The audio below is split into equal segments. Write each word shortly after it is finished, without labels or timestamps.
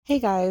Hey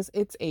guys,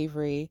 it's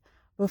Avery.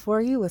 Before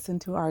you listen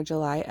to our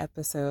July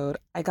episode,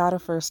 I gotta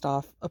first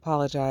off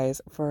apologize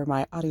for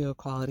my audio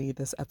quality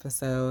this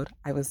episode.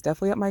 I was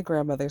definitely at my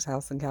grandmother's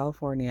house in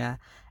California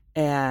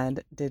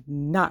and did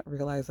not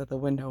realize that the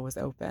window was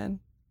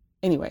open.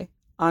 Anyway,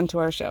 on to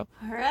our show.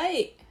 All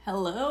right.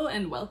 Hello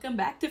and welcome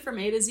back to From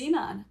A to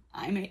Xenon.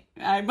 I'm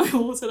I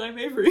almost said I'm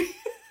Avery.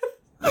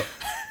 You're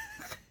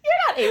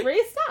not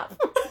Avery,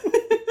 stop.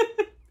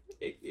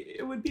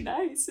 It would be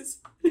nice.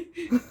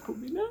 It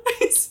would be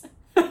nice.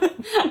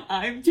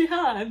 I'm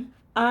Jihan.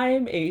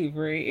 I'm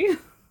Avery.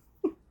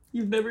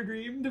 You've never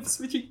dreamed of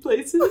switching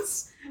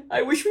places?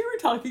 I wish we were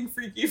talking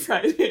Freaky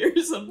Friday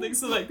or something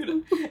so that I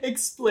could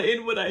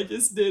explain what I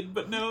just did,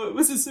 but no, it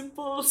was a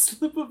simple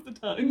slip of the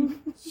tongue.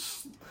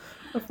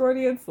 A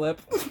Freudian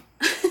slip.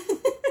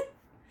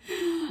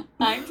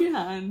 I'm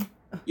Jihan.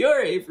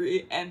 You're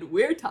Avery, and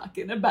we're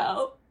talking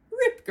about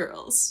Rip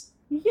Girls.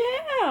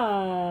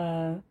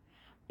 Yeah.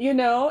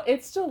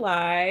 It's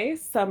July,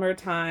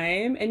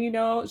 summertime, and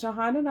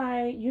Jahan and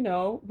I,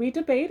 we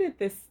debated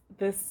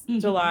this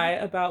July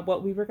about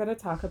what we were going to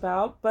talk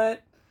about,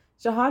 but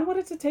Jahan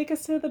wanted to take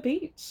us to the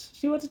beach.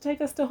 She wanted to take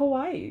us to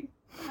Hawaii.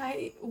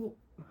 I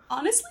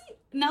honestly,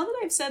 now that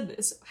I've said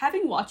this,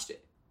 having watched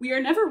it, we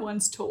are never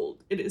once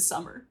told it is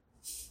summer.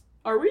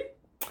 Are we?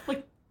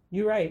 Like,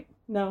 you're right.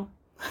 No.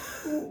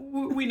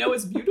 We know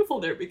it's beautiful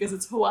there because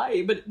it's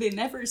Hawaii, but they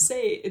never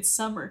say it's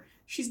summer.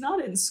 She's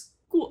not in school.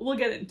 We'll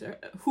get into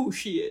who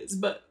she is,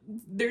 but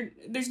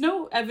there's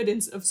no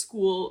evidence of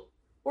school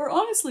or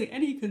honestly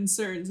any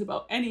concerns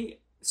about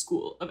any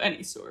school of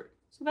any sort.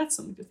 So that's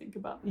something to think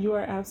about. You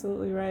are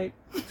absolutely right.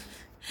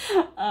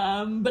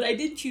 But I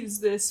did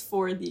choose this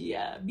for the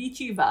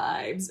beachy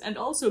vibes, and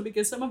also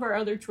because some of our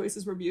other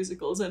choices were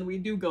musicals, and we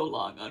do go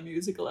long on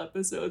musical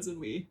episodes, and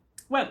we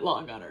went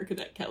long on our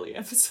Cadet Kelly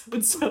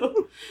episode,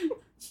 so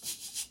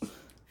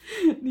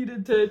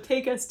needed to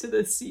take us to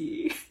the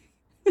sea.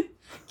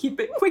 Keep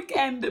it quick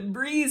and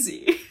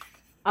breezy.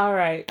 All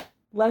right,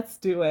 let's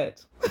do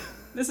it.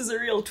 This is a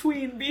real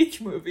tween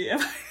beach movie.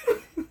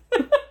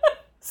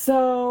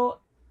 So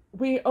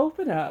we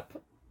open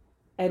up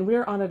and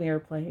we're on an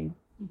airplane.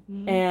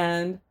 Mm-hmm.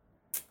 And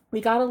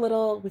we got a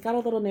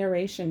little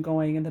narration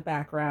going in the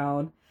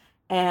background,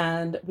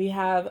 and we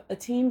have a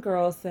teen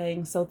girl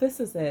saying, "So this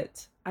is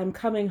it. I'm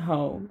coming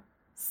home,"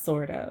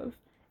 sort of.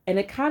 And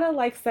it kind of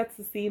like sets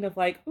the scene of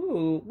like,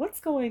 ooh,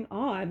 what's going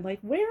on? Like,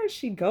 where is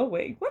she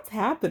going? What's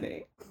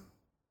happening?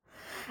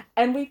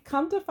 And we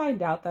come to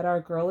find out that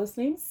our girl is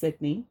named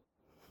Sydney.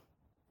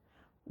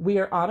 We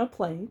are on a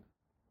plane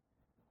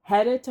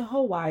headed to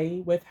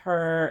Hawaii with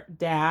her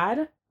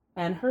dad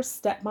and her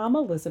stepmom,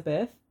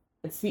 Elizabeth.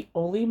 It's the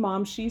only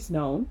mom she's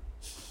known.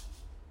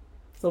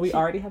 So we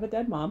already have a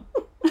dead mom.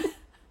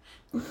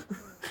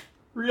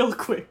 Real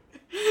quick.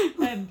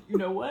 And you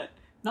know what?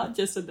 Not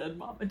just a dead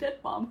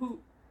mom who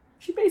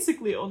she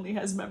basically only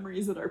has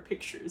memories that are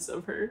pictures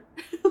of her.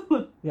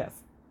 Yes.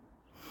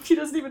 She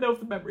doesn't even know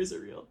if the memories are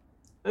real.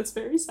 That's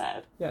very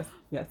sad. Yes.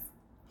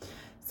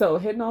 So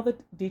hitting all the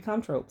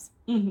decom tropes.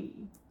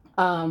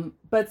 Mm-hmm.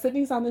 But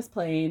Sydney's on this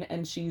plane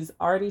and she's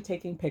already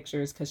taking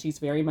pictures because she's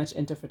very much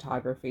into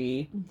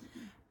photography. Mm-hmm.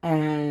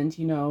 And,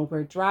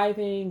 we're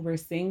driving, we're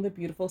seeing the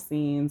beautiful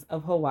scenes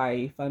of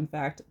Hawaii. Fun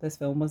fact, this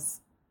film was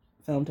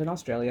filmed in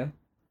Australia,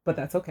 but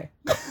that's okay.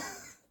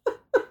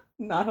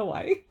 Not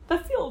Hawaii.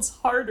 That feels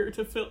harder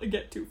to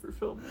get to for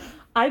filming.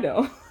 I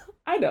know.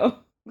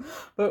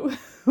 But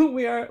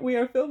we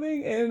are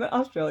filming in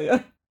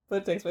Australia,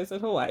 but it takes place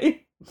in Hawaii.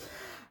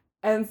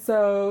 And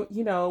so,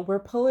 we're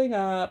pulling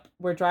up,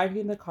 we're driving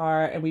in the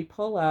car, and we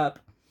pull up.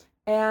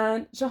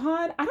 And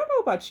Jahan, I don't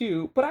know about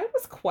you, but I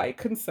was quite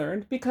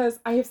concerned because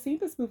I have seen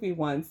this movie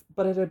once,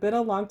 but it had been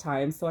a long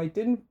time, so I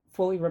didn't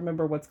fully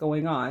remember what's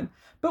going on.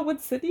 But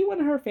with Sydney, when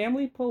her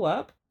family pull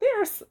up,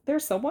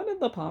 there's someone in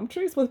the palm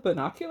trees with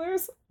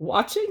binoculars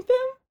watching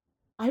them.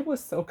 I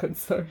was so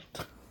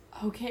concerned.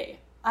 Okay,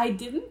 I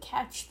didn't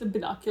catch the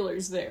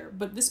binoculars there,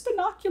 but this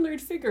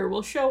binoculared figure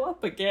will show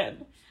up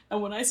again.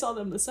 And when I saw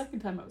them the second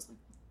time, I was like,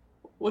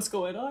 what's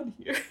going on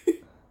here?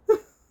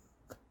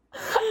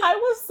 I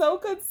was so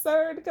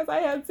concerned because I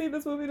hadn't seen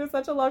this movie in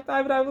such a long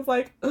time, and I was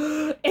like,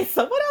 is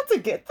someone out to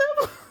get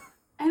them?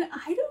 And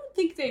I don't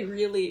think they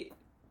really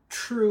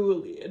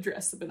truly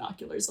address the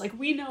binoculars. Like,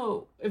 we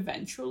know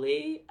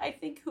eventually, I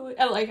think,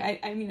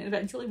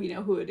 eventually we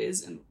know who it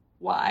is and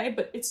why,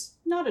 but it's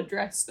not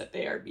addressed that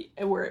they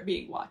were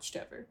being watched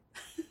ever.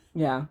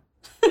 Yeah.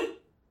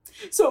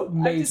 So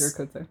major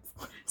concerns.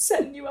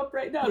 Setting you up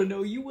right now to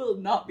know you will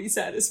not be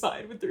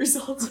satisfied with the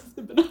results of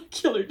the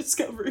binocular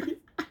discovery.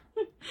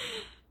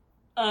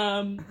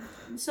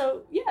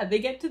 So yeah, they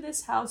get to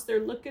this house,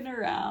 they're looking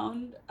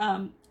around,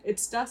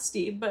 it's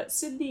dusty, but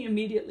Sydney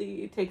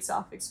immediately takes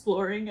off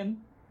exploring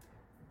and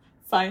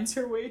finds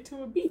her way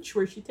to a beach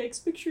where she takes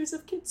pictures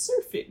of kids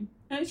surfing.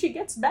 And she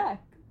gets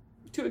back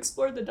to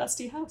explore the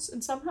dusty house,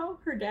 and somehow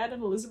her dad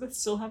and Elizabeth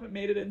still haven't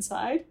made it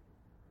inside.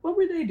 What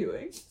were they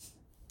doing?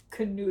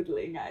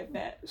 Canoodling, I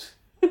bet.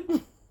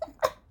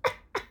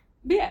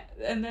 Yeah,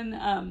 and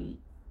then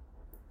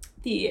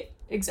the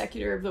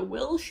executor of the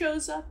will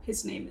shows up.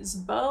 His name is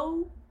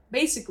Bo.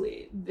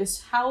 Basically,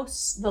 this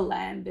house, the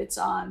land it's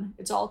on,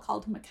 it's all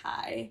called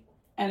Mackay,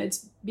 and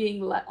it's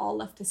being all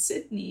left to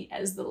Sydney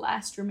as the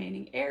last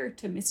remaining heir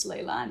to Miss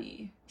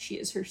Leilani. She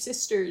is her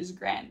sister's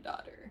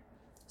granddaughter.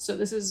 So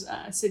this is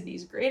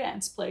Sydney's great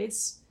aunt's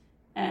place,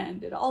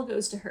 and it all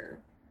goes to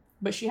her.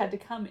 But she had to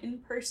come in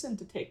person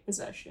to take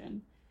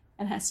possession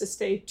and has to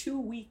stay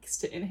 2 weeks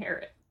to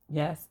inherit.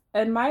 Yes.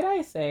 And might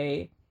I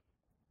say,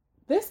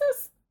 this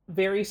is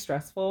very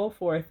stressful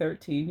for a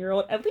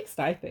 13-year-old. At least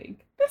I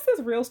think. This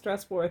is real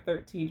stress for a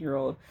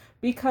 13-year-old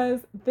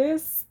because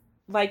this,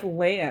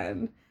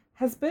 land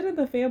has been in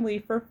the family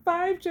for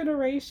 5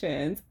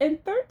 generations,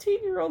 and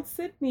 13-year-old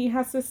Sydney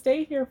has to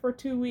stay here for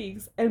 2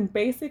 weeks and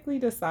basically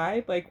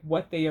decide,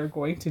 what they are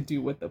going to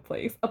do with the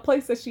place. A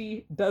place that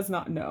she does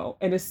not know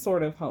and is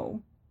sort of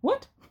home.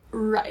 What?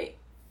 Right.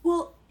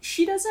 Well,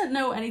 she doesn't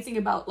know anything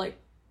about,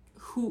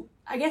 who...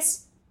 I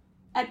guess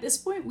at this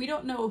point, we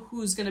don't know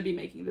who's going to be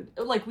making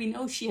the... we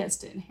know she has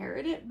to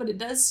inherit it, but it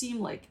does seem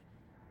like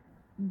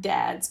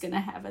Dad's going to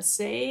have a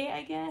say,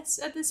 I guess,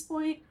 at this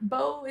point.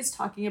 Bo is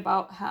talking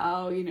about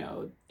how,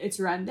 it's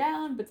run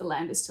down, but the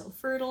land is still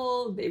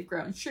fertile. They've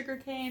grown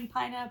sugarcane,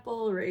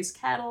 pineapple, raised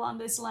cattle on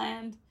this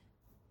land.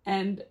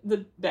 And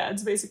the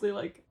dad's basically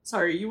like,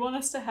 sorry, you want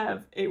us to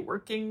have a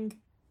working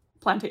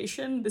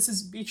plantation? This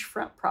is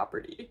beachfront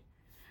property.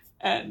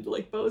 And,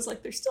 Bo's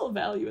like, there's still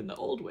value in the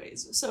old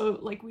ways. So,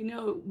 we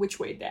know which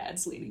way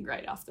Dad's leaning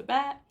right off the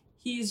bat.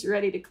 He's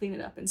ready to clean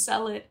it up and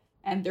sell it.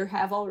 And there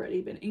have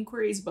already been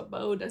inquiries, but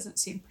Bo doesn't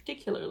seem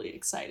particularly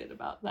excited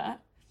about that.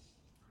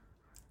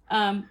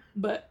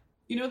 But,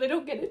 they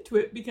don't get into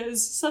it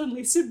because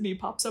suddenly Sydney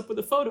pops up with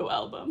a photo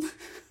album,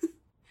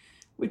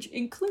 which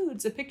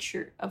includes a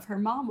picture of her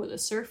mom with a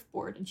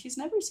surfboard. And she's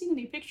never seen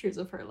any pictures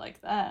of her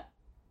like that.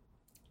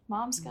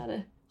 Mom's got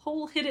a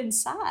whole hidden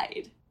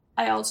side.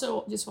 I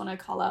also just want to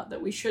call out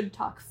that we should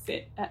talk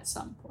fit at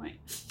some point.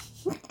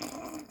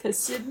 Because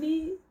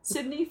Sydney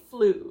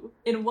flew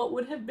in what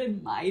would have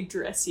been my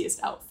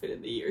dressiest outfit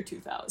in the year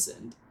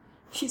 2000.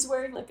 She's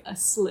wearing a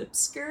slip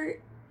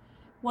skirt,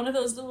 one of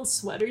those little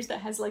sweaters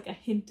that has a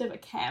hint of a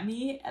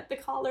cami at the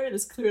collar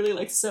that's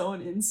clearly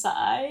sewn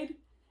inside.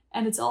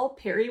 And it's all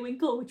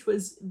periwinkle, which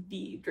was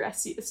the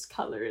dressiest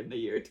color in the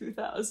year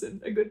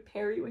 2000. A good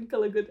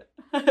periwinkle, a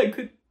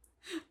good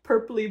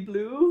purpley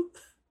blue.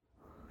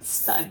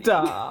 Stunning.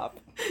 Stop.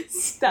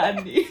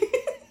 Stunning.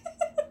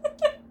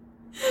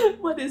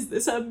 What is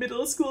this, a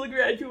middle school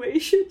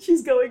graduation?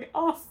 She's going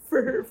off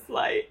for her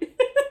flight.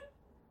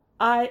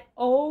 I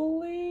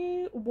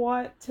only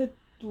want to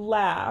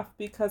laugh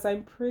because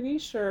I'm pretty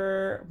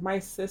sure my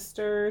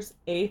sister's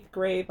 8th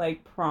grade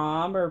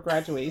prom or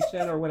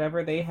graduation or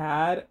whatever they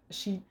had,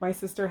 my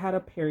sister had a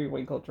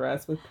periwinkle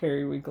dress with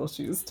periwinkle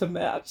shoes to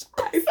match.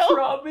 I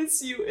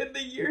promise you, in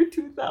the year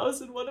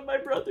 2000, one of my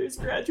brothers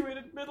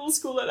graduated middle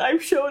school and I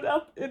showed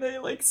up in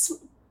a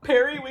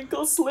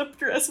periwinkle slip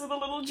dress with a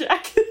little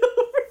jacket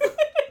over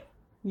it.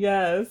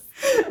 Yes.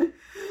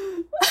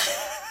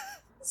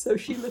 So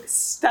she looks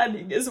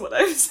stunning is what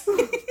I'm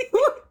saying.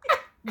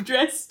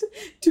 Dressed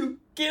to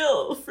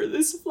kill for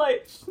this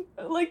flight.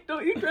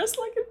 Don't you dress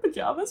in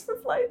pajamas for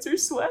flights or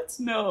sweats?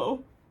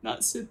 No,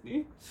 not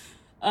Sydney.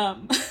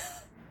 The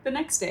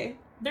next day,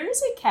 there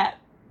is a cat.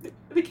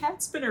 The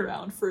cat's been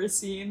around for a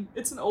scene.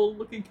 It's an old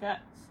looking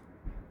cat.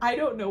 I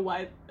don't know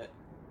why.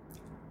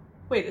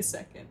 Wait a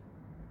second.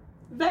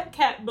 That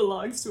cat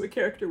belongs to a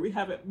character we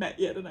haven't met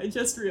yet, and I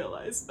just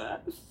realized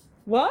that.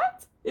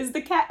 What? Is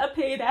the cat a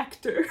paid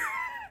actor?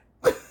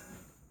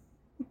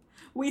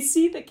 We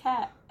see the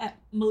cat at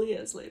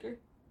Malia's later.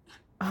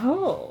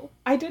 Oh,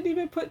 I didn't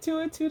even put 2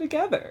 and 2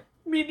 together.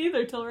 Me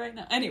neither till right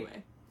now.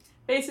 Anyway,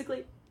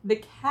 basically, the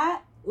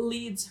cat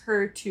leads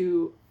her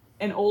to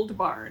an old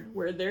barn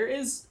where there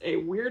is a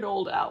weird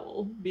old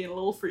owl being a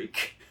little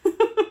freak.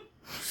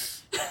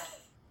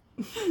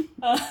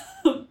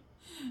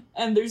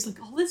 And there's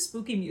all this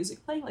spooky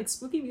music playing,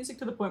 spooky music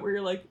to the point where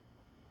you're like,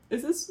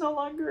 is this no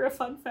longer a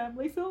fun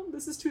family film?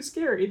 This is too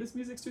scary. This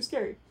music's too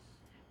scary.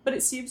 But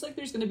it seems like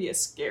there's going to be a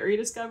scary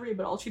discovery,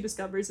 but all she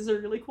discovers is a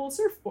really cool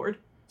surfboard.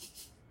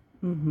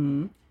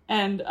 Mm-hmm.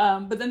 And,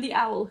 but then the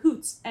owl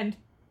hoots, and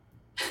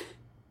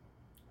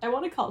I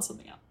want to call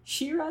something out.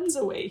 She runs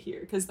away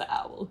here because the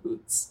owl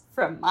hoots.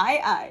 From my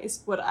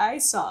eyes, what I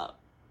saw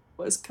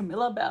was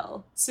Camilla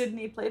Bell,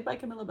 Sydney, played by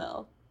Camilla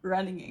Bell,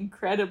 running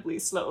incredibly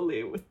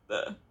slowly with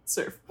the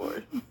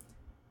surfboard.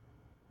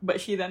 But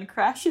she then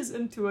crashes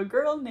into a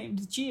girl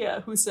named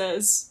Gia who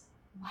says,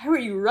 "Why were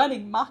you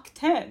running Mach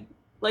 10?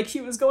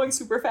 She was going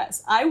super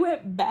fast." I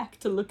went back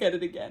to look at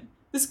it again.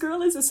 This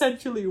girl is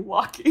essentially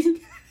walking.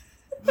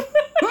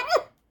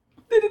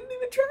 They didn't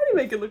even try to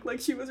make it look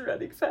like she was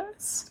running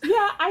fast.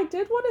 Yeah, I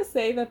did want to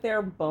say that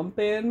they're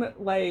bumping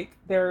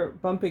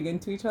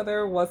into each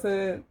other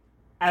wasn't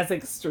as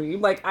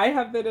extreme. I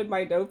have been in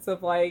my notes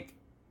of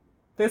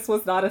this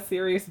was not a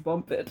serious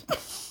bumping.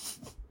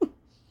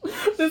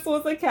 This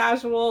was a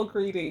casual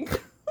greeting.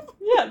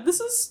 Yeah, this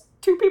is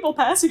 2 people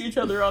passing each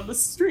other on the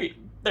street.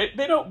 They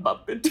don't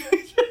bump into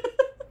each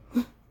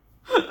other.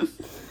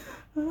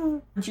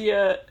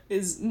 Gia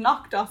is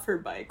knocked off her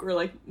bike, or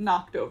like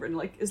knocked over, and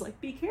like is like,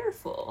 be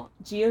careful.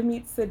 Gia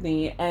meets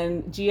Sydney,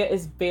 and Gia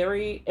is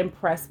very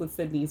impressed with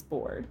Sydney's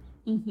board.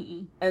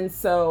 Mm-hmm.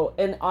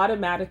 And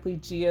automatically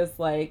Gia's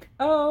like,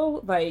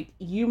 oh, like,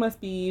 you must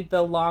be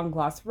the long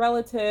lost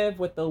relative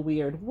with the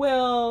weird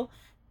will.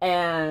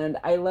 And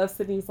I love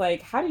Sydney's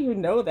like, how do you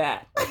know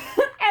that?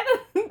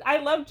 And I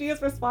love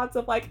Gia's response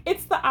of like,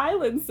 it's the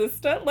island,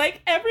 sister.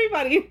 Like,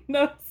 everybody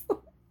knows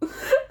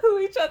who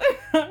each other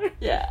are.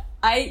 Yeah,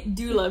 I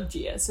do love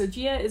Gia. So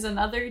Gia is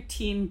another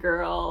teen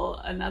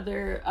girl,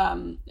 another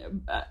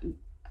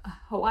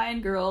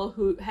Hawaiian girl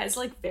who has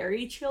like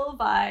very chill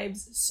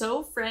vibes,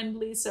 so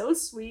friendly, so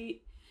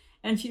sweet.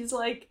 And she's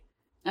like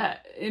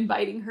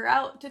inviting her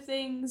out to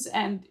things.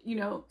 And, you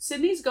know,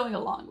 Sydney's going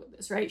along with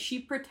this, right? She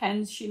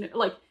pretends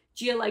like,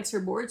 Gia likes her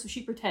board, so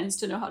she pretends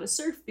to know how to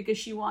surf because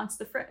she wants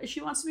to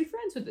be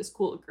friends with this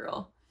cool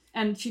girl.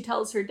 And she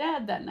tells her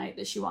dad that night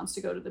that she wants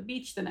to go to the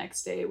beach the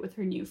next day with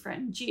her new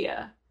friend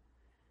Gia.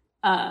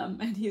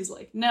 And he's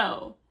like,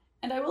 no.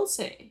 And I will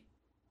say,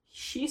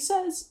 she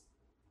says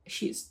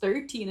she's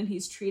 13 and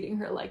he's treating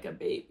her like a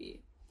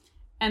baby.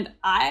 And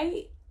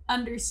I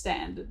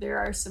understand that there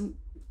are some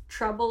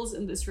troubles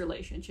in this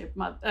relationship,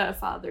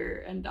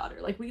 father and daughter.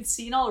 Like, we've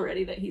seen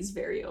already that he's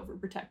very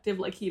overprotective.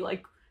 Like,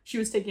 she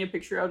was taking a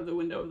picture out of the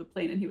window of the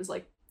plane and he was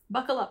like,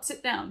 buckle up,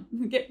 sit down,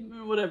 get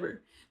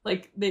whatever.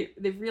 Like,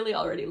 they've really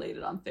already laid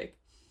it on thick.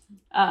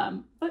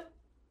 But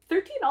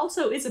 13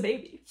 also is a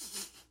baby.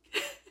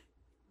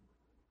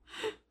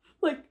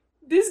 Like,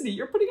 Disney,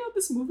 you're putting out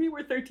this movie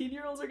where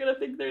 13-year-olds are gonna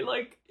think they're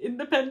like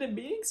independent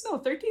beings? No,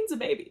 13's a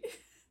baby.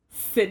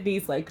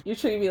 Sydney's like, you're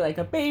treating me like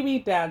a baby.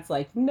 Dad's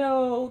like,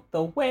 no,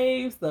 the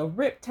waves, the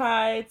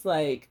riptides,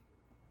 like,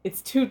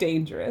 it's too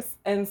dangerous.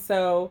 And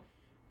so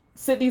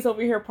Sydney's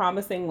over here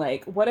promising,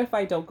 like, what if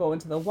I don't go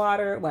into the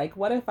water? Like,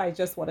 what if I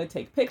just want to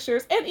take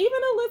pictures? And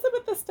even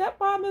Elizabeth, the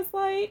stepmom, is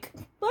like,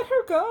 let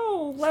her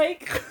go.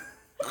 Like,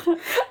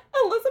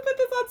 Elizabeth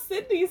is on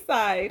Sydney's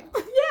side.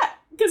 Yeah,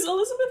 because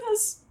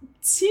Elizabeth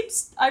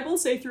seems, I will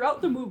say,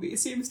 throughout the movie,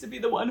 seems to be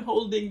the one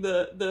holding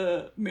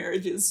the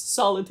marriage's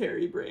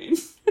solitary brain.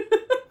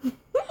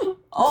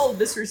 All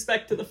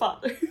disrespect to the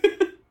father.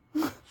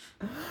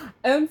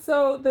 And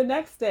so the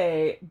next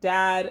day,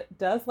 Dad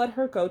does let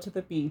her go to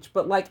the beach,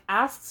 but like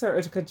asks her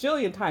a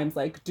cajillion times,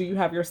 like, do you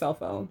have your cell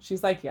phone?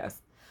 She's like, yes.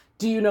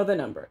 Do you know the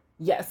number?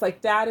 Yes.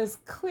 Like, Dad is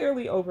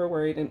clearly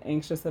overworried and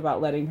anxious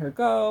about letting her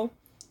go.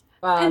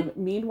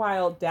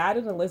 Meanwhile, Dad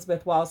and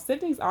Elizabeth, while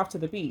Sydney's off to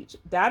the beach,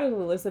 Dad and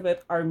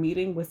Elizabeth are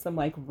meeting with some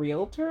like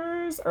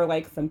realtors or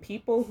like some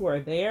people who are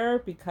there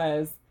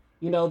because,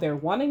 you know, they're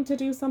wanting to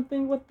do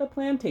something with the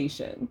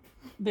plantation.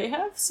 They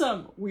have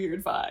some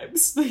weird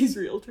vibes, these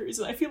realtors,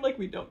 and I feel like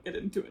we don't get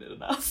into it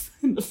enough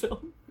in the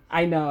film.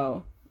 I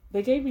know.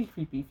 They gave me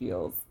creepy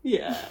feels.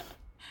 Yeah.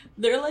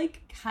 They're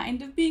like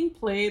kind of being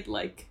played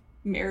like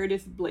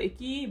Meredith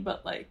Blakey,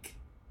 but like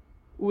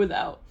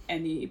without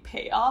any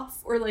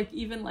payoff, or like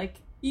even like,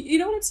 you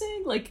know what I'm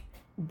saying? Like,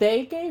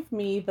 they gave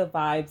me the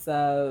vibes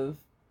of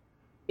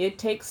It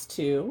Takes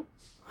Two.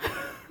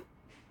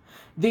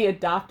 The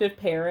adoptive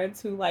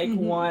parents who like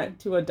want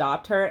to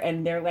adopt her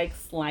and they're like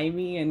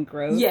slimy and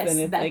gross, yes, and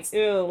it's like,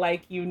 ew,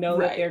 like, you know,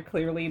 right, that they're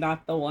clearly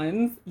not the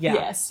ones. Yeah,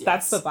 yes,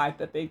 that's the vibe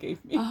that they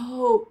gave me.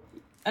 Oh,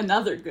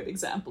 another good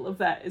example of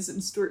that is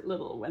in Stuart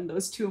Little when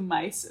those two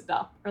mice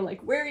are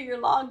like, where are your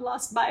long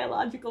lost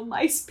biological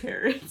mice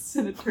parents?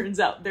 And it turns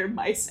out they're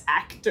mice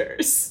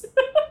actors.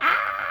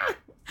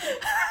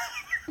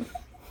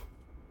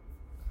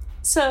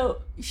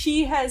 So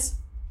she has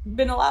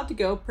been allowed to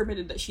go,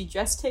 permitted that she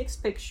just takes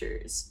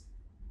pictures.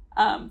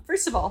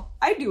 First of all,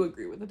 I do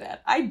agree with the dad.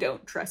 I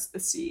don't trust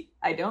the sea.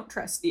 I don't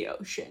trust the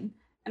ocean.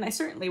 And I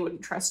certainly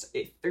wouldn't trust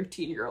a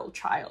 13-year-old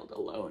child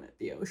alone at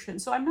the ocean.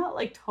 So I'm not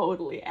like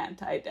totally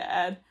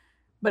anti-dad.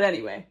 But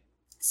anyway,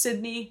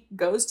 Sydney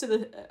goes to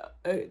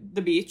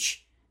the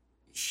beach.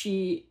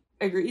 She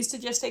agrees to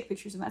just take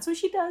pictures, and that's what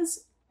she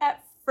does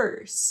at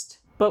first.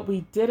 But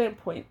we didn't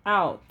point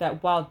out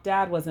that while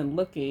Dad wasn't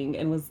looking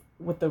and was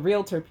with the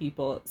realtor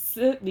people,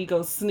 Sydney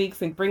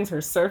sneaks and brings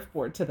her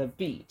surfboard to the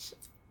beach.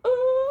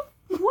 Ooh.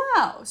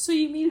 Wow. So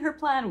you mean her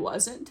plan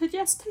wasn't to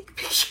just take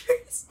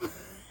pictures?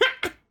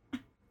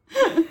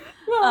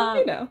 Well,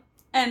 you know.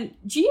 And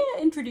Gia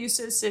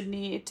introduces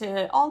Sydney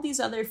to all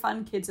these other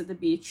fun kids at the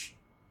beach,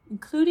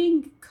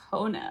 including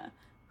Kona,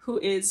 who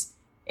is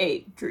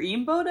a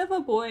dreamboat of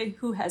a boy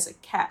who has a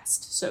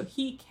cast, so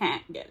he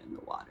can't get in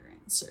the water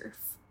and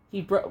surf.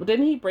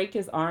 Didn't he break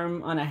his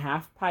arm on a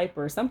half pipe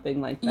or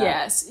something like that?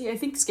 Yes, I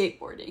think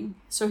skateboarding.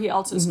 So he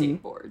also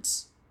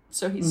skateboards.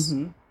 So he's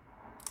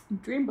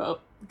dreamboat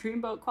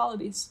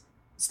qualities.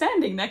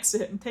 Standing next to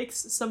him takes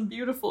some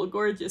beautiful,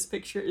 gorgeous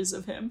pictures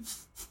of him.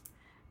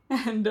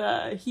 And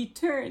he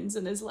turns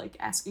and is like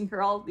asking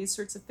her all these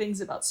sorts of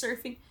things about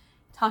surfing,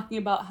 talking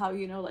about how,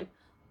 you know, like,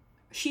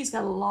 she's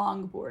got a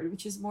longboard,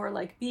 which is more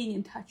like being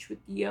in touch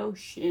with the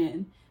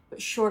ocean, but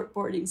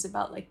shortboarding's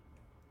about like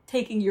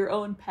taking your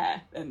own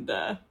path. And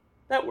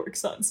that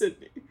works on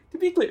Sydney. To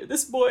be clear,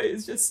 this boy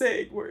is just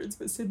saying words,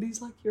 but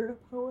Sydney's like, you're a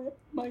poet.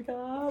 My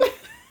God.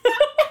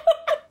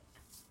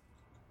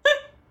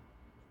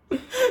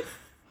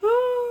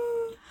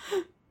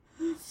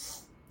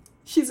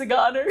 She's a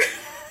goner.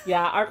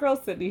 Yeah, our girl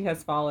Sydney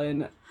has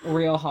fallen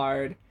real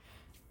hard.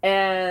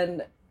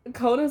 And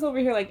Kona's over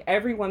here like,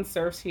 everyone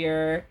surfs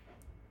here.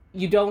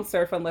 You don't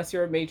surf unless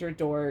you're a major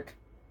dork.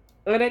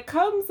 And it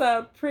comes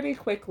up pretty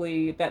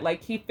quickly that,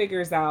 like, he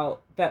figures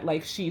out that,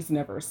 like, she's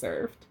never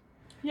surfed.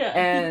 Yeah.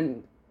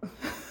 And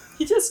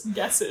he just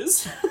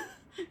guesses.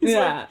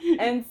 Yeah. Like...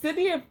 And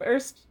Sydney at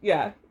first,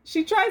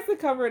 she tries to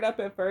cover it up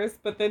at first,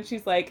 but then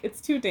she's like,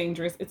 it's too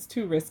dangerous, it's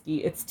too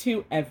risky, it's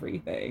too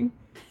everything.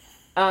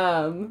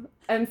 And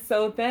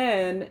so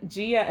then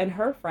Gia and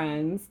her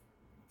friends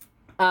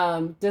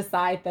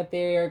decide that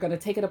they're going to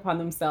take it upon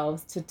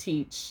themselves to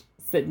teach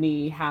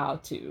Sydney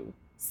how to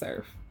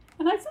surf.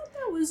 And I thought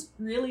that was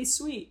really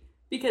sweet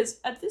because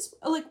at this,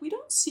 like, we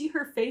don't see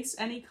her face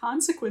any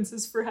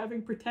consequences for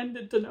having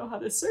pretended to know how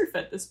to surf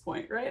at this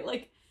point, right?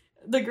 Like,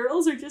 the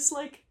girls are just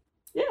like,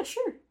 yeah,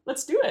 sure,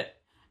 let's do it.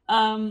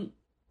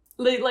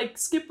 They, like,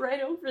 skip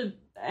right over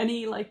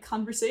any, like,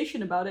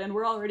 conversation about it, and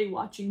we're already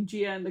watching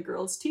Gia and the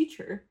girls teach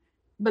her.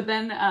 But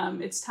then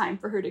it's time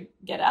for her to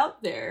get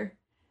out there,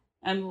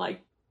 and,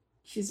 like,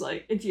 she's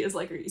like, and Gia's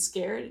like, are you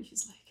scared? And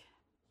she's like,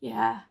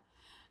 yeah.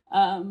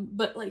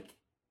 But, like,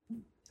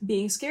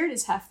 being scared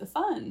is half the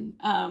fun.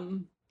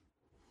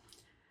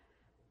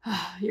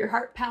 Your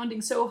heart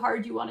pounding so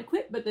hard you want to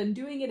quit, but then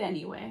doing it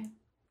anyway.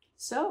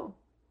 So,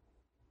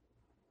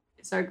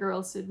 is our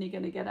girl Sydney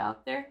going to get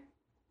out there?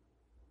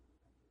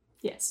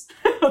 Yes.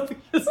 Oh,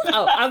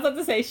 I was about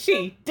to say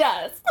she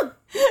does.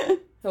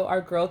 So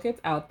our girl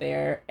gets out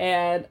there,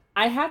 and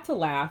I had to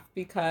laugh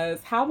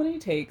because how many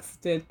takes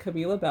did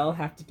Camila Belle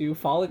have to do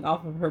falling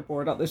off of her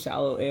board on the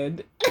shallow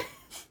end?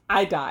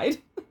 I died.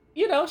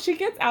 You know, she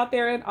gets out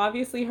there, and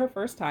obviously her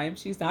first time,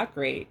 she's not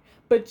great.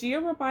 But Gia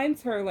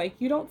reminds her, like,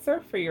 you don't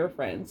surf for your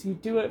friends. You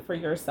do it for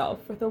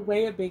yourself, for the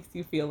way it makes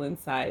you feel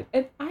inside.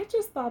 And I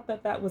just thought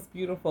that that was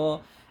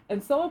beautiful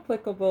and so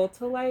applicable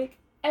to, like,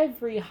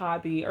 every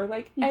hobby or,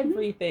 like,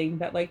 everything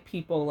that, like,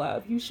 people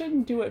love. You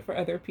shouldn't do it for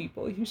other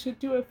people. You should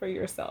do it for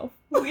yourself.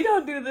 We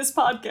don't do this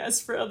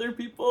podcast for other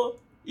people,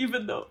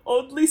 even though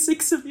only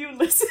 6 of you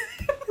listen.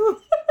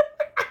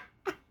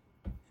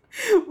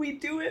 We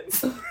do it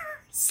for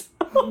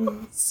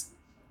ourselves.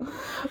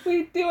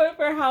 We do it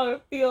for how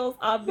it feels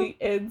on the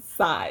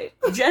inside.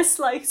 Just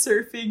like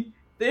surfing,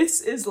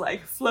 this is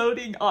like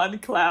floating on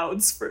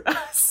clouds for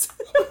us.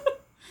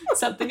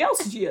 Something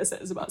else Gia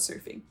says about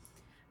surfing.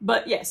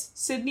 But yes,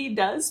 Sydney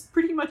does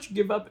pretty much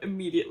give up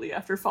immediately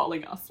after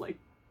falling off like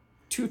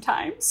 2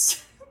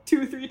 times.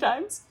 2 or 3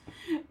 times.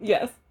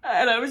 Yes.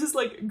 And I was just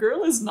like,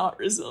 girl is not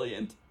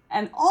resilient.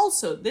 And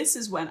also, this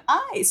is when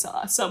I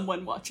saw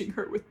someone watching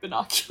her with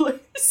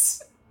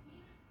binoculars.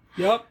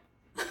 Yep.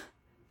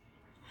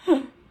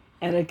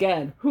 And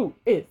again, who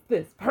is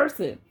this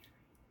person?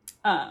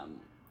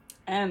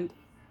 And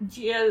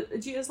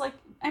Gia's like,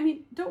 I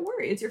mean, don't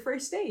worry, it's your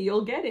first day,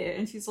 you'll get it.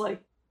 And she's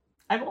like,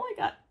 I've only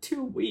got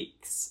 2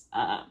 weeks.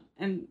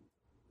 And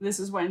this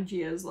is when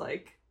Gia's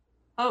like,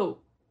 oh,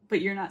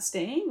 but you're not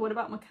staying? What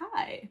about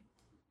Mackay?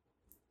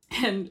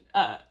 And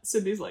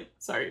Sydney's like,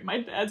 sorry, my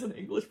dad's an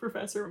English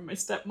professor and my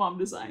stepmom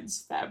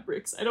designs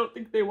fabrics. I don't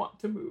think they want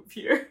to move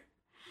here.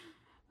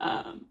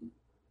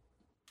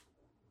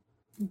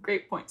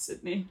 Great point,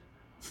 Sydney.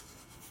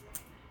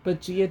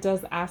 But Gia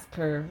does ask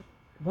her,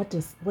 what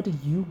do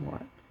you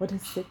want? What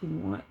does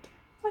Sydney want?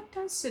 What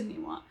does Sydney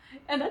want?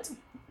 And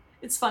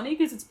it's funny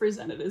because it's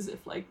presented as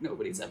if like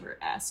nobody's ever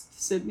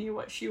asked Sydney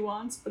what she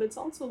wants, but it's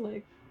also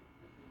like,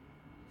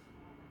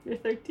 you're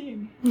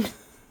 13.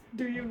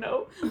 Do you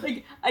know?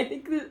 Like, I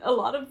think that a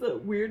lot of the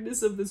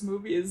weirdness of this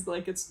movie is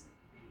like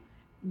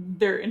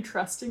they're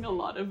entrusting a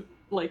lot of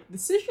like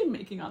decision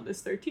making on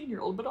this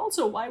 13-year-old, but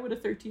also why would a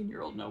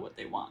 13-year-old know what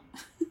they want?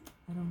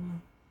 I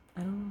don't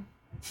know.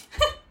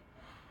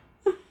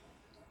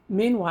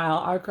 Meanwhile,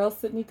 our girl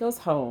Sydney goes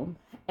home,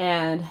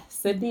 and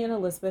Sydney and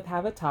Elizabeth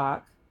have a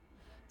talk.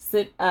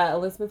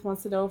 Elizabeth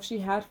wants to know if she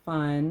had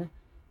fun.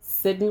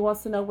 Sydney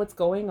wants to know what's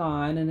going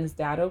on, and is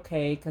Dad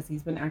okay? Because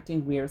he's been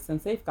acting weird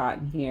since they've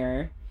gotten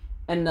here.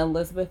 And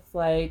Elizabeth's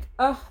like,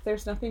 oh,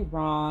 there's nothing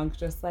wrong,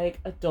 just like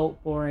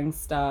adult boring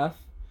stuff.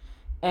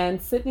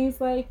 And Sydney's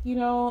like, you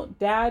know,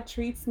 Dad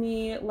treats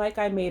me like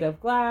I'm made of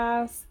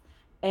glass.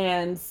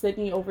 And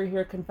Sydney over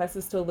here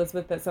confesses to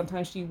Elizabeth that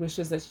sometimes she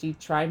wishes that she'd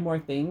try more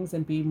things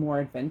and be more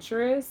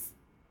adventurous.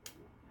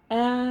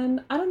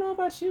 And I don't know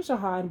about you,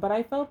 Jahan, but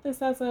I felt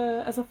this as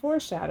a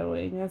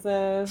foreshadowing, as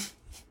a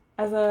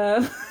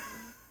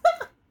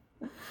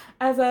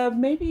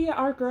maybe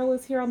our girl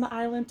is here on the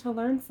island to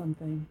learn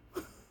something.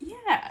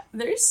 Yeah,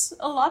 there's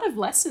a lot of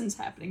lessons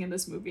happening in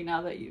this movie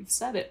now that you've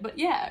said it. But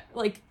yeah,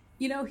 like,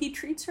 you know, he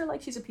treats her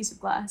like she's a piece of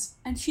glass,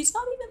 and she's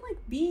not even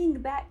like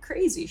being that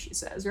crazy, she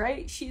says,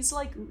 right? She's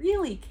like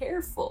really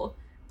careful,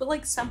 but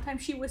like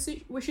sometimes she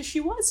wishes she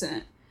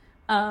wasn't.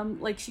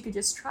 Like she could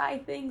just try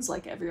things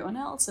like everyone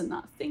else and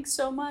not think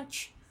so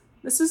much.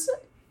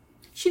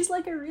 She's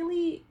like a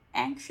really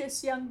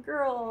anxious young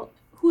girl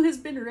who has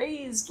been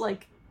raised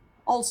like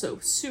also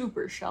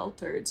super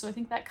sheltered. So I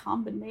think that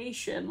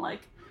combination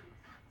like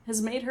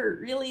has made her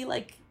really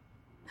like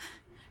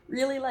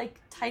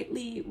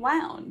tightly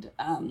wound.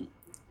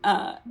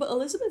 But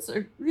Elizabeth's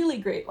a really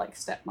great like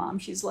stepmom.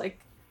 She's like,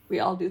 we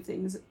all do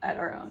things at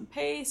our own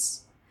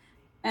pace,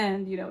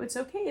 and you know it's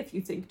okay if you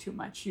think too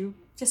much. You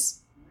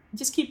just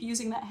keep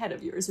using that head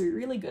of yours. You're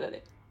really good at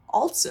it.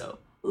 Also,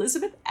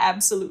 Elizabeth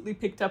absolutely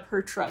picked up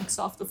her trunks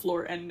off the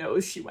floor and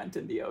knows she went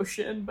in the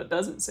ocean, but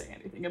doesn't say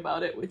anything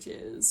about it, which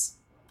is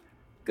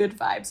good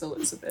vibes,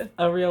 Elizabeth.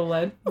 A real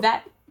one.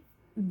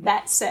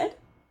 That said,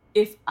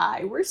 if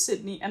I were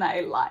Sydney and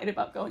I lied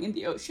about going in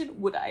the ocean,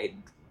 would I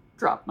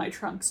drop my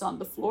trunks on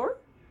the floor?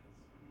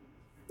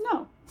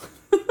 No.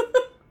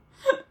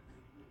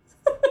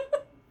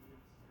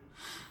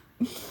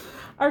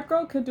 Our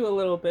girl could do a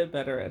little bit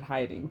better at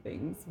hiding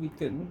things.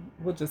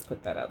 We'll just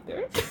put that out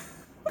there.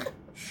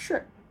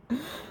 Sure.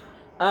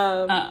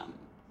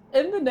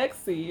 In the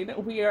next scene,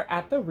 we are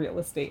at the real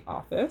estate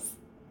office,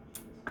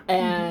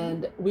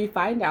 and we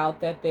find out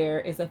that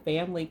there is a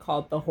family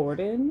called the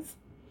Hordens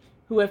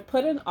who have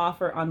put an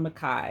offer on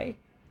Mackay,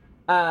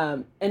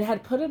 and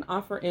had put an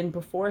offer in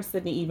before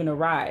Sydney even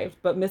arrived,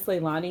 but Miss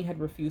Leilani had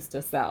refused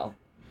to sell.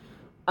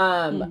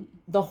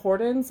 The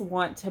Hordens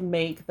want to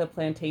make the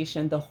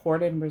plantation the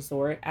Horden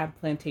Resort at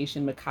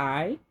Plantation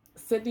Mackay.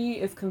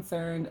 Sydney is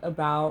concerned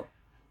about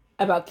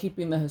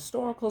keeping the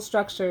historical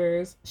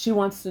structures. She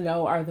wants to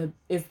know,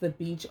 is the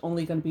beach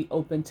only going to be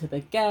open to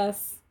the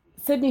guests?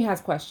 Sydney has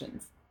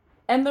questions.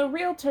 And the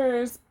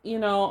realtors,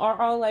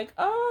 are all like,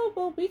 oh,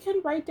 well, we can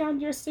write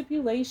down your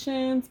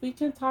stipulations. We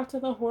can talk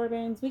to the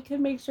Hordens. We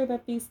can make sure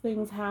that these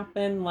things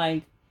happen.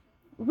 Like,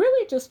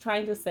 really just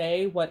trying to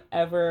say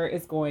whatever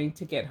is going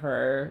to get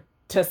her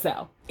to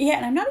sell. Yeah,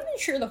 and I'm not even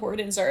sure the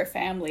Hordens are a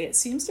family. It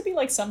seems to be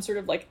like some sort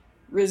of like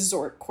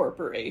resort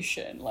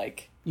corporation.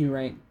 Like, you're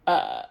right.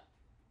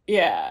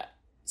 Yeah.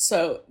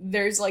 So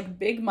there's like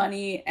big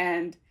money,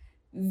 and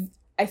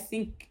I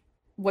think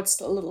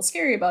what's a little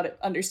scary about it,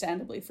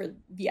 understandably, for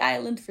the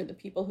island, for the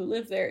people who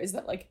live there, is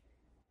that like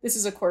this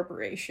is a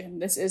corporation.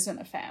 This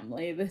isn't a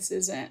family.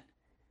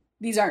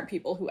 These aren't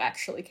people who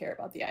actually care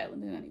about the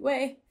island in any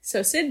way.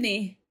 So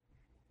Sydney,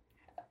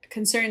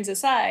 concerns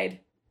aside,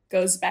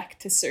 goes back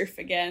to surf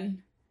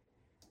again.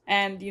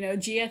 And,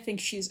 Gia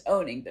thinks she's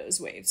owning those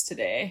waves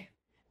today.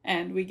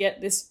 And we get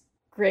this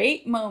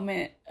great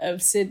moment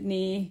of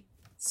Sydney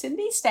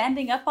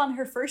standing up on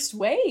her first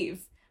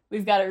wave.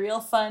 We've got a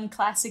real fun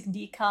classic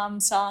DCOM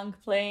song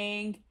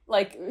playing.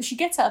 Like, she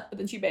gets up, but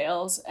then she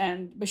bails.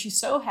 But she's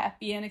so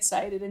happy and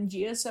excited, and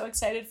Gia's so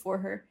excited for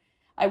her.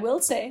 I will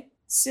say,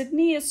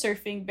 Sydney is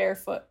surfing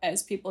barefoot,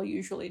 as people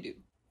usually do.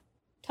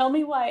 Tell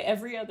me why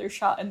every other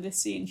shot in this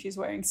scene she's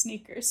wearing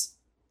sneakers.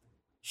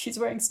 She's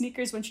wearing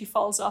sneakers when she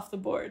falls off the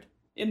board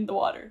in the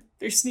water.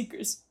 There's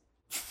sneakers.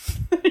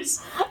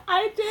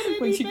 I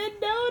didn't even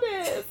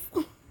notice.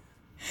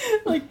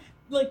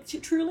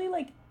 Truly,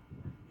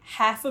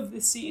 half of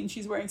the scene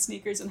she's wearing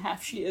sneakers and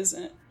half she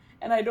isn't.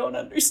 And I don't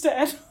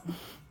understand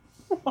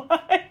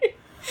why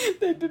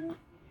they didn't.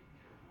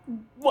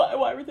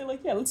 Why were they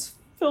like, yeah, let's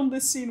film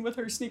this scene with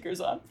her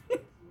sneakers on?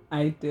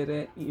 I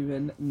didn't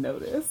even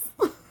notice.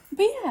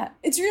 But yeah,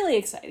 it's really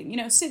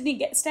exciting.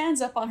 Sydney stands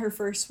up on her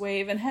first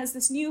wave and has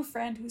this new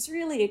friend who's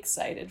really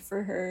excited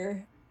for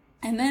her.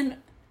 And then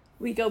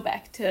we go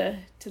back to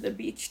the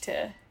beach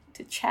to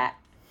chat,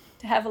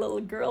 to have a little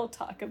girl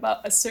talk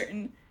about a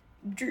certain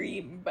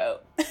dream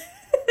boat.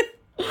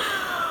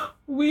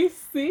 We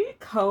see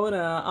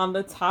Kona on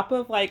the top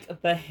of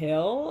the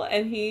hill,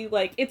 and he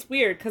it's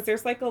weird because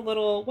there's a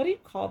little, what do you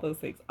call those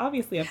things?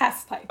 Obviously a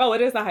half pipe. Oh,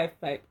 it is a half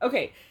pipe.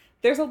 Okay.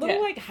 There's a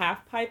little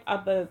half pipe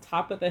on the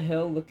top of the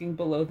hill looking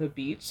below the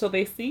beach. So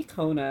they see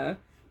Kona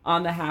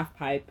on the half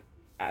pipe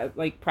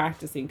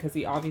practicing because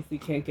he obviously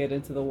can't get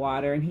into the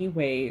water, and he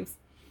waves.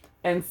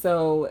 And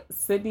so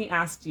Sydney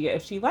asks Gia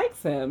if she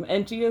likes him,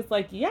 and Gia's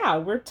like, yeah,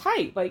 we're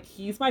tight.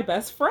 He's my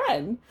best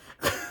friend.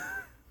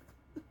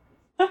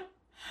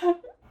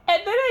 And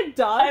then it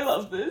dawns. I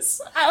love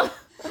this. And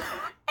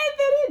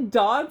then it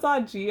dawns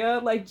on Gia.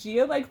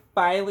 Gia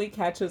finally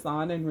catches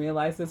on and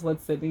realizes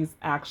what Sydney's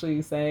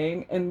actually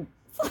saying. And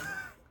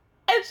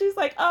she's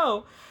like,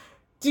 oh,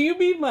 do you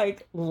mean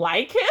like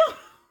him?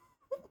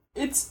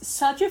 It's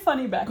such a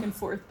funny back and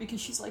forth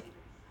because she's like,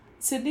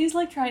 Sydney's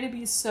trying to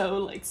be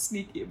so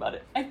sneaky about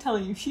it. I'm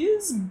telling you, she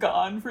is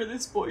gone for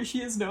this boy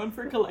she has known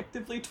for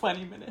collectively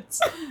 20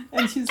 minutes.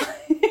 And she's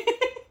like,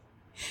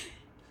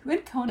 you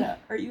and Kona,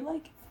 are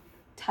you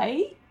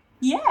tight?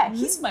 Yeah,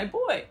 he's my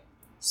boy.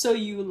 So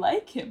you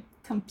like him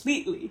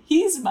completely.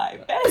 He's my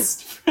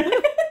best friend.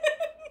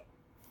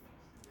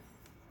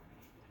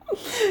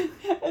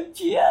 And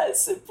Gia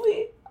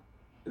simply,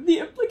 the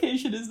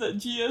implication is that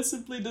Gia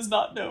simply does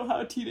not know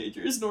how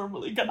teenagers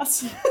normally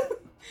gossip.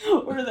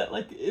 Or that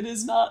it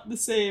is not the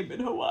same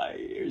in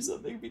Hawaii or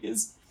something,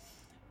 because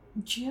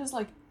Gia's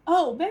like,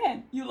 oh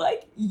man, you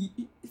like,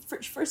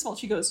 first of all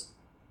she goes,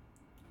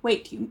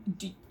 wait,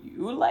 do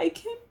you like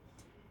him?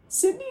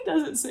 Sydney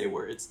doesn't say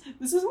words.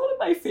 This is one of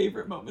my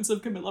favorite moments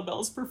of Camilla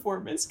Bell's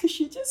performance, because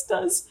she just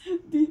does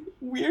the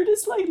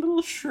weirdest, like,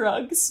 little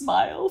shrug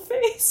smile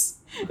face.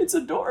 It's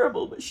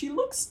adorable, but she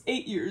looks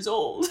 8 years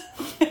old.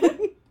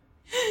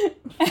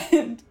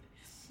 And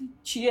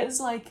she is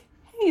like,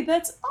 hey,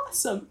 that's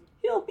awesome.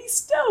 He'll be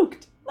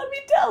stoked. Let me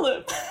tell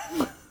him.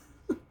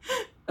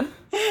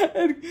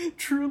 And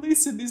truly,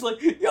 Sydney's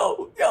like,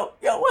 yo,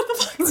 what the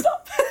fuck,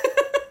 stop.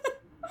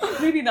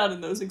 Maybe not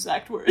in those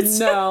exact words.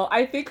 No,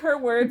 I think her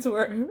words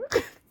were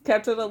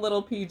kept it a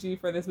little PG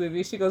for this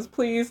movie. She goes,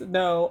 please,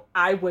 no,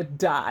 I would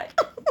die.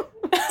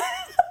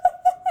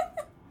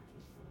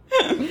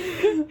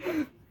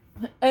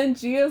 And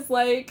Gia's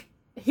like,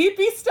 he'd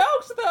be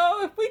stoked,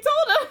 though, if we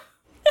told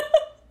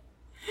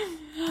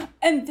him.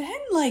 And then,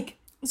 like,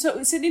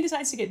 so Sydney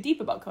decides to get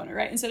deep about Kona,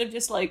 right? Instead of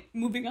just, like,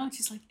 moving on,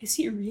 she's like, is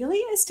he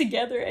really as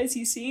together as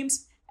he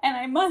seems? And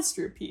I must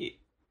repeat,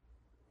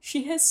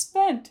 she has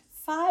spent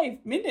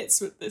 5 minutes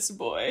with this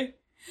boy.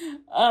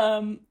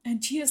 And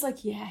Gia's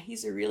like, yeah,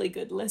 he's a really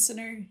good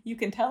listener. You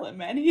can tell him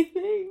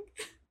anything.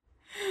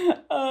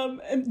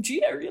 And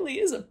Gia really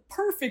is a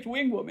perfect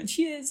wing woman.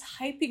 She is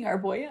hyping our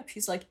boy up.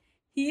 She's like,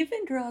 he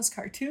even draws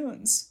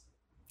cartoons.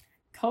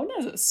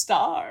 Kona's a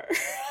star.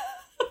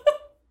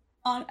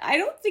 I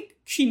don't think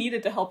she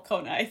needed to help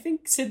Kona. I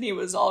think Sydney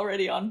was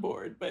already on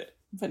board, but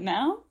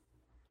now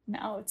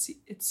it's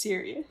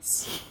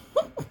serious.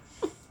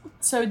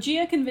 So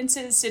Gia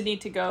convinces Sydney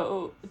to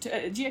go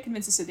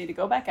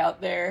back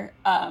out there,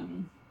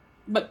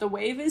 but the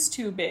wave is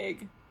too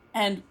big,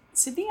 and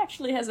Sydney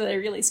actually has a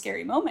really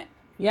scary moment.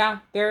 Yeah,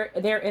 they're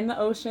in the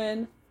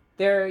ocean.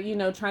 They're,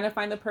 trying to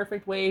find the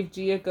perfect wave.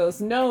 Gia goes,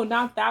 no,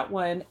 not that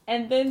one.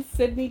 And then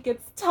Sydney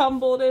gets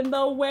tumbled in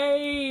the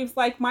waves.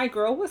 Like, my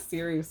girl was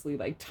seriously,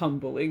 like,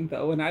 tumbling,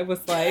 though. And I was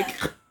like,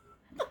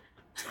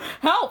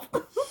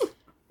 help!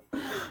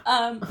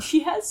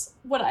 She has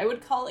what I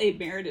would call a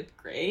Meredith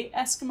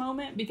Grey-esque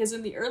moment, because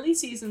in the early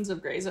seasons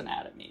of Grey's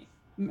Anatomy,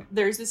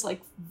 there's this,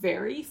 like,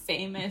 very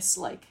famous,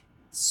 like,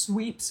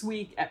 sweep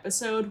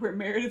episode where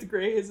Meredith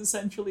Grey is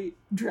essentially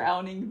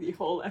drowning the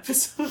whole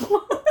episode.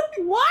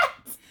 What?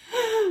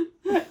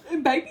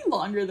 It might be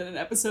longer than an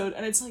episode,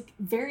 and it's, like,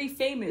 very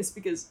famous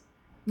because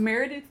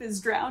Meredith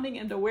is drowning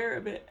and aware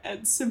of it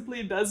and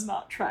simply does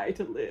not try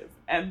to live.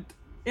 And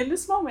in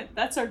this moment,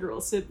 that's our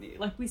girl Sydney.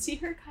 Like, we see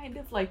her kind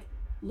of, like,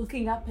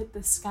 looking up at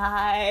the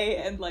sky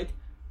and, like,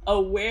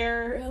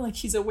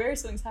 she's aware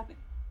something's happening.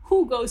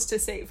 Who goes to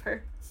save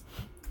her?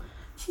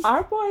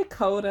 Our boy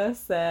Kona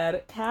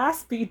said,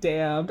 Cass be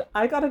damned,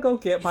 I gotta go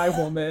get my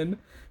woman.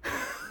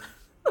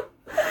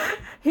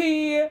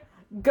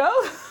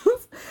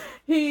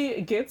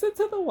 He gets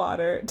into the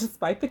water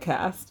despite the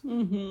cast.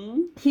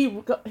 Mm-hmm.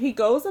 He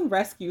goes and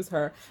rescues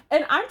her.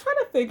 And I'm trying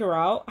to figure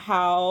out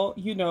how,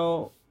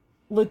 how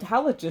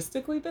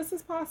logistically this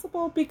is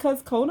possible,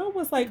 because Kona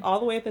was, like, all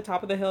the way at the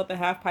top of the hill at the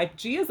half pipe.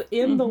 Gia's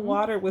in the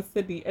water with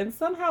Sydney, and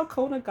somehow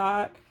Kona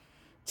got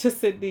to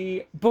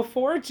Sydney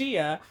before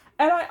Gia.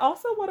 And I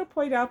also want to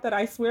point out that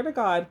I swear to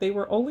God, they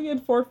were only in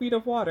 4 feet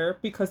of water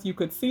because you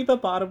could see the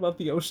bottom of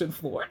the ocean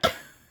floor.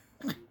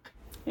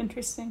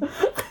 Interesting.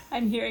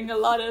 I'm hearing a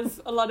lot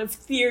of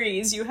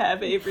theories you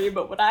have, Avery,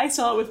 but what I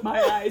saw with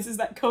my eyes is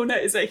that Kona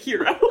is a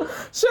hero.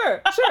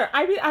 Sure.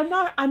 I mean,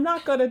 I'm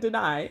not going to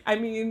deny.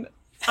 I'm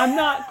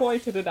not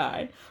going to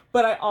deny.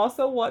 But I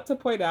also want to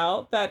point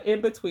out that in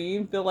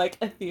between the, like,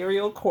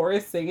 ethereal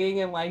chorus singing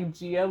and, like,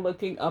 Gia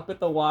looking up at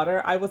the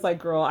water, I was like,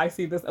 girl, I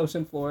see this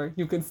ocean floor.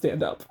 You can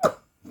stand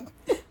up.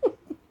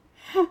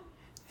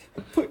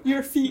 Put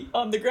your feet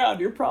on the ground.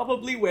 You're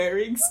probably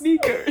wearing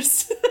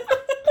sneakers.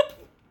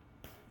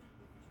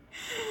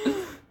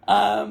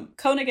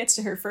 Kona gets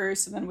to her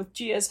first, and then with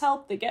Gia's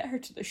help, they get her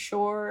to the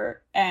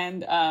shore,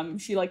 and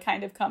she, like,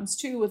 kind of comes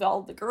to with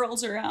all the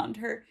girls around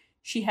her.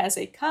 She has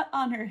a cut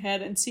on her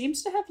head and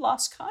seems to have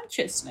lost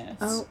consciousness.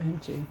 Oh,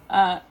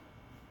 MG.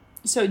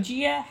 So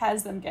Gia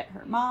has them get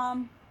her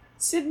mom.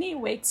 Sydney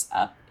wakes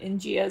up in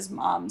Gia's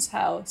mom's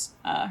house.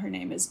 Her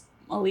name is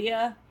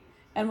Malia,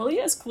 and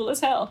Malia is cool as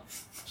hell.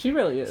 She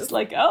really is.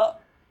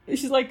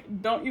 She's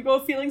like, don't you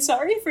go feeling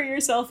sorry for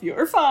yourself.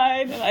 You're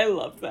fine. And I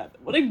love that.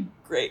 What a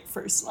great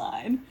first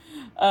line.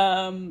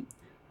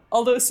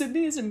 Although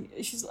Sydney's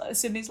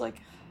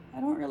like, I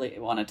don't really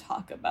want to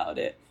talk about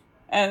it.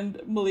 And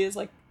Malia's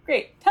like,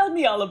 great, tell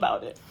me all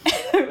about it.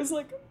 I was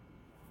like,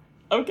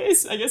 okay,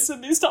 so I guess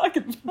Sydney's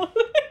talking about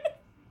it.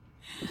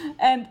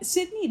 And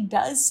Sydney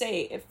does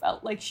say it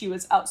felt like she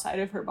was outside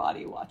of her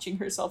body watching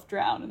herself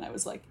drown. And I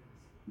was like,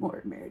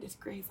 more Meredith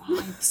Grey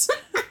vibes.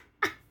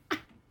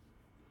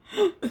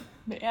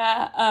 But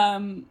yeah,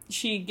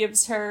 she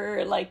gives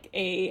her, like,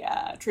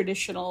 a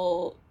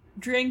traditional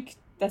drink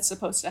that's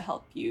supposed to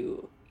help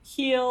you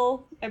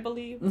heal, I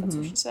believe. That's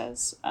what she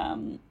says.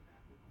 And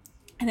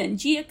then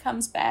Gia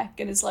comes back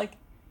and is like,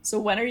 so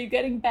when are you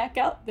getting back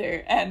out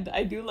there? And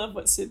I do love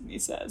what Sydney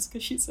says,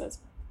 because she says,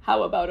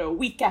 how about a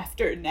week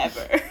after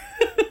never?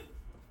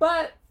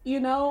 But,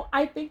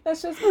 I think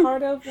that's just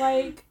part of,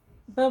 like,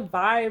 the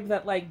vibe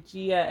that like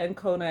Gia and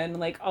Kona and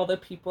like all the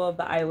people of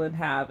the island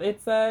have.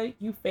 It's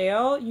you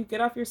fail, you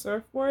get off your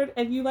surfboard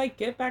and you like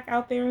get back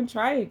out there and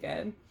try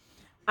again.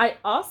 I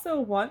also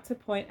want to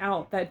point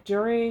out that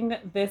during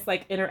this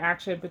like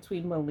interaction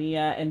between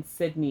Malia and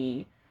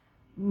Sydney,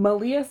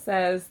 Malia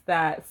says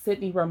that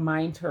Sydney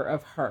reminds her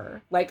of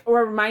her. Like,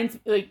 or reminds,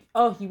 like,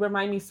 oh, you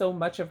remind me so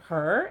much of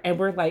her. And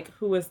we're like,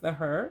 who is the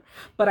her?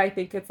 But I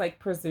think it's like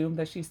presumed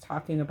that she's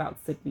talking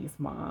about Sydney's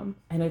mom.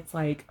 And it's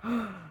like,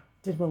 oh,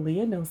 did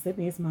Malia know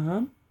Sydney's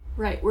mom?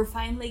 Right, we're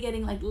finally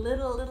getting like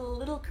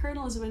little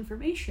kernels of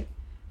information.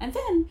 And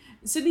then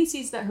Sydney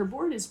sees that her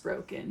board is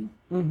broken.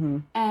 Mm-hmm.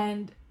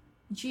 And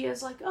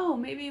Gia's like, oh,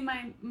 maybe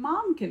my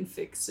mom can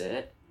fix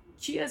it.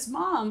 Gia's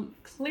mom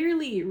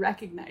clearly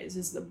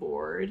recognizes the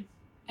board,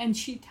 and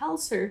she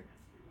tells her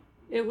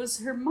it was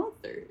her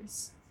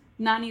mother's.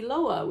 Nani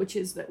Loa, which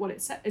is what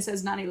it says. It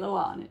says Nani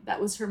Loa on it. That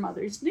was her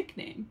mother's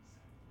nickname.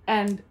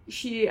 And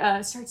she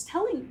starts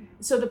telling,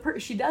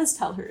 she does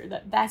tell her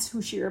that that's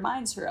who she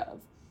reminds her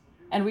of.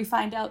 And we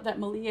find out that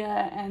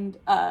Malia and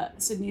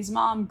Sydney's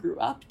mom grew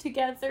up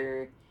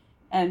together.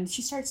 And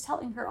she starts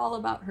telling her all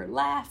about her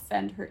laugh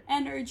and her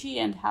energy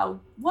and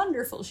how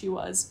wonderful she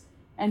was.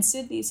 And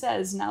Sydney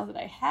says, now that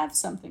I have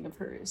something of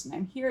hers and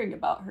I'm hearing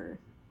about her,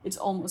 it's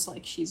almost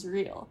like she's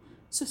real.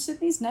 So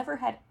Sydney's never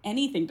had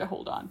anything to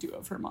hold on to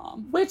of her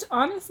mom. Which,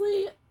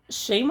 honestly,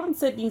 shame on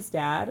Sydney's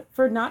dad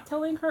for not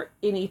telling her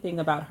anything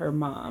about her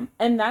mom.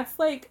 And that's,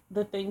 like,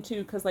 the thing,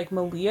 too, because, like,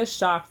 Malia's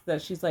shocked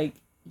that she's like,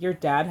 your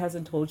dad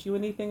hasn't told you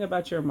anything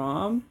about your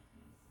mom?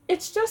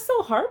 It's just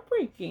so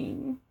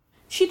heartbreaking.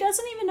 She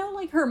doesn't even know,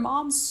 like, her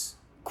mom's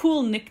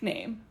cool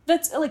nickname.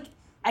 That's, like,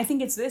 I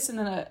think it's this and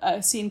then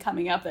a scene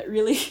coming up that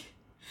really...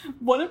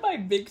 One of my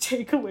big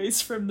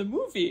takeaways from the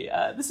movie,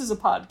 this is a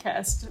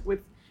podcast with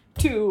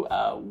two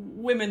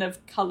women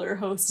of color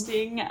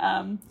hosting,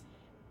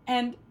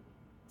 and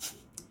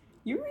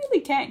you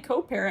really can't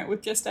co-parent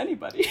with just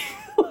anybody.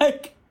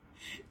 Like,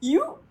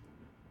 you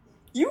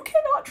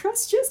cannot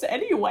trust just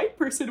any white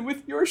person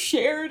with your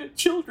shared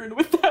children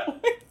with that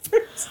white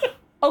person.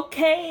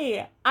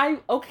 Okay.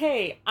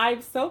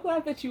 I'm so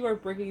glad that you are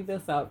bringing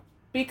this up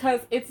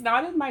because it's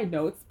not in my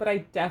notes, but I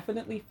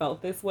definitely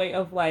felt this way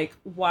of like,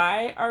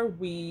 why are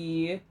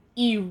we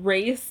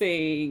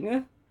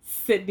erasing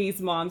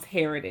Sydney's mom's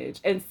heritage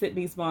and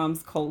Sydney's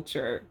mom's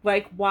culture?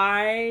 Like,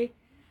 why?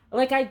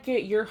 Like, I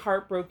get you're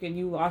heartbroken,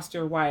 you lost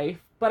your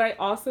wife, but I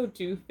also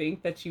do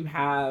think that you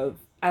have,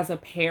 as a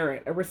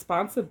parent, a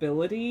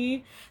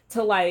responsibility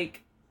to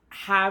like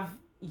have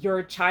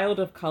your child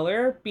of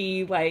color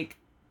be like,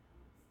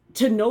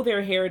 to know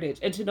their heritage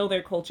and to know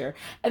their culture.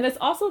 And this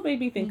also made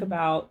me think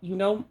about, you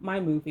know, my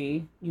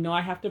movie, you know,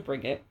 I have to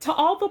bring it to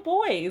all the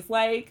boys.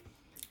 Like,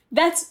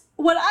 that's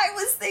what I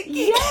was thinking.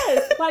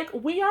 Yes. Like,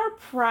 we are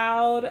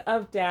proud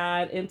of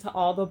Dad into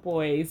all the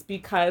boys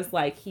because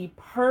like he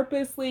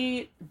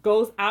purposely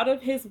goes out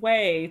of his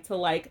way to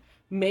like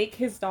make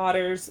his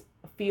daughters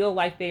feel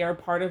like they are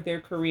part of their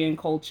Korean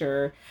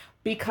culture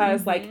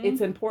because like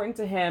it's important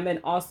to him and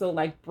also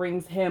like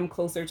brings him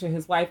closer to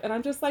his wife. And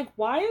I'm just like,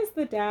 why is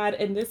the dad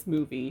in this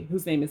movie,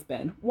 whose name is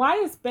Ben, why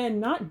is Ben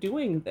not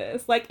doing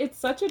this? Like, it's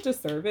such a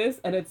disservice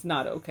and it's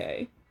not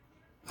okay.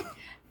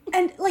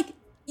 And like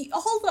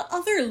all the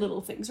other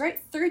little things, right?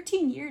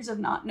 13 years of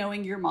not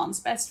knowing your mom's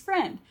best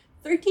friend.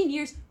 13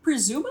 years,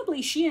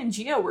 presumably she and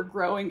Gia were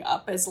growing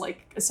up as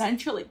like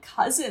essentially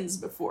cousins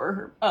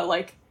before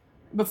her,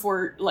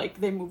 before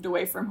they moved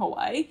away from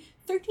Hawaii.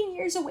 13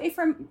 years away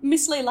from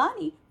Miss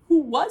Leilani, who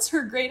was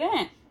her great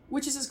aunt,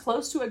 which is as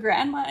close to a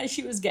grandma as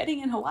she was getting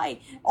in Hawaii.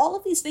 All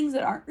of these things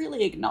that aren't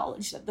really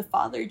acknowledged that the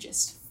father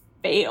just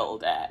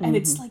failed at. And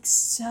it's like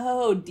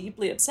so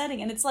deeply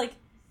upsetting. And it's like,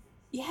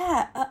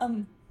 yeah,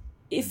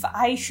 if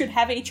I should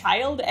have a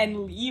child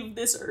and leave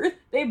this earth,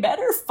 they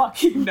better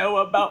fucking know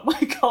about my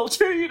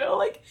culture, you know?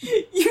 Like,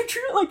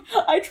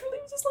 I truly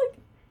was just like,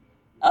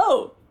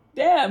 oh,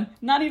 damn,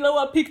 Nani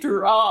Loa picked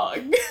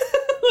wrong.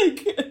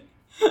 Like,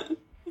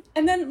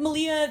 and then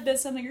Malia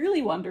does something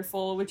really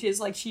wonderful, which is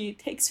like she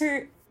takes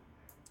her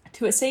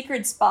to a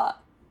sacred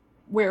spot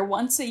where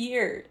once a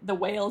year the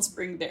whales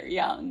bring their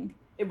young.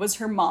 It was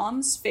her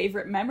mom's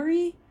favorite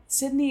memory.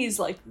 Sydney's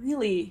like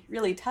really,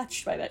 really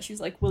touched by that. She's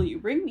like, will you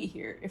bring me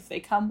here if they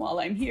come while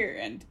I'm here?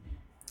 And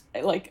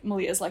like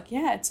Malia's like,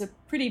 yeah, it's a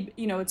pretty,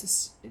 you know,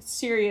 it's a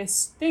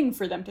serious thing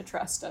for them to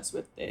trust us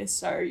with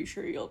this. Are you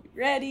sure you'll be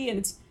ready? And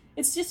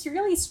it's just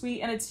really sweet.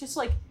 And it's just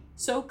like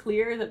so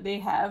clear that they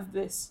have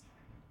this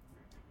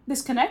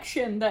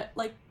connection that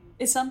like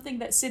is something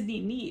that Sydney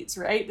needs,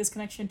 right? This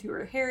connection to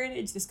her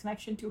heritage, this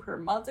connection to her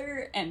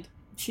mother, and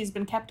she's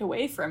been kept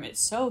away from it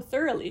so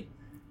thoroughly,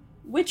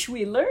 which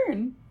we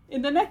learn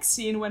in the next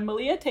scene when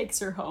Malia takes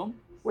her home,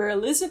 where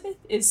Elizabeth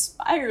is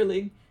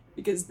spiraling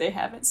because they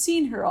haven't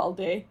seen her all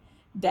day.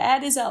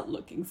 Dad is out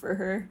looking for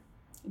her.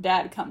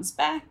 Dad comes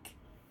back,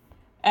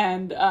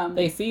 and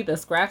they see the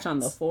scratch on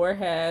the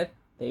forehead.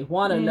 They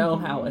want to know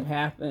how it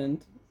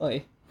happened.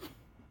 Oy.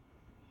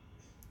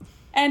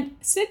 And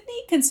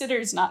Sydney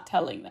considers not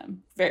telling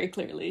them very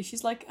clearly.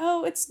 She's like,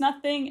 oh, it's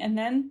nothing. And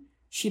then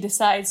she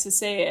decides to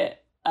say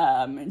it.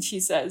 And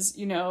she says,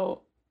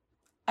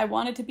 I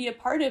wanted to be a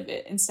part of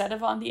it instead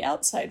of on the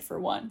outside for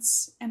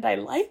once. And I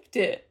liked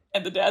it.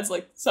 And the dad's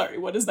like, sorry,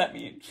 what does that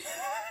mean?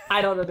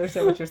 I don't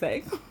understand what you're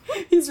saying.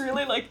 He's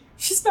really like,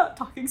 she's not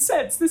talking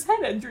sense. This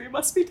head injury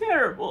must be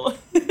terrible.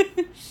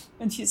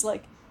 And she's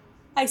like,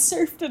 I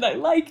surfed and I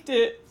liked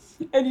it.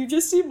 And you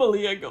just see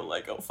Malia go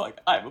like, oh, fuck,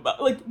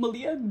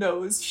 Malia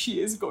knows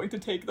she is going to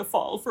take the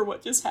fall for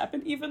what just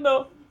happened, even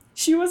though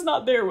she was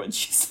not there when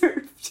she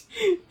surfed.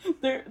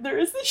 There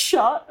is this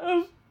shot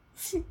of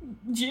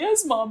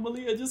Gia's mom,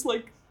 Malia, just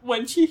like,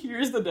 when she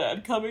hears the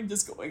dad coming,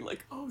 just going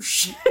like, oh,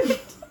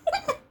 shit.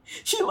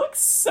 She looks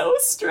so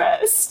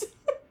stressed.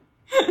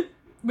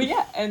 But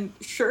yeah, and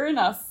sure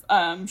enough,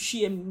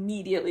 she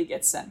immediately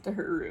gets sent to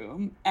her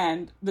room,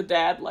 and the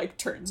dad, like,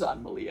 turns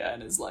on Malia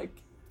and is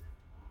like,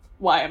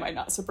 why am I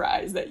not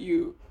surprised that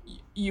you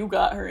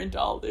got her into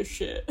all this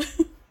shit?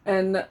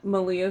 And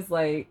Malia's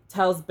like,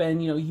 tells Ben,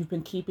 you've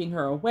been keeping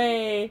her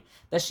away,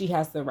 that she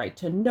has the right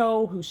to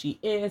know who she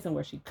is and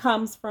where she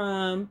comes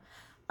from.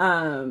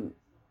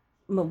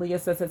 Malia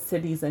says that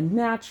Sydney's a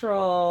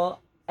natural,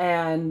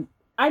 and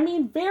I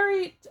mean,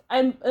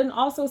 and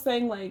also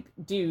saying like,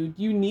 dude,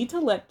 you need to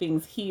let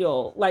things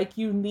heal. Like,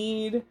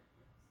 you've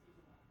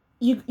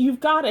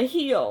got to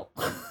heal.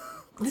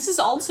 This is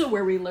also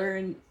where we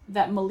learn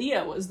that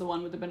Malia was the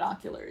one with the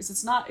binoculars.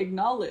 It's not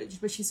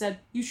acknowledged, but she said,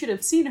 you should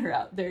have seen her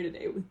out there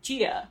today with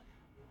Gia.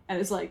 And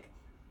it's like,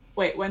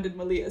 wait, when did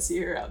Malia see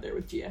her out there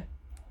with Gia?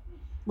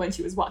 When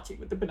she was watching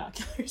with the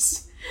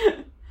binoculars.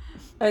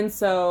 And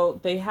so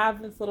they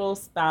have this little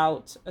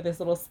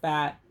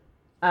spat.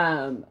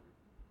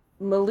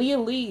 Malia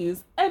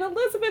leaves, and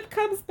Elizabeth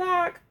comes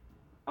back.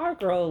 Our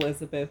girl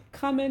Elizabeth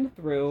coming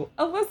through.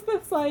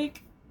 Elizabeth's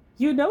like,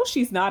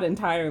 she's not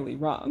entirely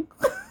wrong.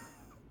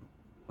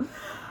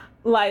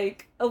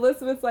 Like,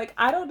 Elizabeth's like,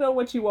 I don't know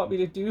what you want me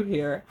to do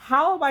here.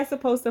 How am I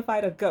supposed to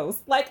fight a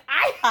ghost? Like,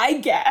 I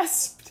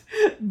gasped.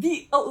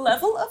 The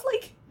level of,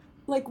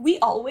 like, we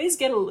always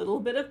get a little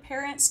bit of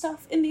parent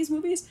stuff in these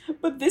movies,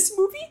 but this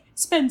movie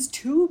spends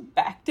 2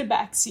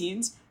 back-to-back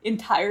scenes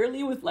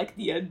entirely with, like,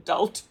 the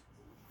adult,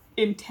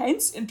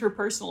 intense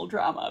interpersonal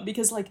drama.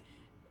 Because, like,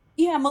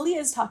 yeah,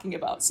 Malia's talking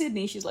about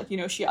Sydney. She's like,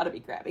 she ought to be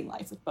grabbing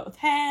life with both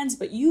hands,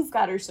 but you've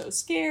got her so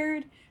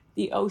scared.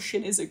 The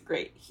ocean is a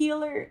great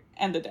healer.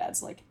 And the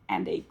dad's like,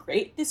 and a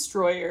great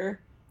destroyer.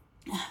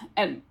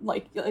 And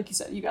like you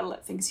said, you gotta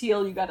let things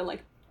heal. You gotta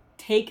like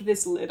take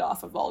this lid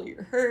off of all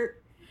your hurt.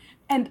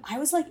 And I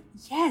was like,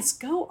 yes,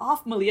 go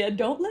off, Malia.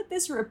 Don't let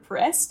this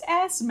repressed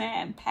ass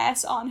man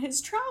pass on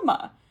his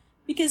trauma.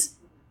 Because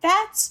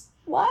that's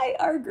why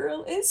our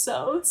girl is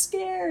so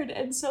scared.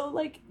 And so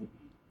like,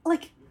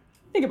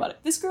 think about it.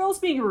 This girl's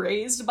being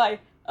raised by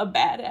a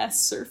badass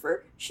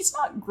surfer. She's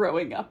not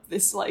growing up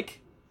this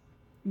like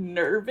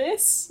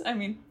nervous. I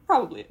mean,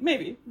 probably,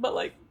 maybe, but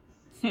like,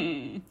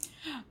 and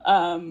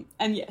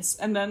yes,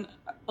 and then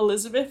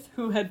Elizabeth,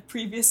 who had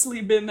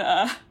previously been,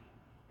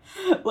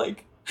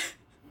 like,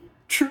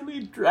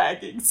 truly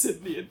dragging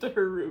Sydney into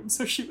her room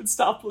so she would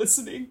stop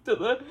listening to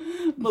the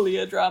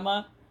Malia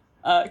drama,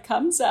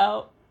 comes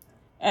out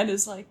and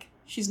is like,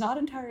 she's not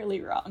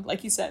entirely wrong,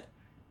 like you said,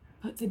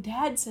 but the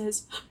dad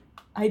says,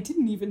 I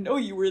didn't even know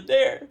you were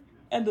there.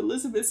 And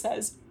Elizabeth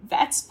says,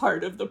 that's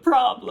part of the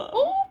problem.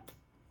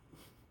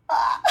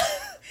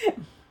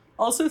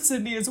 Also,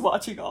 Sydney is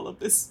watching all of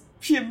this.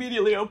 She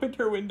immediately opened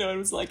her window and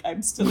was like,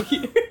 I'm still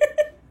here.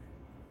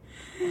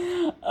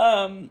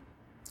 And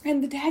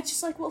the dad's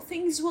just like, well,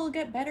 things will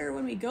get better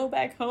when we go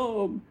back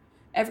home.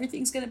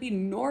 Everything's going to be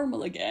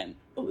normal again.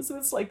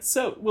 Elizabeth's like,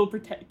 so we'll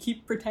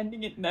keep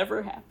pretending it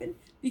never happened?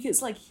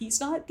 Because, like, he's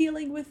not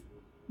dealing with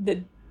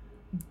the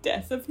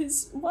death of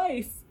his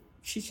wife.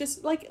 She's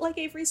just, like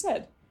Avery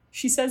said,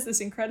 she says this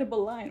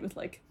incredible line with,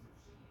 like,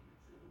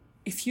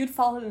 if you'd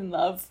fallen in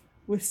love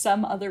with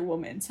some other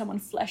woman, someone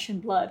flesh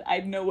and blood,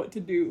 I'd know what to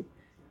do.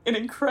 An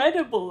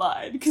incredible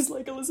line, because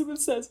like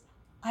Elizabeth says,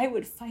 I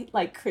would fight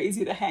like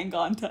crazy to hang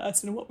on to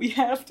us and what we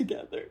have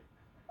together.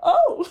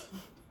 Oh!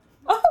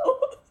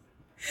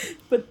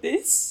 But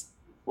this,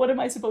 what am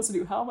I supposed to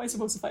do? How am I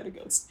supposed to fight a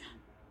ghost?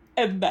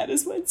 And that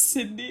is when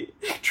Sydney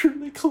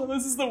truly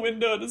closes the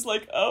window and is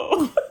like,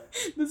 oh,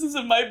 this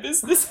isn't my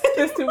business.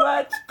 It's too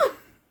much.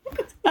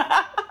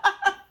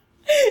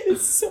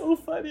 It's so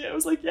funny. I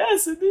was like, yeah,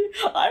 Sydney,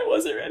 I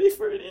wasn't ready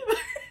for it either.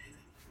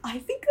 I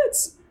think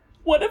that's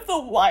one of the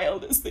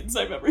wildest things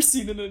I've ever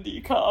seen in a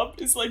DCOM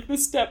is like the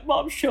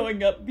stepmom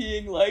showing up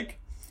being like,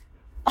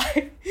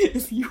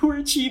 if you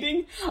were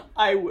cheating,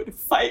 I would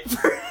fight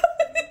for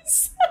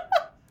us.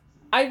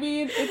 I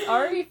mean, it's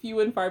already few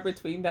and far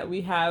between that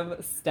we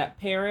have step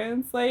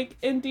parents like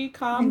in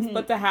DCOMs,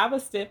 but to have a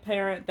step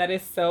parent that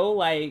is so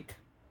like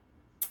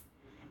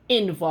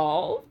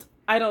involved,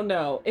 I don't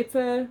know. It's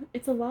a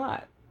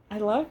lot. I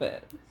love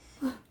it.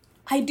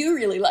 I do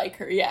really like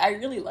her. Yeah, I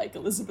really like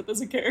Elizabeth as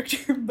a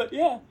character. But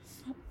yeah,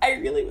 I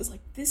really was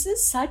like, this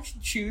is such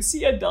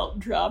juicy adult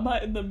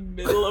drama in the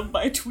middle of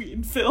my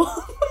tween film.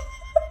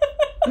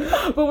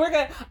 But we're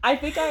gonna. I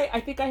think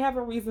I have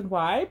a reason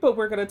why, but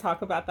we're gonna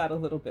talk about that a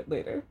little bit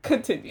later.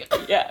 Continue.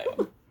 Yeah.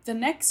 The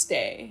next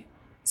day,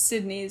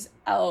 Sydney's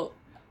out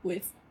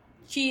with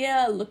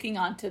Gia looking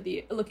at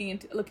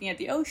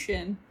the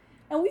ocean,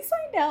 and we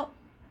find out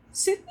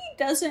Sydney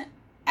doesn't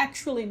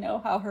actually know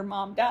how her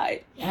mom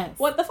died. Yes.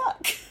 What the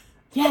fuck?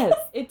 Yes.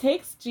 It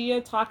takes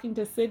Gia talking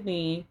to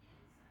Sydney,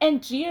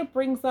 and Gia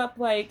brings up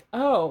like,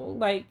 oh,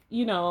 like,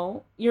 you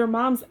know, your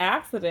mom's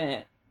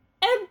accident.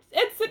 And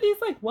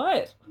Sydney's like,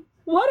 what?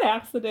 What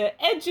accident?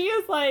 And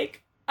Gia's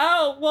like,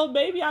 oh, well,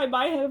 maybe I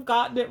might have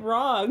gotten it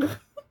wrong.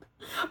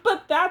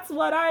 But that's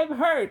what I've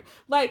heard.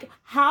 Like,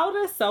 how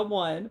does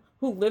someone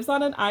who lives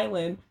on an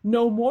island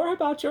know more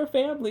about your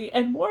family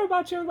and more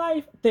about your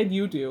life than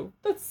you do?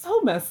 That's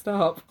so messed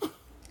up.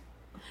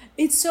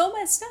 It's so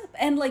messed up.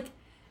 And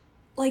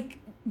like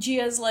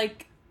Gia's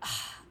like,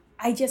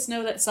 I just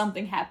know that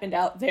something happened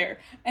out there.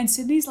 And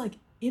Sydney's like,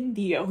 in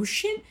the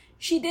ocean?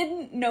 She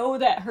didn't know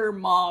that her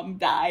mom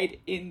died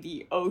in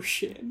the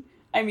ocean.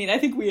 I mean, I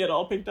think we had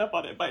all picked up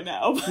on it by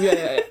now.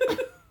 Yeah.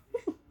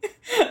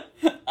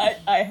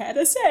 I had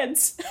a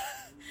sense.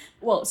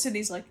 Well,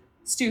 Sydney's like,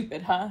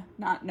 stupid, huh?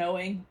 Not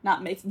knowing,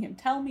 not making him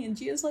tell me. And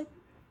Gia's like,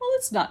 well,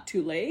 it's not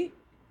too late.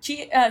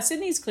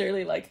 Sydney's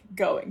clearly like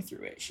going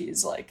through it.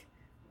 She's like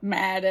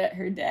mad at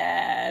her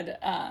dad.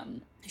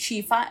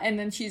 She's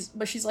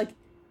like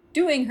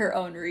doing her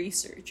own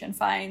research and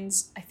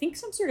finds, I think,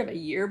 some sort of a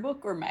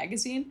yearbook or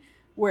magazine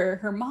where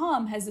her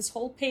mom has this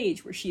whole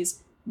page where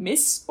she's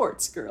Miss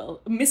Sports Queen,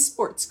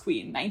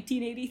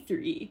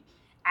 1983,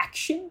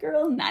 Action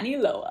Girl Nani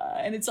Loa,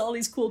 and it's all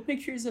these cool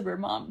pictures of her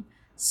mom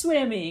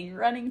swimming,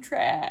 running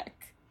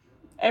track,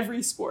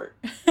 every sport.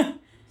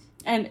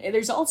 And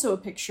there's also a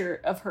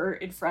picture of her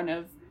in front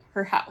of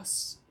her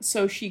house.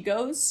 So she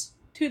goes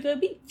to the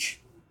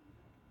beach.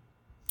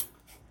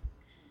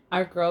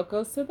 Our girl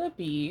goes to the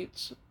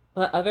beach.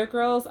 The other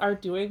girls are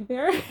doing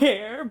their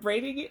hair,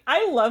 braiding it.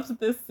 I loved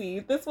this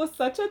scene. This was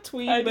such a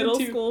tween middle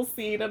school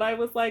scene, and I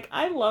was like,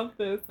 I love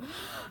this.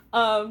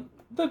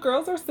 The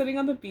girls are sitting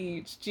on the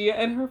beach, Gia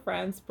and her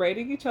friends,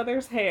 braiding each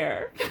other's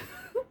hair.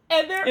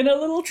 And they're in a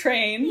little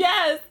train.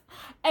 Yes.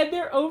 And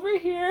they're over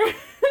here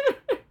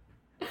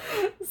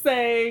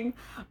saying,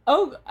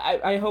 oh,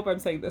 I hope I'm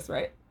saying this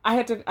right. I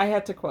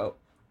had to quote,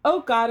 oh,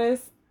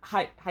 goddess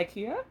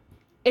Hykeia,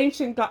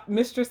 ancient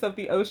mistress of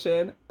the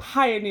ocean,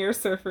 pioneer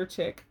surfer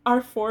chick,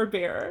 our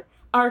forebearer,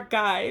 our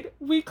guide,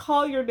 we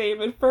call your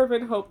name in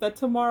fervent hope that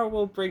tomorrow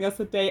will bring us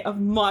a day of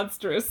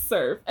monstrous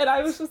surf. And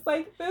I was just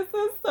like, this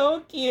is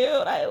so cute.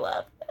 I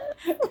love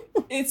it.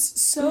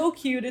 It's so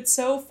cute. It's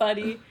so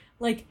funny.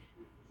 Like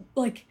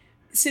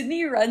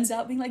Sydney runs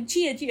out being like,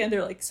 Gia, and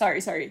they're like,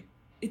 sorry.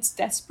 It's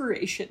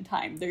desperation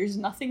time. There's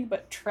nothing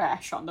but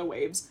trash on the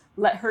waves.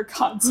 Let her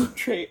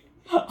concentrate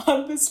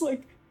on this,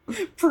 like,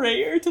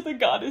 prayer to the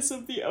goddess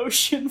of the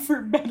ocean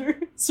for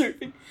better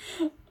surfing.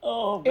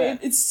 Oh, man.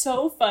 It's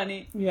so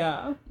funny.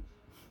 Yeah.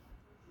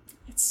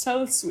 It's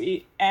so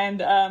sweet.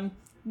 And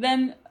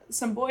then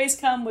some boys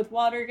come with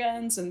water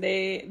guns, and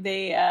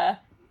they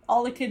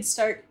all the kids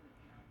start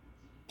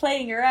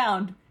playing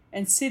around,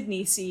 and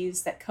Sydney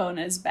sees that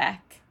Kona's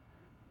back,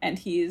 and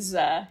he's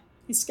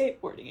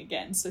skateboarding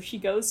again, so she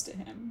goes to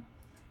him.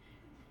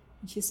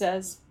 And she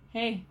says,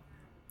 hey,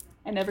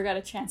 I never got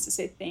a chance to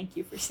say thank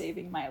you for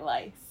saving my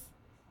life.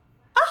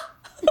 Ah!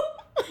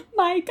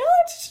 My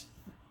gosh!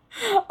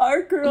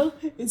 Our girl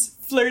is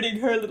flirting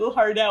her little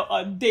heart out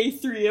on day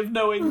 3 of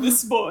knowing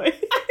this boy.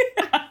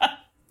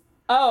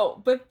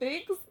 Oh, but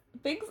things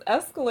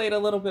escalate a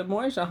little bit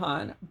more,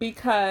 Jahan,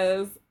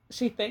 because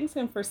she thanks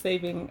him for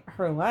saving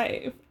her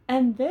life.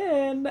 And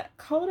then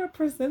Kona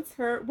presents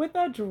her with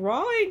a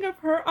drawing of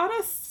her on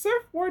a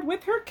surfboard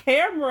with her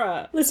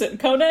camera. Listen,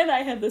 Kona and I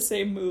had the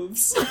same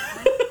moves.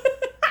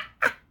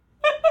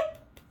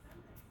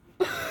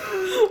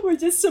 We're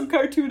just some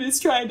cartoonists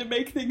trying to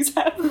make things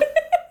happen.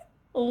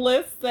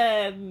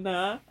 Listen.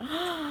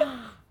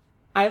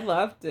 I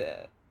loved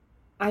it.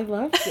 I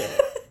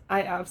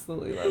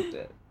absolutely loved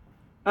it.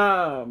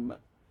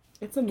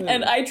 It's a movie.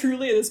 And I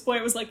truly at this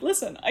point was like,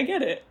 listen, I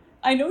get it.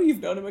 I know you've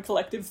known him a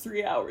collective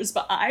 3 hours,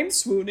 but I'm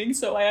swooning,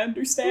 so I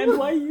understand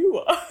why you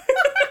are.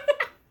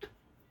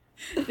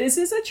 This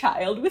is a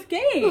child with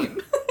game.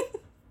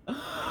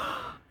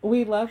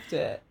 We loved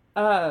it.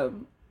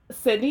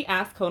 Sydney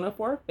asks Kona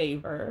for a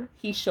favor.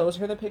 He shows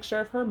her the picture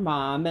of her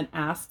mom and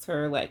asks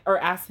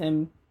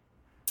him,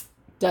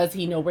 does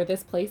he know where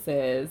this place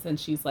is? And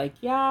she's like,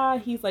 yeah.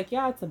 He's like,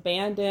 yeah, it's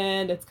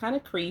abandoned. It's kind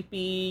of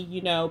creepy.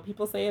 You know,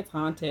 people say it's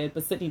haunted,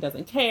 but Sydney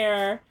doesn't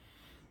care.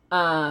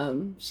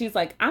 She's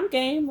like, I'm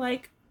game.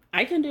 Like,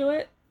 I can do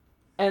it.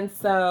 And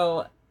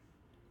so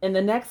in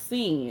the next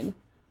scene,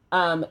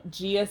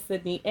 Gia,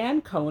 Sydney,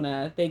 and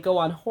Kona, they go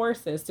on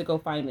horses to go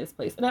find this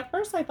place. And at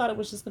first I thought it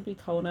was just going to be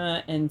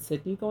Kona and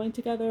Sydney going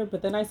together.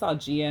 But then I saw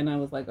Gia and I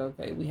was like,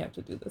 okay, we have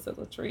to do this as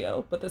a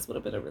trio. But this would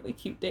have been a really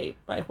cute date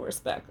by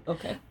horseback.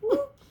 Okay.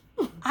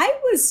 I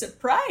was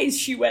surprised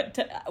she went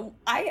to...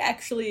 I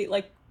actually,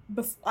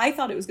 I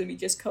thought it was going to be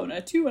just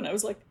Kona too. And I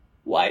was like,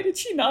 why did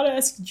she not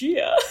ask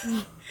Gia?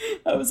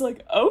 I was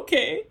like,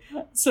 okay.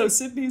 So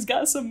Sydney's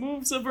got some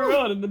moves of her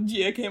own. And then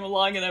Gia came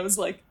along and I was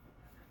like,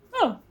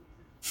 oh.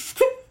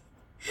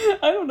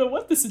 I don't know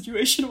what the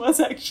situation was,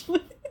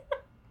 actually.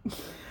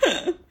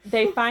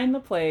 They find the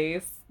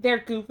place. They're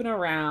goofing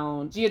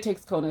around. Gia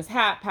takes Kona's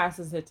hat,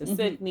 passes it to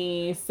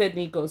Sydney.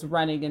 Sydney goes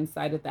running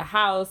inside of the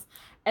house.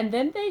 And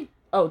then they...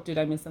 Oh, did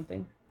I miss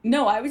something?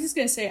 No, I was just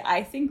going to say,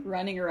 I think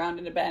running around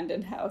an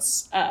abandoned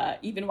house,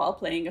 even while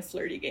playing a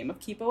flirty game of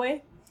keep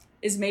away,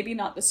 is maybe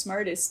not the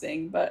smartest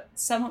thing, but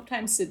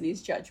sometimes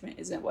Sydney's judgment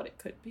isn't what it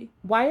could be.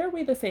 Why are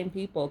we the same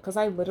people? Because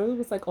I literally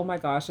was like, oh my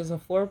gosh, is a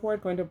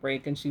floorboard going to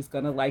break and she's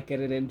going to like get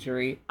an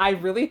injury? I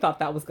really thought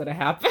that was going to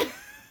happen.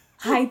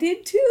 I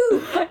did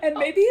too. And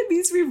maybe it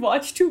means we've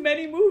watched too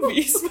many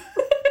movies.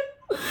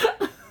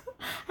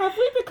 Have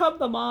we become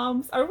the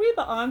moms? Are we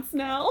the aunts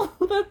now?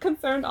 The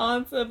concerned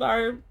aunts of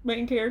our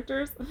main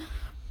characters?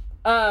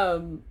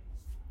 But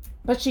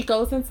she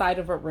goes inside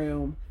of a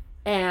room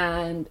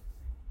and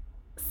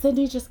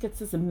Sydney just gets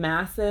this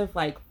massive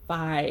like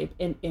vibe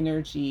and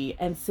energy,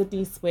 and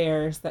Sydney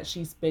swears that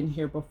she's been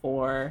here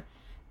before,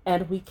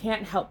 and we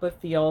can't help but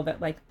feel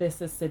that like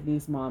this is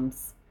Sydney's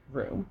mom's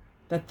room,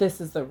 that this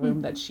is the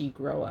room that she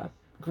grew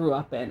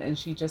up in, and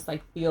she just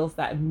like feels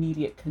that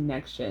immediate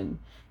connection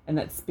and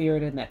that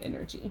spirit and that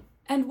energy.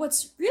 And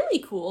what's really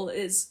cool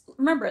is,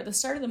 remember at the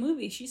start of the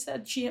movie she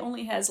said she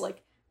only has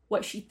like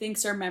what she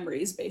thinks are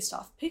memories based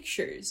off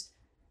pictures,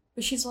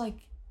 but she's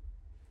like,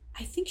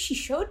 I think she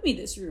showed me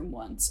this room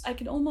once. I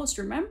can almost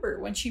remember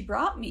when she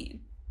brought me.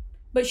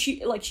 But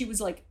she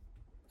was like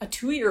a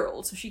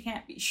 2-year-old, so she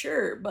can't be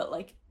sure. But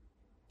like,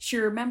 she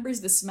remembers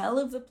the smell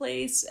of the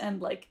place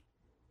and like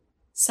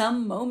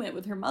some moment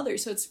with her mother.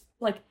 So it's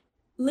like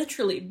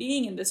literally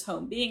being in this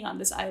home, being on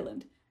this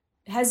island,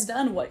 has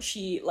done what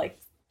she like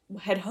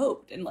had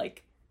hoped and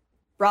like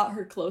brought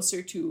her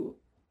closer to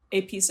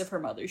a piece of her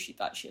mother she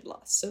thought she had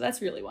lost. So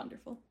that's really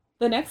wonderful.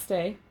 The next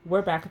day,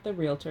 we're back at the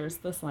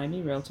realtors, the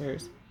slimy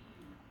realtors.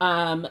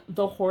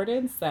 The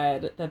Hordens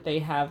said that they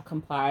have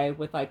complied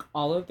with like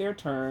all of their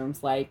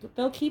terms. Like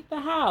they'll keep the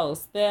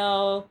house,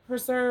 they'll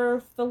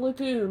preserve the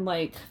lagoon.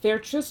 Like they're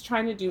just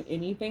trying to do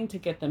anything to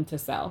get them to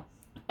sell.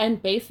 And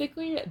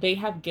basically they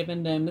have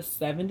given them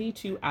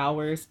 72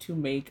 hours to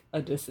make a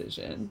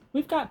decision.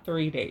 We've got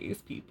 3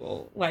 days,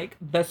 people. Like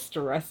the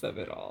stress of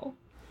it all.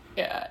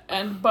 Yeah,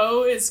 and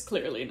Beau is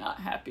clearly not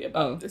happy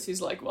about this.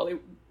 He's like, well,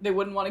 they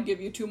wouldn't want to give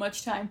you too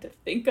much time to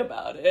think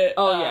about it.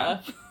 Oh,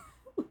 yeah.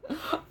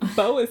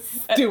 Beau is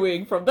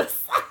stewing from the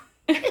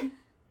side.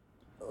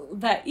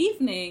 That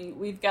evening,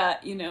 we've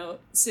got,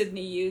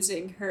 Sydney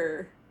using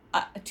her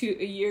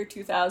year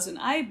 2000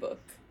 iBook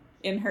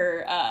in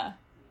her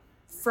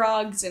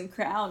frogs and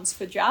crowns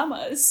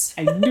pajamas.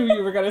 I knew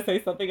you were going to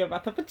say something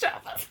about the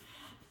pajamas.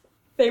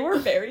 They were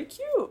very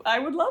cute. I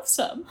would love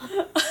some.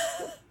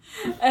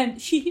 And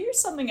she hears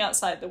something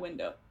outside the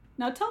window.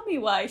 Now tell me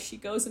why she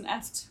goes and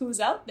asks who's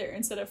out there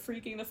instead of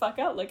freaking the fuck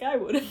out like I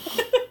would.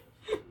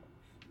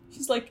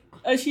 She's like,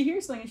 she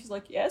hears something and she's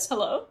like, yes,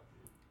 hello.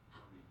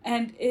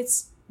 And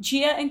it's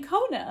Gia and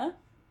Kona.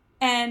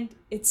 And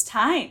it's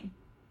time.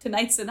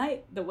 Tonight's the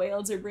night. The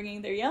whales are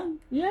bringing their young.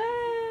 Yay!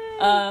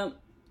 Oh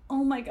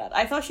my god.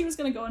 I thought she was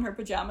going to go in her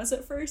pajamas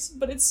at first,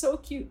 but it's so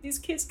cute. These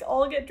kids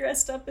all get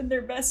dressed up in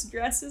their best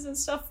dresses and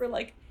stuff for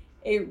like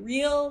a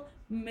real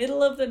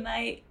middle of the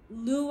night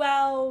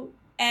luau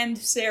and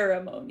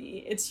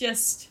ceremony. It's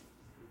just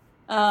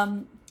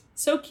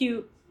so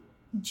cute.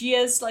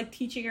 Gia's like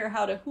teaching her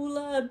how to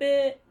hula a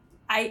bit.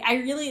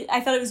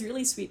 I thought it was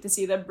really sweet to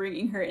see them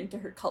bringing her into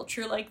her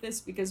culture like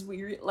this, because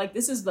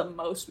this is the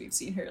most we've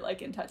seen her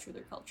like in touch with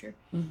her culture.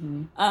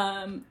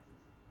 Mm-hmm.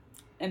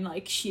 And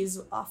like she's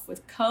off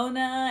with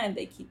Kona and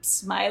they keep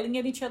smiling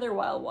at each other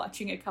while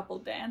watching a couple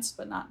dance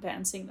but not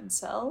dancing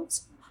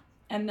themselves.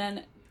 And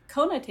then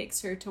Kona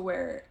takes her to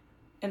where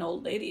an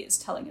old lady is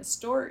telling a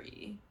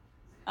story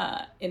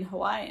in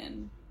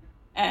Hawaiian,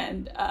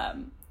 and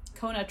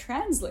Kona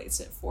translates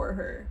it for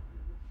her.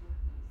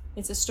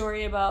 It's a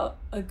story about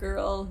a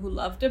girl who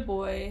loved a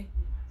boy,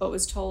 but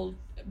was told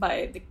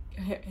by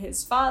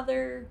his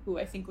father, who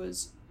I think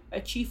was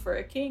a chief or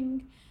a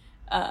king,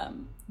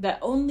 that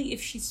only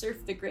if she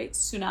surfed the great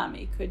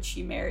tsunami could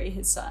she marry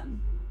his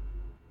son.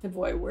 The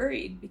boy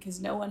worried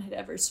because no one had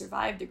ever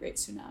survived the great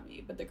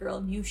tsunami, but the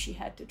girl knew she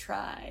had to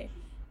try.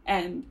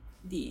 And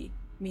the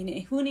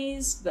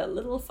Minehunis, the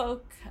little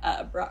folk,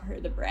 brought her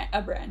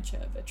a branch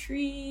of a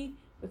tree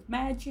with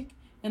magic.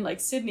 And like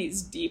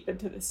Sydney's deep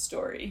into this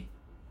story.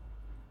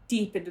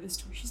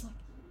 She's like,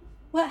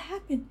 what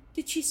happened?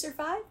 Did she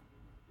survive?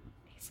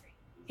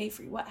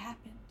 Avery, what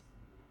happened?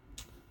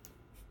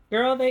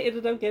 Girl, they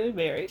ended up getting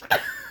married.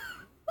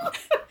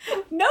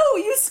 No,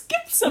 you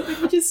skipped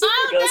something, which is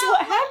Sydney goes,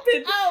 what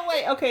happened? Oh,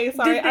 wait, okay,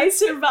 sorry. Did they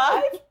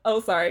survive? Oh,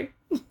 sorry.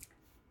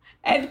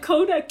 And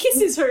Kona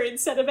kisses her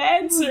instead of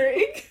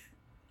answering.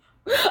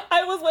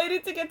 I was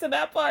waiting to get to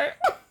that part.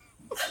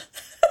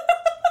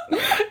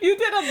 You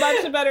did a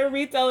much better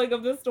retelling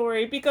of the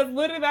story, because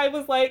literally I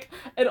was like,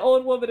 an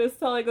old woman is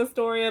telling a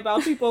story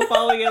about people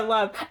falling in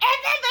love. And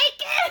then they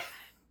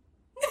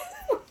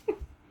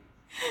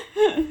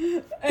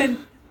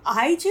And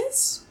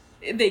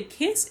they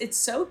kiss, it's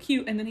so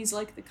cute, and then he's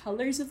like, the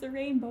colors of the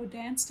rainbow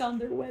danced on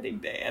their wedding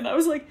day. And I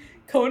was like,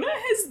 Kona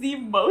has the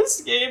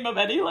most game of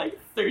any, like,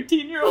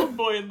 13-year-old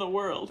boy in the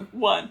world.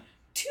 1.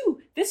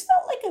 2, this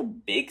felt like a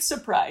big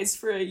surprise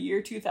for a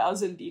year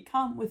 2000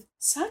 DCOM with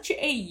such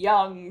a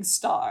young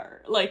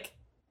star. Like,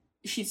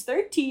 she's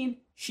 13,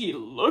 she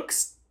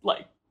looks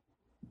like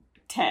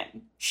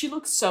 10. She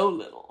looks so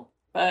little,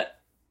 but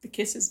the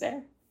kiss is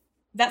there.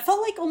 That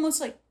felt like almost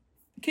like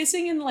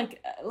kissing in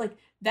like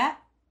that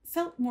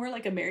felt more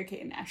like a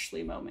Mary-Kate and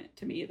Ashley moment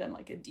to me than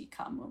like a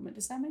DCOM moment.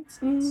 Does that make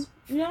sense?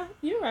 Yeah,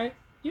 you're right.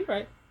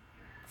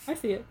 I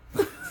see it.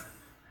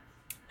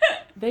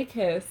 They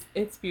kiss.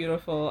 It's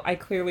beautiful. I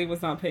clearly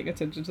was not paying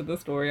attention to the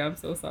story. I'm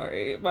so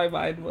sorry. My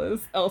mind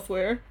was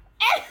elsewhere.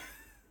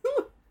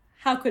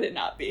 How could it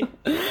not be?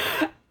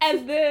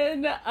 And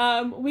then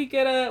we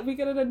get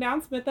an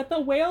announcement that the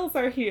whales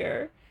are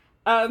here.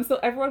 So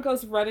everyone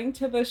goes running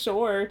to the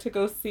shore to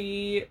go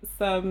see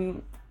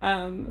some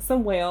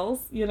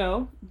whales,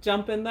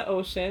 jump in the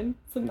ocean.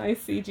 Some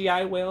nice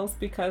CGI whales,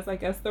 because I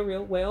guess the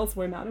real whales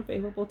were not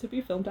available to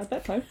be filmed at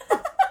that time.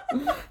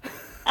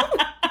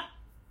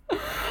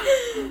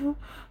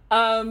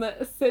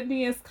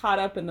 Sydney is caught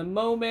up in the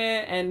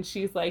moment, and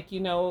she's like,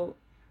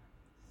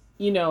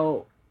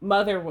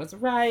 Mother was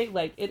right.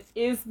 Like, it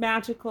is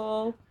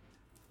magical.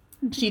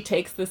 She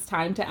takes this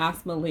time to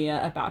ask Malia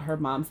about her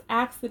mom's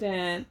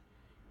accident.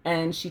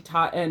 And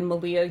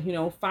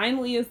Malia,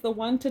 finally is the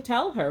one to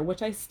tell her,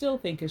 which I still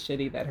think is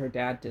shitty that her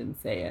dad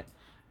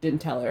didn't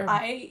tell her.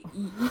 I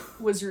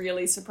was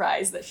really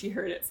surprised that she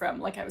heard it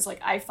from,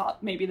 I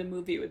thought maybe the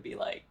movie would be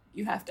like,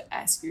 you have to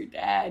ask your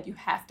dad, you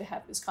have to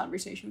have this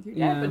conversation with your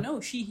dad. Yeah. But no,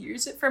 she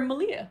hears it from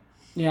Malia.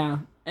 Yeah.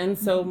 And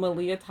so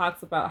Malia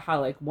talks about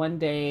how, like, one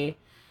day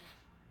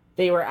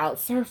they were out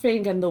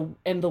surfing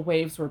and the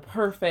waves were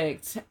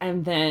perfect,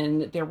 and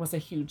then there was a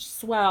huge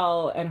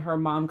swell and her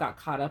mom got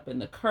caught up in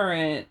the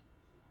current.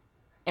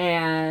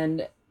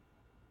 And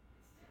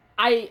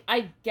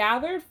I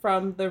gathered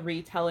from the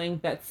retelling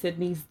that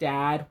Sydney's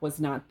dad was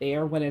not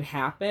there when it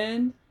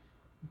happened,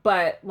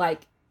 but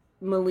like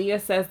Malia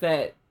says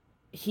that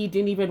he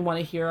didn't even want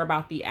to hear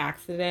about the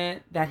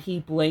accident, that he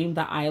blamed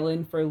the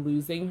island for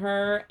losing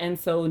her, and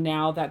so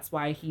now that's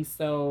why he's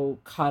so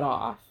cut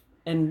off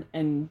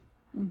and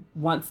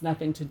wants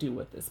nothing to do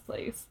with this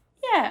place.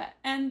 Yeah,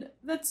 and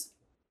that's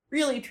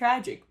really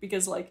tragic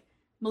because, like,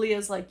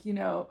 Malia's like,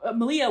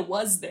 Malia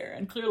was there,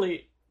 and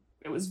clearly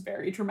it was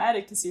very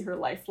traumatic to see her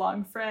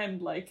lifelong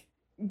friend, like,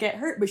 get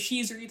hurt, but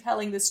she's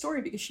retelling this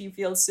story because she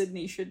feels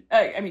Sydney should,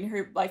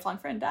 her lifelong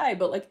friend died,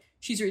 but, like,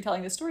 she's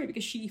retelling this story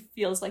because she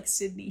feels like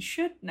Sydney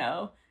should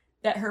know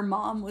that her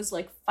mom was,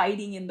 like,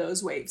 fighting in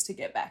those waves to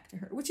get back to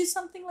her, which is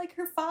something, like,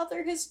 her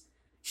father has...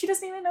 She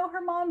doesn't even know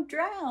her mom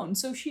drowned,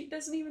 so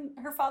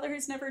her father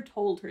has never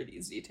told her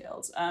these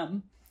details.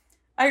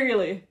 I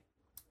really,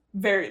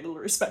 very little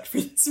respect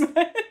for this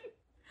man.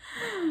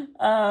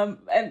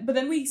 But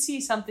then we see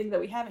something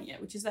that we haven't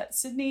yet, which is that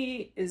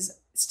Sydney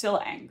is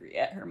still angry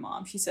at her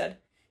mom. She said,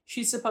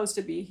 she's supposed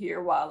to be here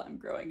while I'm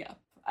growing up.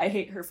 I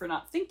hate her for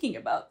not thinking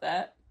about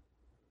that.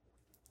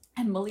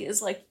 And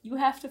Malia's like, you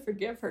have to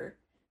forgive her.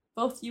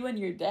 Both you and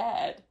your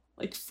dad.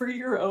 Like, for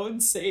your own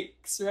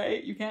sakes,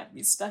 right? You can't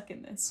be stuck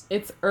in this.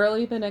 It's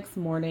early the next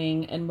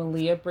morning, and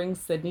Malia brings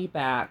Sydney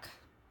back.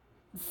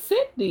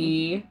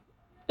 Sydney,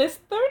 this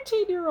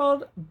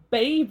 13-year-old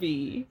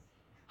baby,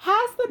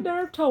 has the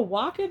nerve to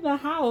walk in the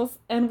house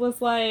and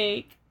was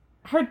like,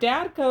 her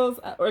dad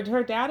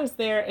is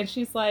there, and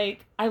she's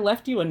like, I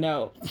left you a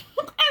note. And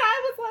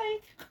I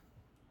was like,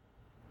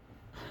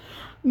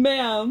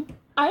 ma'am,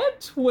 I am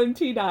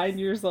 29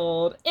 years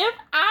old. If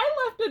I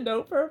left a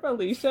note for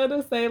Felicia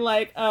to say,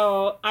 like,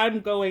 oh,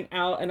 I'm going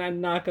out and I'm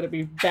not going to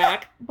be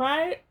back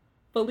by,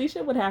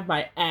 Felicia would have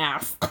my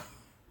ass.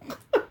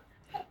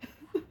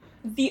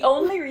 The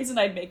only reason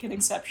I'd make an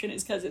exception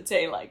is because it's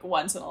a, like,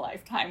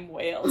 once-in-a-lifetime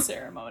whale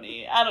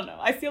ceremony. I don't know.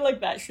 I feel like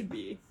that should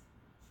be...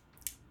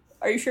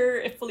 Are you sure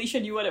if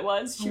Felicia knew what it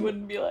was, she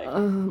wouldn't be like...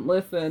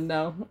 Listen,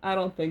 no, I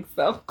don't think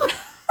so.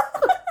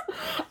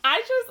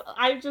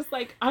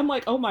 I'm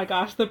like, oh my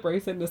gosh, the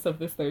braceness of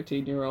this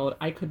 13-year-old.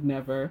 I could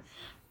never.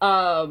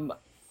 And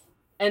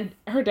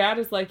her dad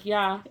is like,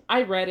 yeah,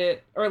 I read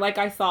it, or like,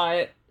 I saw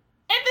it.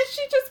 And then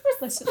she just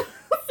proceeds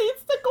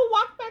to go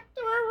walk back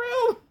to her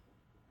room.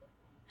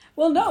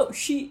 Well, no,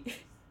 she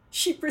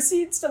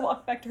proceeds to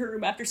walk back to her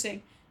room after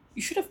saying,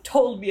 you should have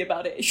told me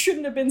about it. It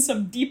shouldn't have been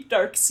some deep,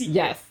 dark secret.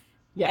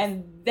 Yes.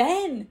 And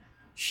then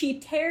she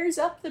tears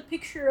up the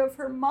picture of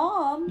her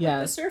mom with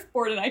the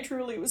surfboard, and I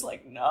truly was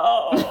like,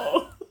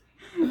 no,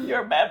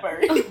 your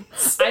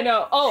memories. I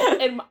know. Oh,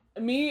 and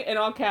me, in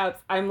all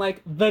caps, I'm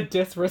like, the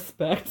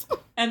disrespect.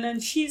 And then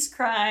she's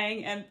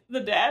crying, and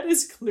the dad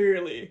is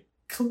clearly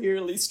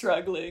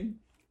struggling,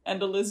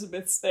 and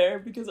Elizabeth's there,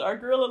 because our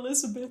girl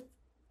Elizabeth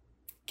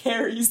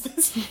carries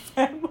this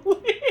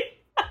family.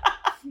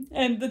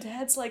 And the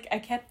dad's like, I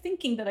kept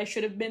thinking that I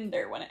should have been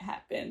there when it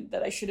happened,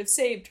 that I should have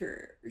saved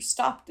her or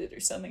stopped it or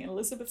something. And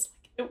Elizabeth's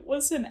like, it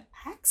was an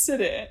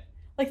accident.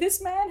 Like,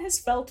 this man has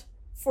felt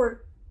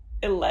for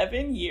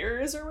 11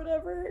 years or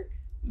whatever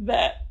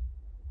that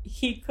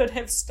he could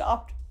have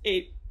stopped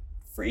a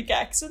freak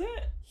accident.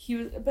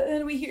 But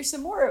then we hear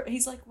some more.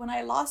 He's like, when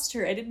I lost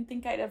her, I didn't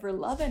think I'd ever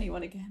love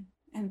anyone again.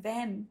 And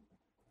then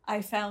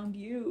I found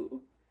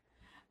you.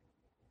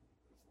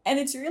 And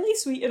it's really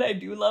sweet, and I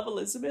do love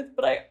Elizabeth,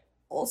 but I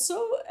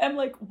also am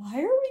like, why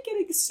are we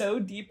getting so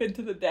deep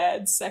into the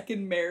dad's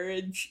second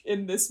marriage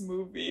in this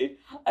movie?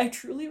 I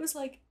truly was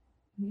like,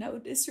 no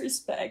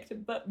disrespect,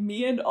 but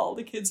me and all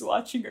the kids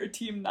watching are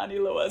Team Nani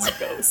Loa's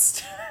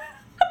Ghost.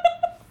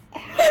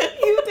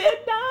 You did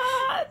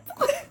not!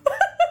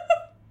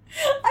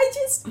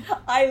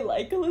 I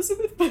like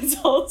Elizabeth, but it's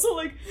also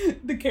like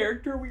the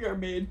character we are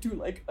made to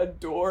like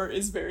adore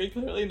is very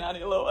clearly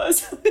Nani Loa.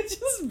 So it's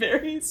just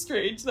very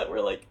strange that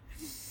we're like,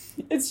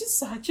 it's just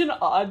such an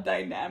odd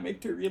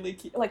dynamic to really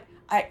keep. Like,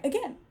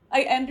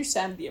 I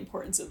understand the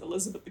importance of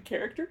Elizabeth the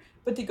character,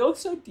 but to go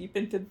so deep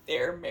into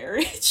their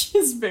marriage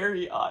is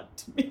very odd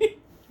to me.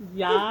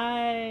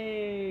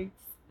 Yikes.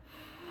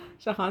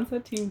 Shahan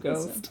said Team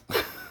Ghost.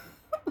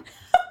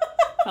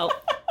 Help.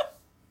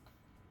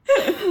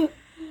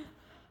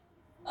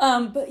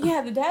 But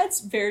yeah, the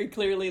dad's very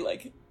clearly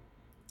like,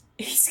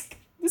 this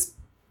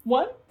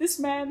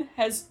man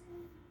has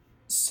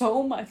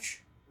so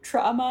much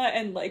trauma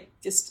and like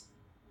just,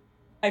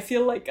 I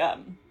feel like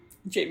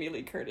Jamie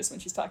Lee Curtis when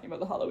she's talking about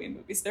the Halloween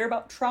movies, they're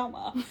about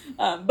trauma.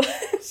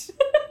 But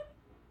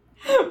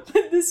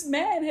this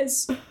man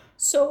has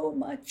so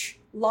much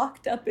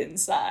locked up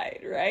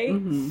inside, right?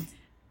 Mm-hmm.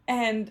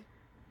 And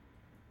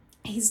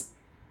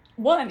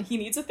he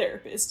needs a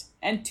therapist,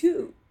 and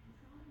 2,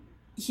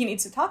 he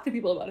needs to talk to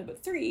people about it,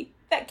 but 3,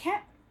 that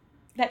can't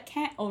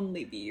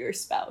only be your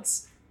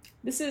spouse.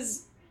 This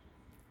is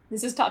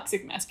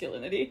toxic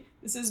masculinity.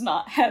 This is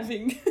not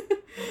having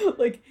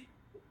like,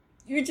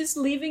 you're just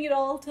leaving it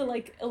all to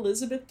like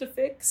Elizabeth to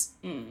fix.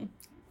 And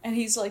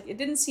he's like, it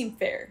didn't seem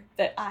fair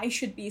that I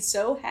should be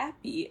so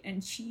happy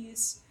and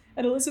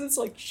Elizabeth's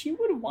like, she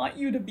would want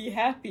you to be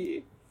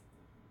happy.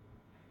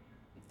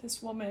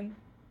 This woman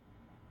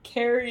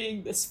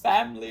carrying this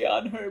family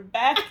on her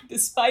back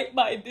despite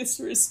my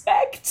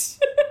disrespect.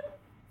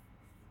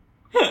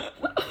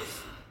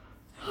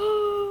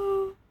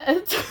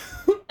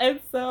 and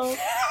so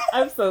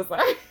I'm so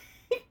sorry.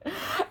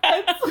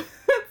 and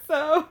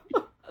so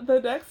the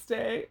next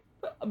day,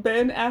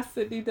 Ben asks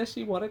Sydney, does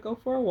she want to go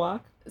for a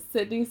walk?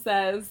 Sydney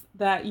says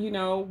that,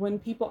 when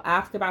people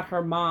ask about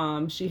her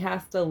mom, she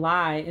has to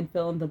lie and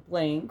fill in the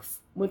blanks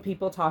when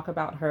people talk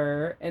about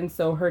her. And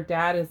so her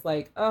dad is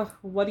like, oh,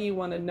 what do you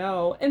want to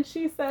know? And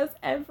she says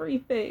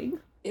everything.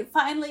 It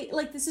finally,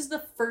 like, this is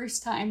the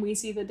first time we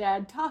see the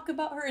dad talk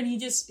about her, and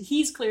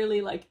he's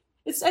clearly like,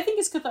 I think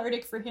it's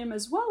cathartic for him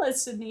as well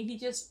as Sydney. He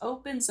just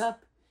opens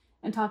up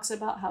and talks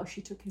about how she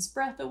took his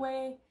breath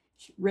away.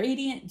 She's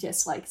radiant,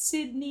 just like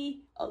Sydney,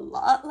 a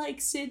lot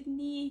like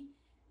Sydney.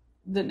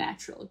 The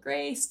natural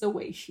grace, the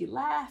way she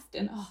laughed,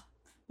 and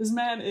this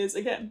man is,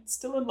 again,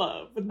 still in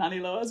love with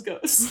Nani Loa's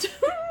ghost.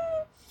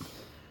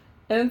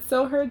 And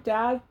so her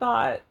dad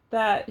thought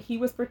that he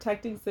was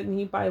protecting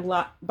Sydney by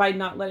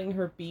not letting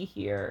her be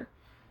here.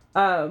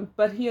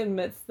 But he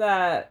admits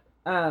that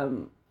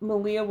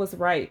Malia was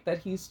right, that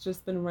he's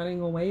just been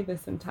running away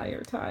this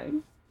entire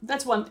time.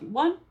 That's one thing.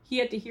 1, he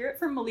had to hear it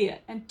from Malia.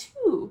 And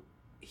 2,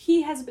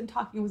 he has been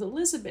talking with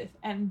Elizabeth,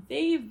 and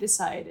they've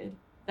decided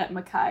that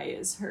Mackay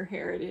is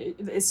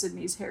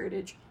Sydney's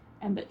heritage,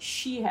 and that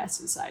she has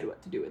to decide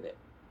what to do with it.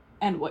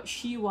 And what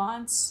she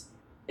wants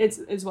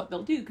is what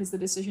they'll do, because the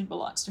decision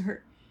belongs to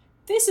her.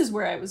 This is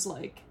where I was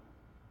like,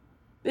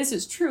 this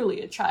is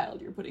truly a child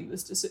you're putting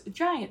this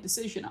giant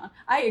decision on.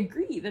 I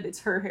agree that it's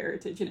her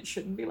heritage and it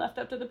shouldn't be left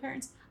up to the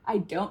parents. I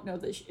don't know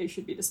that it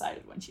should be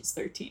decided when she's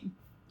 13,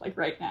 like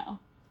right now.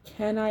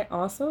 Can I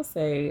also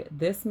say,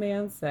 this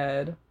man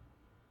said,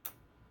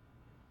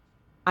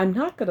 I'm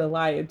not going to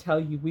lie and tell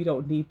you we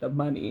don't need the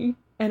money,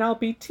 and I'll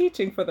be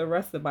teaching for the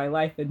rest of my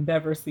life and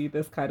never see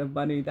this kind of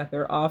money that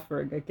they're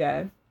offering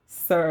again.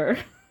 Sir.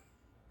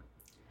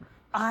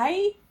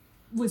 I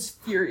was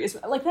furious.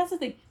 Like, that's the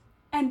thing.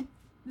 And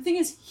the thing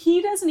is,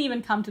 he doesn't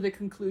even come to the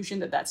conclusion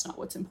that that's not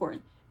what's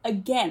important.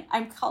 Again,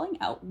 I'm calling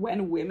out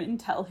when women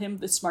tell him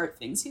the smart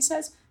things he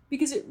says,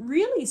 because it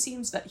really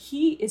seems that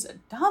he is a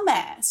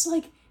dumbass.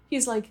 Like,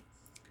 he's like,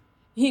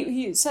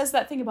 he says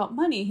that thing about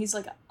money. He's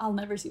like, I'll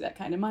never see that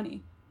kind of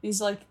money.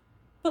 He's like,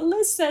 but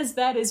Liz says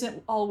that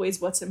isn't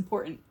always what's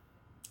important.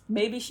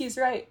 Maybe she's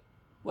right.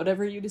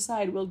 Whatever you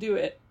decide, we'll do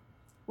it.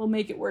 We'll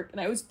make it work.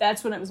 And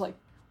that's when I was like,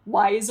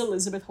 why is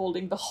Elizabeth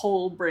holding the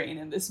whole brain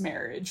in this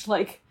marriage?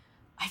 Like,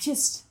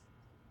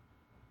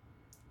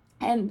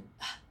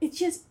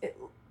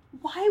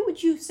 why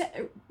would you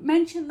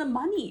mention the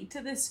money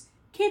to this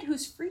kid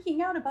who's freaking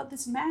out about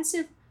this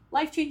massive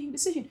life-changing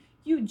decision?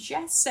 You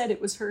just said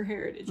it was her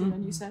heritage, and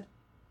then you said,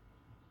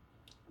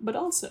 but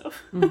also,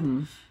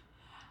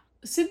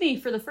 Sydney,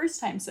 for the first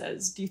time,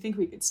 says, do you think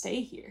we could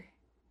stay here?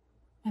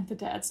 And the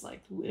dad's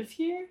like, live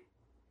here?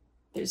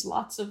 There's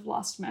lots of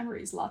lost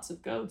memories, lots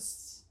of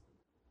ghosts.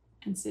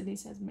 And Sydney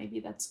says, maybe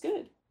that's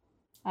good.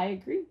 I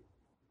agree.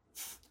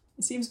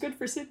 It seems good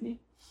for Sydney.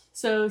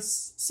 So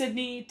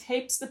Sydney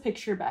tapes the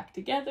picture back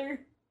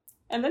together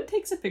and then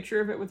takes a picture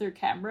of it with her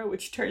camera,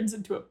 which turns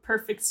into a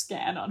perfect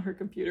scan on her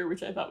computer,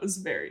 which I thought was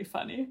very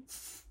funny.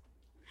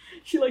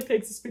 She like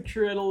takes this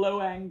picture at a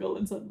low angle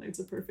and suddenly it's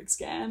a perfect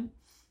scan.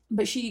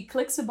 But she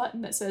clicks a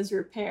button that says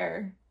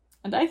repair.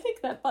 And I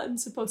think that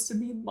button's supposed to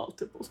mean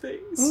multiple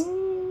things.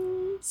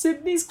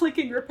 Sydney's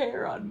clicking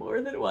repair on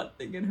more than one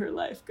thing in her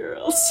life,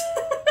 girls.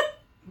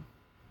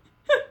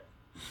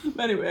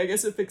 Anyway, I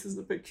guess it fixes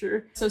the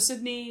picture. So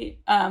Sydney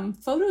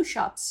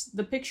photoshops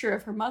the picture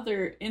of her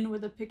mother in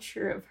with a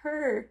picture of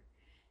her.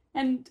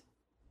 And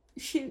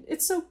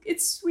it's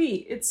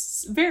sweet.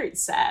 It's very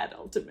sad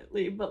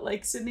ultimately, but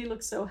like Sydney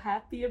looks so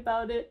happy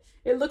about it.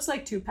 It looks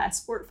like two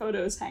passport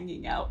photos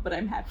hanging out, but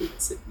I'm happy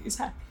that Sydney's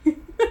happy.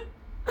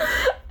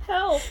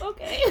 Help,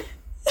 okay.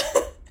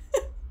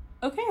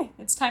 Okay,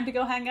 it's time to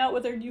go hang out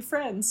with our new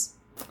friends.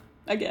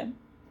 Again.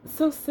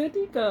 So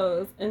Sydney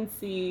goes and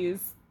sees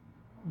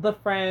the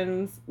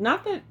friends,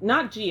 not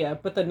Gia,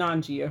 but the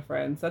non-Gia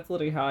friends. That's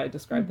literally how I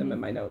described them in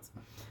my notes.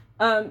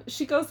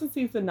 She goes and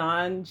sees the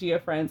non-Gia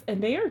friends,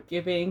 and they are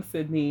giving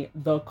Sydney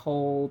the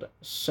cold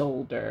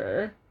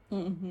shoulder.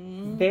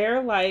 Mm-hmm.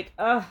 They're like,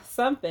 ugh,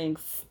 something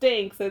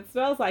stinks. It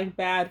smells like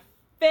bad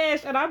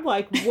fish. And I'm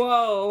like,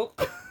 whoa.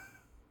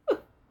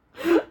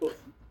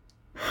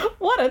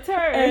 What a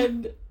turn.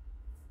 And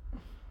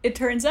it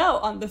turns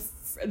out on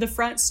the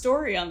front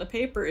story on the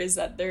paper is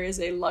that there is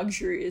a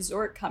luxury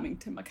resort coming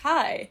to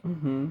Mackay.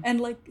 Mm-hmm. And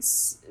like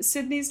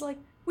Sydney's like,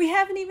 we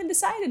haven't even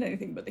decided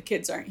anything, but the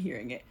kids aren't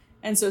hearing it.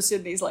 And so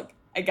Sydney's like,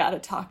 I gotta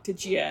talk to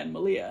Gia and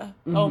Malia.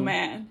 Mm-hmm. Oh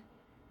man.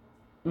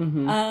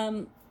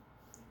 Mm-hmm.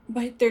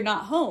 But they're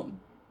not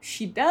home.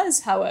 She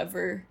does,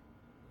 however,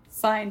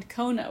 find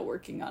Kona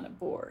working on a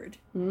board.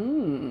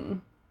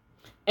 And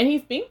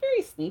he's being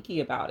very sneaky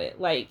about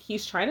it. Like,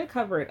 he's trying to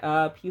cover it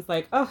up. He's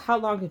like, oh, how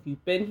long have you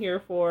been here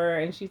for?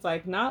 And she's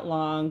like, not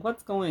long.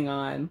 What's going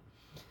on?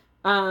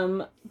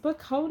 But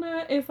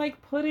Kona is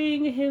like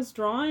putting his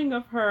drawing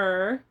of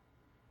her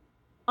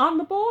on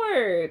the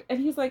board. And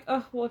he's like,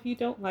 oh, well, if you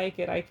don't like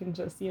it, I can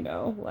just,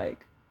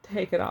 like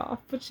take it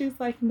off. But she's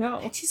like, no.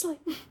 And she's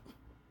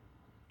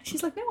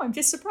like, no, I'm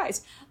just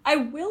surprised. I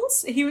will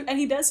say,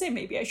 he does say,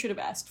 maybe I should have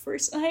asked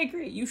first. And I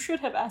agree. You should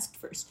have asked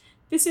first.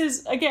 This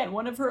is, again,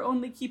 one of her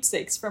only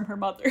keepsakes from her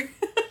mother.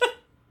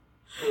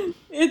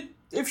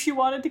 If she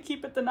wanted to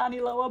keep it the Nani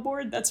Loa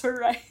board, that's her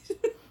right.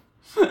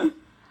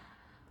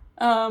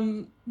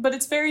 But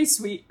it's very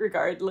sweet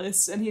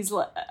regardless. And he's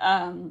like,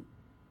 and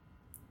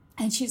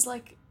she's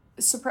like,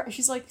 surprised.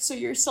 She's like, so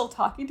you're still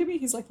talking to me?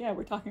 He's like, yeah,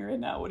 we're talking right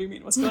now. What do you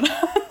mean? What's going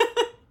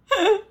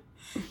on?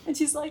 And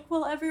she's like,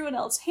 well, everyone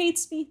else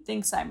hates me,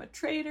 thinks I'm a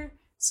traitor,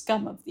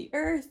 scum of the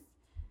earth.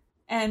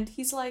 And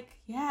he's like,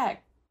 yeah,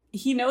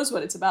 he knows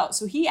what it's about.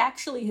 So he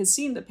actually has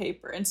seen the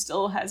paper and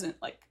still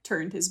hasn't like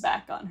turned his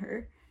back on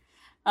her.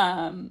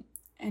 And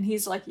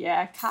he's like,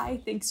 yeah, Kai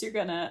thinks you're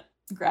gonna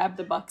grab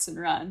the bucks and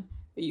run,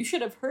 but you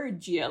should have heard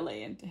Gia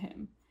lay into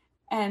him.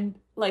 And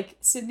like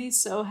Sydney's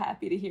so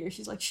happy to hear.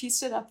 She's like, she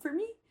stood up for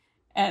me.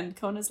 And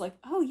Kona's like,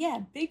 oh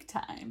yeah, big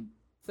time.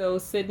 So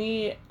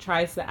Sydney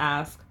tries to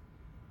ask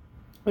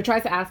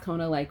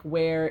Kona, like,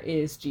 where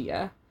is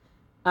Gia?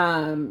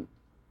 And,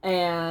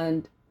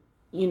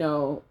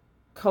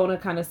 Kona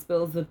kind of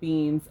spills the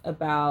beans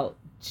about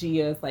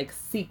Gia's, like,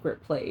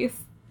 secret place.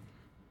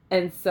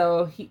 And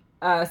so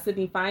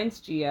Sydney finds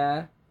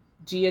Gia.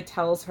 Gia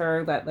tells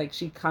her that, like,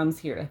 she comes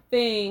here to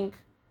think,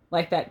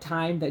 like, that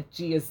time that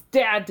Gia's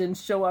dad didn't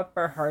show up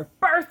for her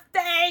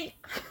birthday.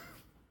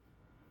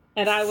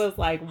 And I was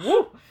like,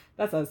 woo,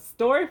 that's a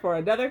story for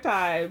another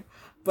time.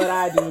 But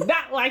I do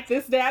not like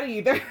this dad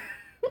either.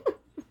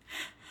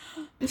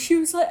 She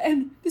was like,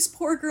 and this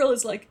poor girl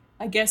is like,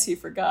 I guess he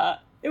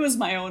forgot. It was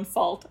my own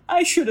fault.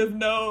 I should have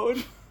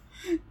known.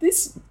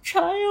 This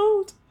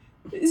child,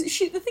 the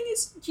thing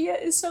is, Gia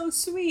is so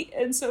sweet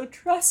and so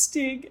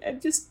trusting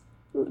and just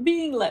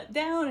being let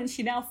down. And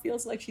she now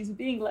feels like she's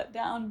being let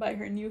down by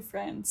her new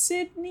friend,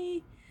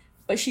 Sydney.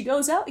 But she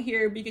goes out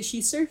here because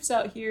she surfs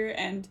out here.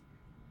 And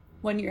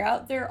when you're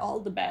out there, all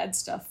the bad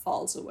stuff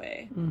falls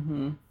away.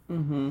 Mm-hmm.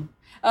 Mm-hmm.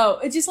 Oh,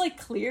 it's just like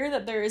clear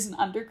that there is an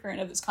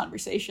undercurrent of this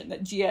conversation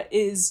that Gia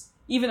is,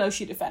 even though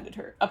she defended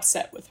her,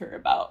 upset with her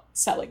about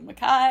selling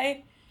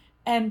Mackay.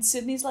 And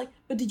Sydney's like,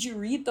 but did you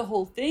read the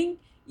whole thing?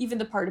 Even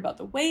the part about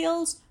the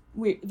whales?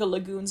 The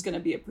lagoon's gonna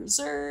be a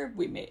preserve.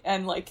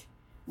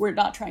 We're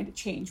not trying to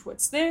change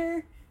what's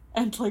there.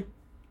 And like,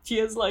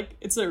 Gia's like,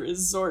 it's a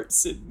resort,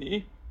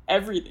 Sydney.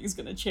 Everything's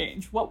gonna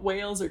change. What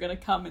whales are gonna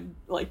come and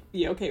like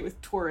be okay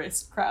with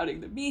tourists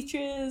crowding the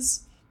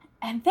beaches?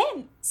 And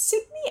then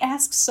Sydney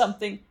asks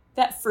something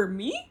that, for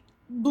me,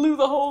 blew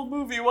the whole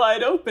movie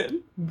wide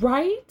open.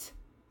 Right?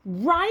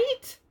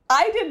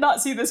 I did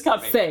not see this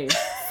coming. Same.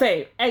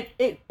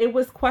 It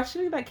was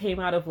questioning that came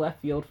out of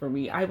left field for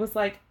me. I was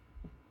like,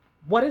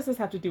 what does this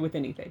have to do with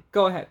anything?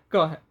 Go ahead.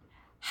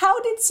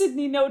 How did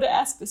Sydney know to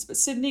ask this? But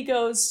Sydney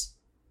goes,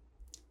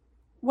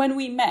 when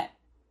we met,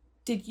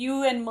 did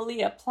you and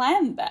Malia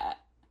plan that?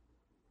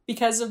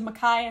 because of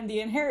Makai and the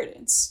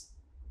inheritance.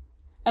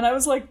 And I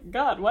was like,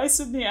 God, why is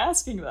Sydney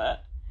asking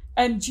that?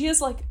 And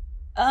Gia's like,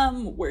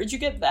 where'd you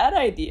get that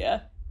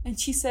idea? And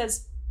she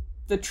says,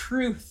 the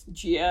truth,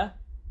 Gia.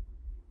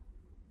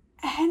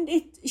 And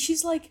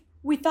she's like,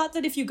 we thought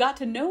that if you got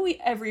to know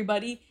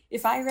everybody,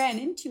 if I ran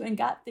into you and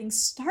got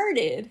things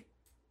started,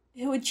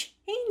 it would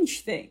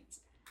change things.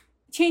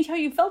 Change how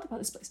you felt about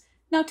this place.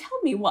 Now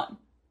tell me one.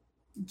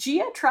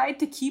 Gia tried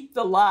to keep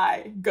the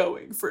lie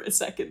going for a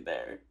second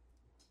there.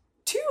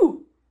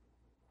 2,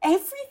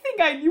 everything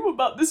I knew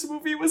about this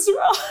movie was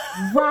wrong.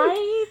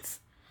 Right?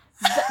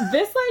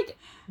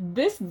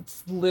 This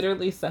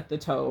literally set the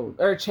tone,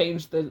 or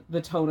changed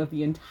the tone of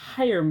the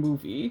entire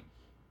movie.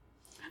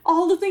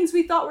 All the things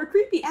we thought were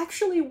creepy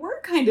actually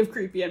were kind of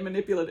creepy and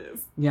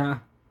manipulative. Yeah.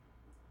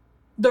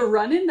 The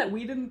run-in that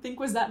we didn't think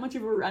was that much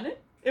of a run-in,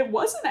 it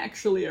wasn't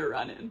actually a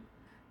run-in.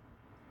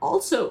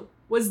 Also,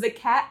 was the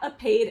cat a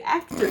paid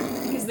actor?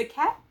 Because the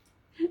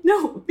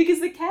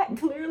cat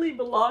clearly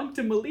belonged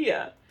to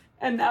Malia,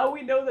 and now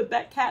we know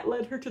that cat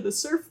led her to the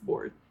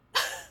surfboard.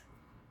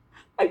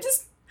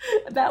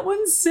 That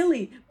one's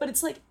silly, but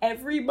it's like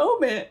every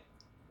moment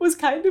was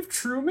kind of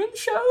Truman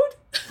showed.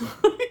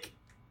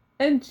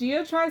 And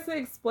Gia tries to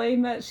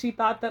explain that she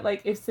thought that,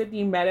 like, if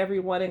Sydney met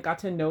everyone and got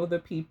to know the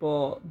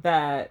people,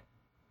 that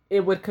it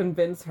would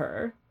convince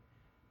her.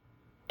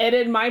 And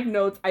in my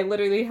notes, I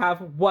literally have,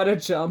 what a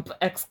jump, !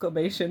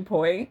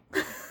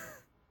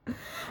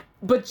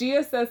 But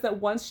Gia says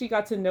that once she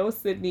got to know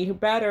Sydney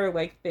better,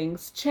 like,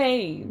 things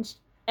changed.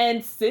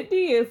 And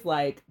Sydney is,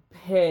 like,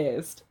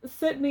 pissed.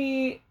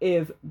 Sydney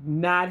is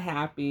not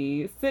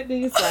happy.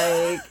 Sydney's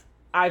like,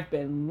 I've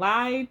been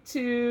lied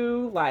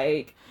to.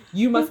 Like,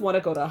 you must want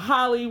to go to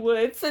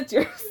Hollywood since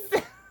you're...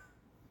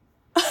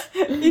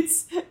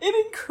 It's an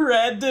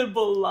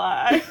incredible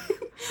lie.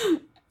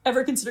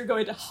 Ever consider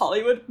going to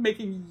Hollywood,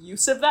 making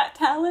use of that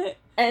talent?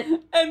 And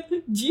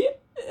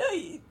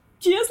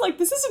Gia's like,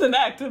 this isn't an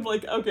act. I'm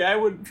like, okay, I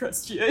wouldn't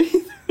trust Gia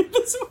either in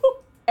this moment.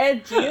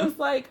 And Gia's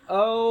like,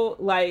 oh,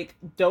 like,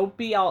 don't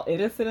be all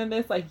innocent in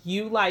this. Like,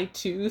 you lied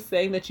too,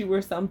 saying that you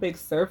were some big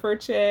surfer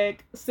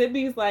chick.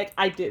 Sydney's like,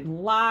 I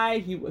didn't lie.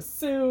 You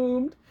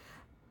assumed.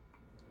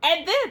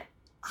 And then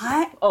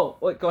oh,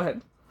 wait, go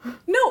ahead.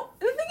 No,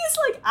 the thing is,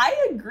 like,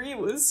 I agree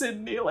with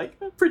Sydney.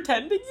 Like,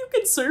 pretending you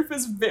can surf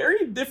is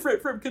very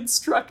different from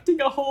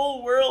constructing a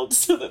whole world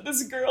so that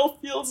this girl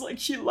feels like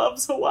she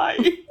loves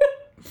Hawaii.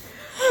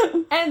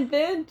 And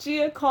then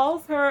Gia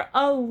calls her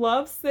a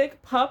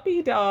lovesick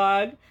puppy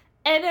dog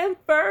and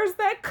infers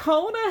that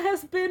Kona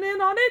has been in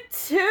on it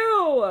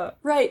too.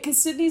 Right, because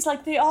Sydney's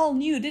like, they all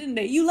knew, didn't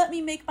they? You let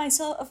me make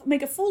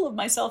a fool of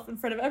myself in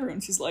front of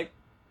everyone. She's like,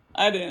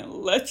 I didn't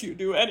let you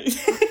do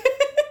anything.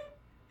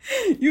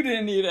 You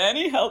didn't need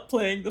any help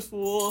playing the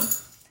fool.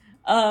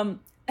 And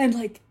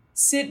like,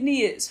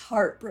 Sydney is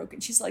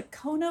heartbroken. She's like,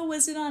 Kona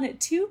was in on it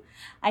too?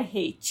 I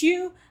hate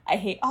you. I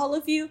hate all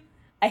of you.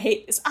 I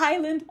hate this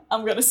island.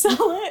 I'm gonna sell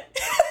it.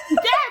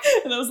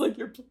 And I was like,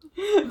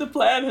 the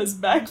plan has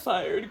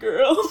backfired,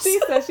 girl. She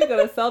said she's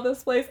gonna sell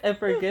this place and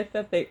forget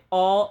that they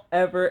all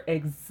ever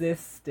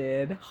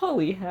existed.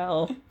 Holy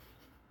hell.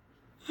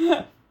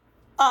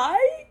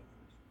 I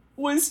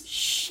was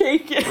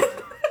shaken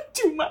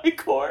to my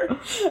core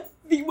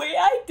the way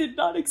I did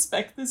not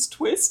expect this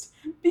twist,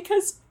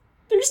 because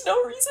there's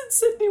no reason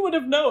Sydney would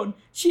have known.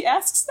 She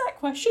asks that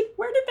question,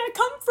 where did that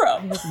come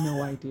from?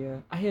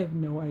 I have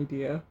no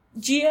idea.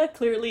 Gia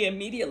clearly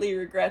immediately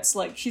regrets,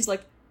 like, she's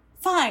like,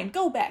 fine,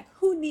 go back,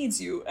 who needs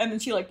you? And then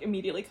she, like,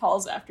 immediately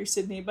calls after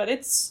Sydney, but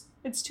it's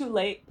too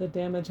late. The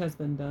damage has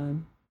been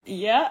done.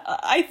 Yeah,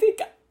 I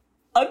think,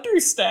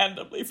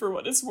 understandably, for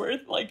what it's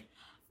worth, like,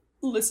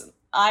 listen,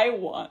 I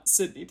want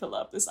Sydney to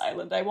love this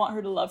island. I want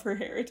her to love her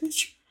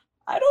heritage.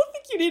 I don't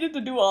think you needed to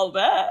do all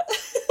that.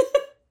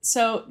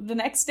 So, the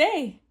next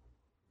day,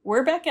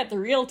 we're back at the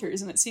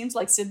Realtors, and it seems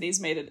like Sydney's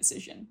made a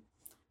decision.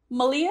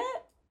 Malia,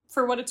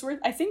 for what it's worth,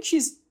 I think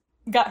she's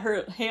got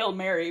her Hail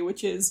Mary,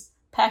 which is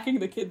packing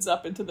the kids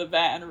up into the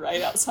van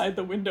right outside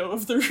the window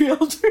of the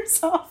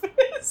Realtor's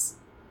office.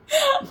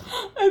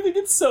 I think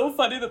it's so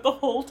funny that the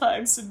whole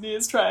time Sydney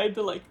is trying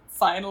to, like,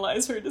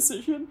 finalize her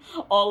decision,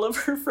 all of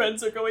her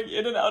friends are going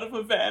in and out of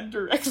a van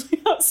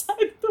directly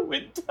outside the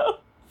window.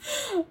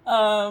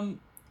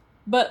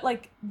 But,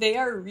 like, they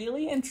are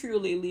really and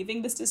truly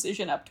leaving this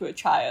decision up to a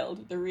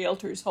child. The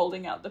Realtor's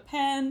holding out the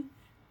pen.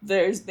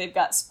 They've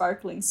got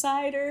sparkling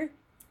cider,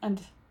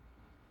 and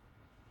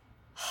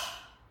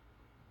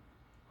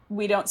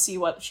we don't see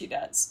what she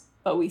does,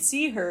 but we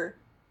see her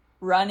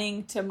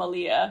running to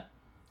Malia.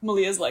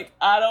 Malia's like,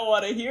 I don't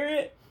want to hear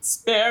it.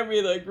 Spare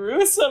me the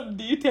gruesome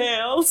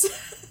details.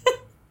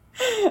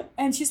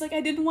 And she's like,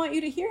 I didn't want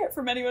you to hear it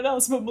from anyone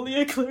else, but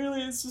Malia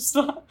clearly is just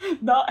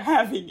not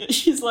having it.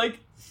 She's like,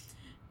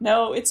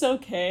 no, it's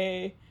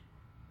okay.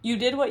 You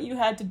did what you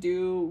had to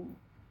do.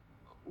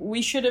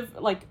 We should have,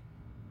 like,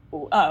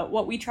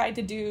 what we tried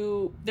to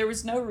do, there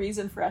was no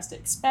reason for us to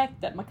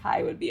expect that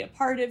Makai would be a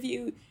part of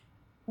you.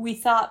 We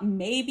thought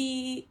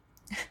maybe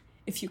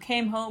if you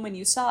came home and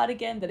you saw it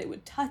again, that it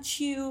would touch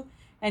you.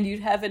 and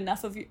you'd have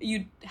enough of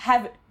you'd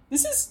have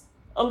this is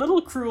a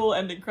little cruel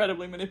and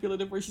incredibly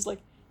manipulative, where she's like,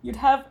 you'd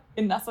have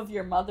enough of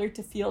your mother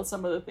to feel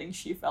some of the things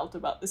she felt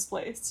about this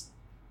place.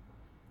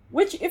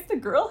 Which, if the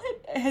girl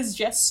has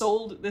just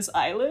sold this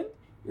island,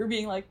 you're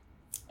being like,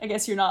 I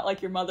guess you're not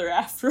like your mother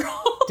after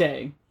all.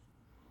 Dang.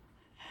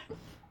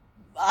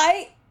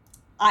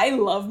 I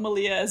love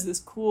Malia as this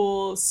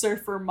cool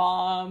surfer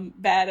mom,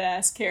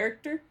 badass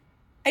character.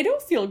 I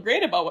don't feel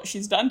great about what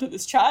she's done to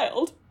this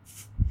child.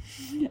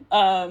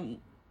 And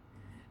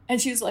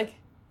she's like,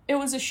 it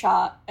was a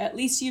shot. At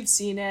least you've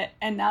seen it,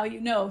 and now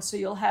you know, so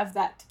you'll have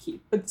that to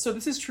keep. But so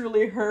this is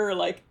truly her,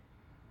 like,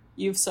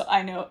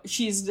 I know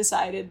she's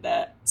decided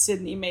that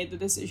Sydney made the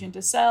decision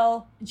to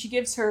sell, and she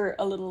gives her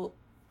a little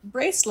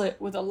bracelet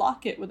with a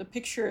locket with a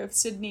picture of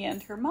Sydney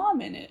and her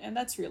mom in it, and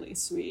that's really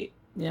sweet.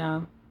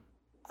 Yeah.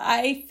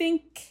 I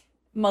think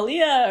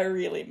Malia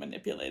really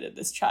manipulated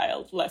this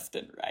child left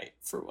and right,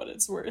 for what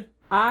it's worth.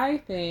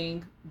 I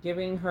think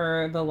giving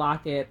her the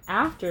locket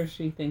after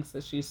she thinks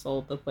that she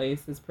sold the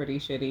place is pretty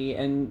shitty.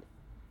 And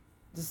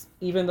just,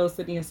 even though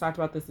Sydney has talked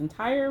about this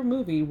entire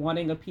movie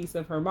wanting a piece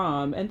of her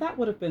mom, and that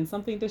would have been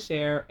something to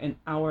share an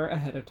hour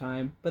ahead of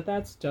time. But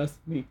that's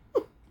just me.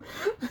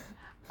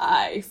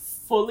 I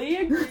fully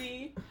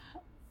agree.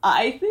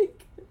 I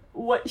think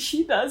what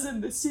she does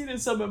in this scene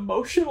is some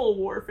emotional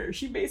warfare.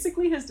 She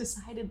basically has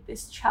decided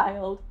this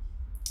child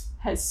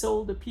has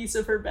sold a piece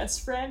of her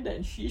best friend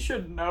and she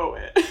should know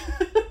it.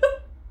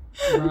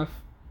 Rough.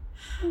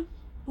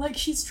 Like,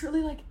 she's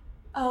truly like,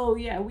 oh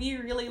yeah, we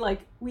really,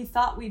 like, we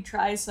thought we'd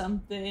try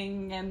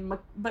something,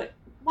 but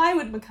why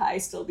would Mackay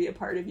still be a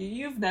part of you?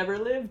 You've never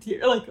lived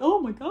here. Like,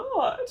 oh my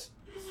god.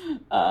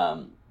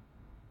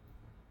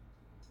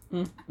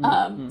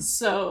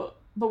 So,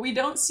 but we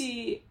don't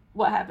see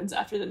what happens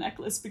after the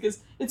necklace, because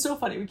it's so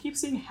funny. We keep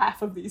seeing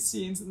half of these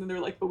scenes, and then they're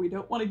like, but we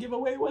don't want to give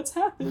away what's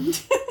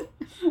happened.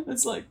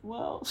 It's like,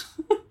 well.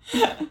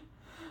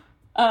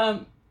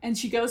 And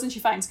she goes and she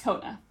finds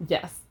Kona.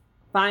 Yes.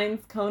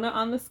 Finds Kona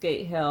on the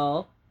skate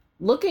hill,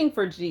 looking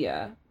for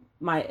Gia,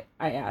 I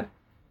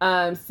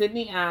add.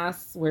 Sydney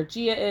asks where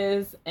Gia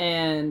is,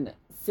 and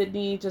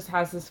Sydney just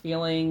has this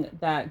feeling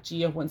that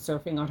Gia went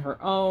surfing on her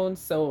own,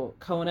 so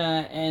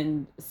Kona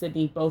and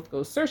Sydney both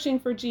go searching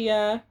for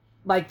Gia.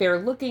 Like, they're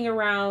looking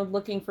around,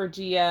 looking for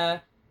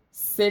Gia.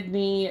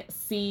 Sydney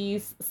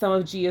sees some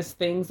of Gia's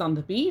things on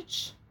the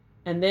beach,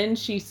 and then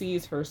she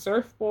sees her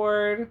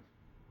surfboard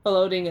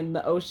floating in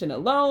the ocean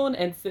alone,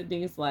 and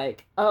Sydney's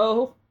like,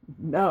 oh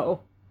no,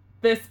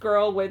 this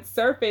girl went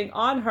surfing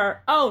on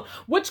her own,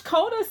 which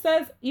Kona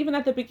says even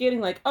at the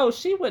beginning, like, oh,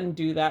 she wouldn't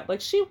do that. Like,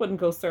 she wouldn't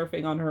go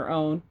surfing on her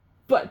own,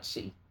 but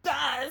she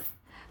does.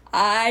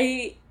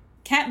 I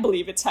can't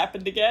believe it's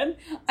happened again.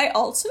 I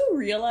also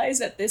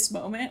realize at this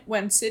moment,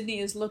 when Sydney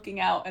is looking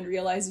out and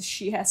realizes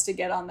she has to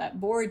get on that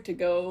board to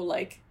go,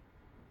 like,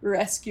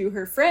 rescue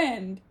her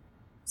friend,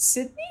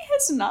 Sydney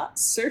has not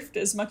surfed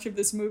as much of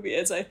this movie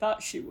as I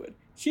thought she would.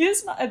 She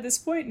has not, at this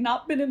point,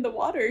 not been in the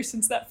water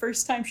since that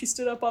first time she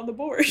stood up on the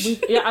board.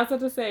 Yeah, I was about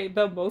to say,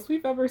 the most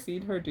we've ever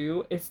seen her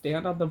do is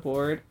stand on the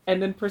board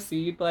and then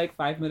proceed, like,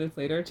 5 minutes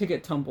later to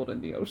get tumbled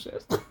in the ocean.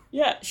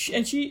 Yeah,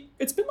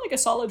 it's been like a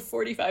solid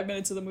 45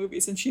 minutes of the movie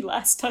since she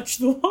last touched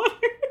the water.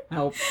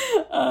 Help.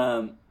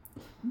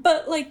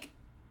 But, like,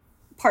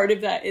 part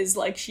of that is,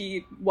 like,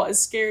 she was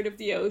scared of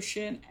the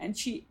ocean, and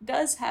she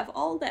does have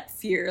all that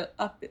fear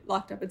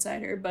locked up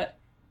inside her, but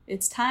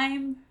it's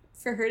time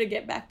for her to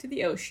get back to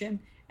the ocean,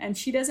 and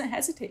she doesn't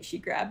hesitate. She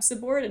grabs the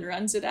board and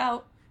runs it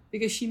out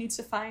because she needs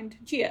to find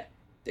Gia.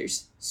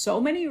 There's so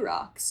many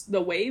rocks,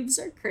 the waves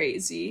are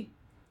crazy,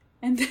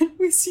 and then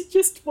we see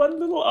just one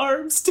little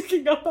arm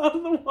sticking up out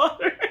of the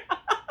water.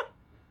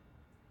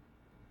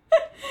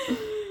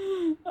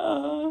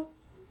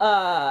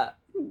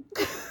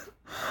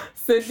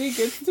 Sydney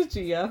gets to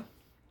Gia.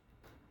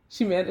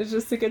 She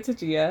manages to get to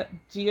Gia.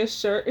 Gia's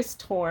shirt is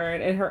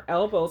torn and her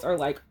elbows are,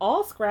 like,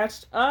 all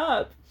scratched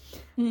up.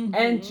 Mm-hmm.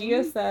 And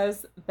Gia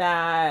says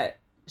that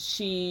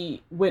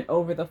she went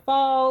over the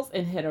falls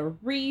and hit a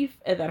reef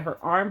and that her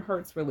arm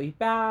hurts really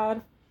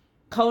bad.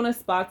 Kona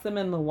spots him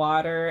in the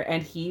water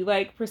and he,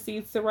 like,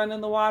 proceeds to run in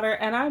the water.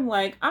 And I'm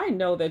like, I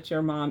know that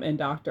your mom and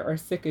doctor are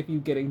sick of you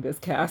getting this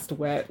cast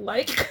wet.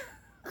 Like,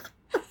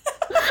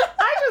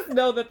 I just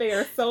know that they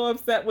are so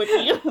upset with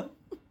you.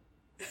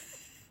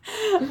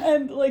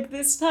 And, like,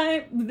 this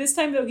time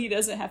though, he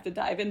doesn't have to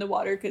dive in the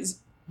water because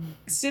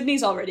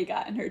Sydney's already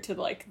gotten her to,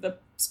 like, the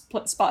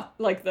spot,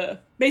 like,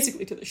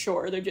 basically to the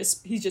shore.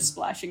 He's just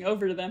splashing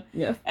over to them.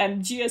 Yeah.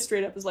 And Gia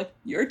straight up is like,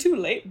 you're too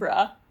late,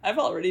 brah. I've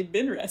already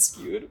been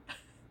rescued.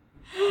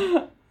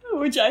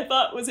 Which I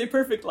thought was a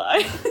perfect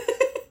line.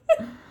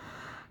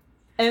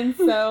 And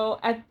so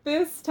at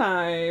this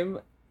time,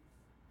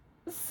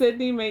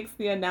 Sydney makes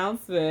the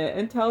announcement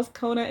and tells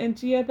Kona and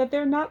Gia that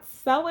they're not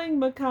selling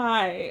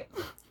Mackay.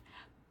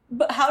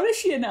 But how does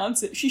she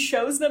announce it? She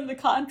shows them the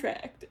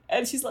contract,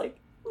 and she's like,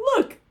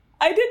 look,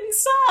 I didn't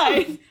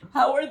sign.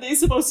 How are they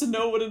supposed to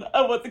know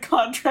what the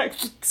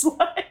contract looks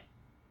like?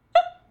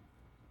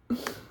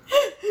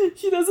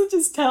 She doesn't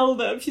just tell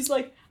them. She's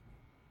like,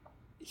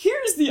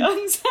 here's the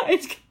young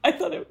side. I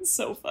thought it was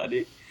so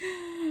funny.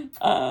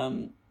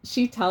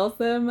 She tells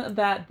them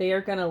that they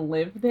are gonna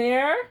live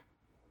there.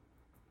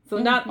 So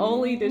not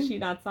only did she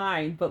not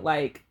sign, but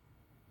like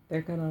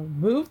they're gonna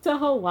move to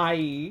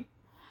Hawaii.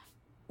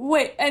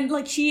 Wait, and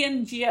like she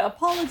and Gia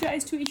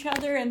apologize to each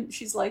other, and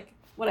she's like,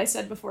 what I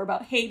said before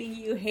about hating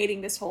you,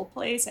 hating this whole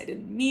place, I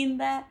didn't mean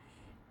that.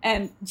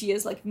 And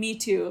Gia's like, me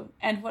too.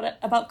 And what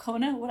about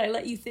Kona? What I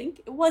let you think?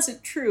 It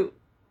wasn't true.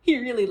 He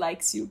really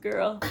likes you,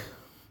 girl.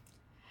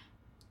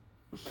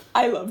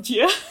 I love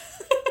Gia.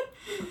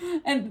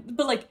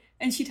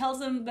 And she tells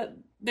them that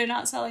they're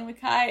not selling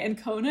Mackay,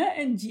 and Kona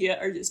and Gia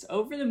are just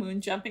over the moon,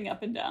 jumping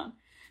up and down.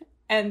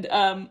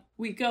 And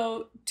we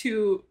go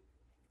to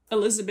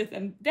Elizabeth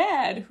and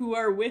Dad, who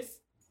are with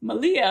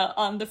Malia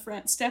on the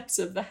front steps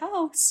of the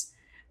house.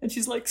 And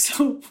she's like,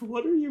 so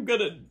what are you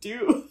gonna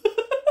do?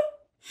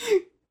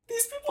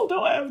 These people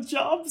don't have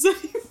jobs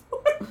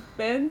anymore.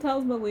 Ben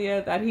tells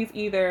Malia that he's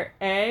either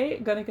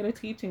A, gonna get a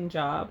teaching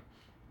job,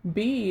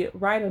 B,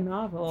 write a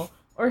novel,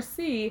 or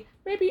C,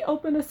 maybe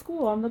open a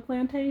school on the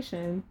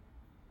plantation.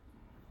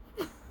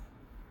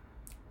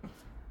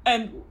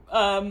 And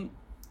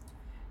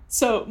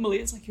so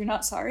Malia's like, you're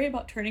not sorry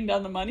about turning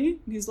down the money?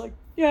 And he's like,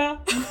 yeah,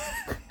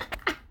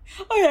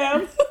 I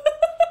am.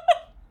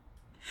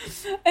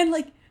 And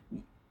like,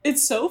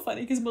 it's so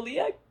funny because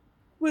Malia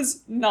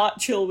was not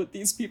chill with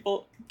these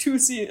people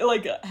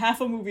like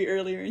half a movie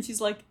earlier, and she's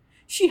like,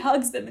 she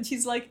hugs them and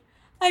she's like,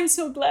 I'm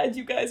so glad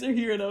you guys are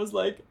here. And I was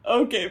like,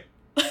 okay,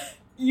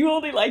 you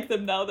only like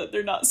them now that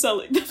they're not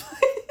selling the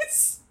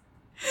place.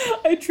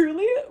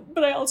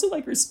 But I also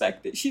like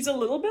respect it. She's a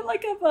little bit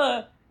like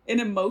an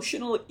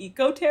emotional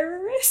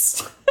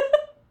eco-terrorist.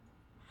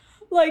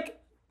 Like,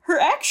 her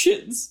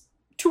actions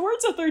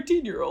towards a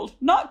 13-year-old,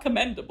 not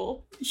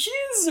commendable.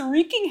 She's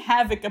wreaking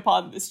havoc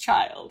upon this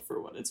child,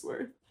 for what it's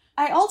worth.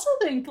 I also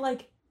think,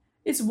 like,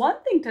 it's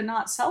one thing to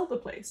not sell the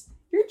place.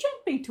 You're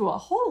jumping to a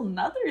whole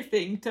nother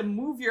thing to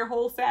move your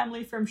whole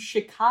family from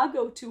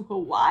Chicago to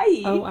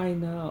Hawaii. Oh, I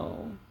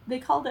know. They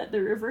call that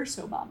the reverse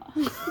Obama.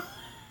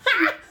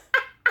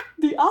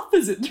 The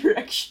opposite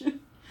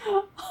direction.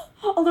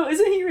 Although,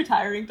 isn't he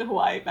retiring to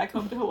Hawaii, back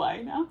home to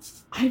Hawaii now?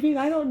 I mean,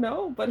 I don't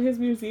know, but his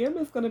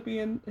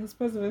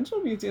presidential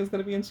museum is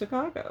going to be in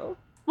Chicago.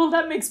 Well,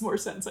 that makes more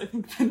sense, I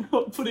think, than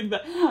putting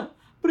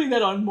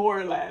that on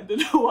more land in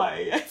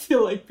Hawaii. I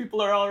feel like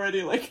people are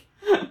already, like,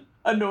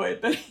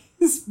 annoyed that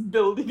he's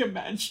building a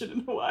mansion in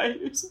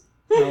Hawaii or something.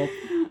 Nope.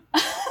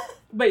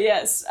 But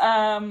yes,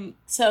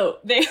 so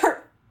they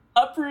are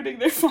uprooting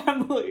their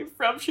family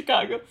from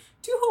Chicago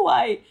to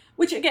Hawaii,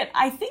 which again,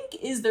 I think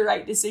is the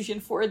right decision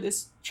for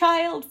this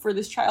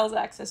child's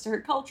access to her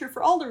culture,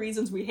 for all the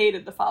reasons we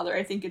hated the father.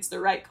 I think it's the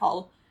right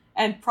call,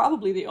 and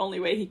probably the only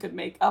way he could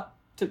make up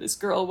to this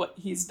girl what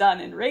he's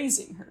done in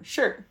raising her,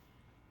 sure.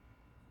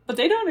 But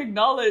they don't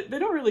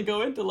really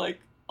go into, like,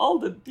 all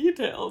the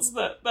details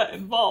that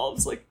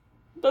involves. Like,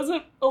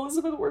 doesn't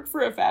Elizabeth work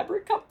for a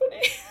fabric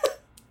company?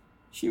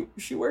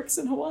 She works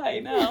in Hawaii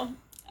now.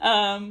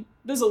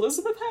 Does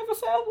Elizabeth have a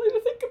family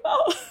to think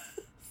about?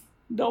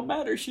 Don't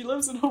matter, she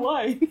lives in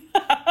Hawaii.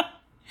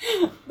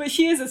 But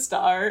she is a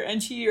star,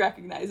 and she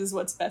recognizes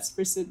what's best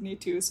for Sydney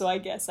too, so I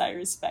guess I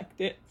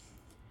respect it.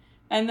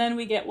 And then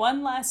we get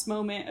one last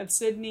moment of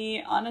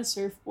Sydney on a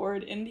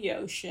surfboard in the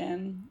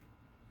ocean.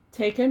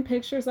 Taking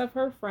pictures of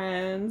her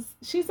friends.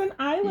 She's an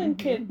island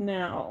kid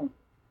now.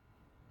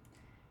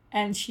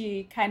 And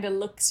she kind of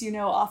looks,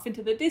 off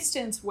into the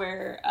distance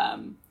where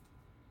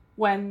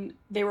when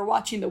they were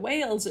watching the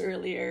whales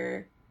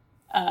earlier,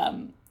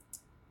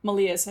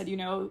 Malia said,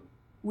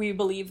 we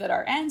believe that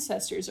our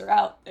ancestors are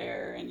out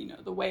there, and,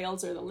 the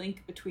whales are the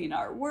link between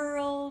our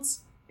worlds.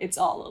 It's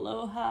all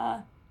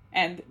aloha.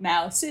 And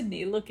now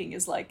Sydney looking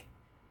is like,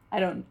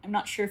 I'm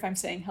not sure if I'm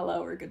saying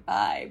hello or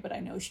goodbye, but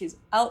I know she's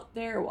out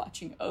there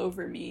watching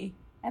over me,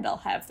 and I'll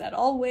have that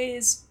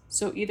always.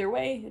 So either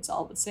way, it's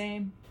all the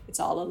same. It's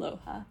all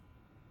aloha.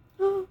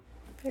 Oh,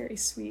 very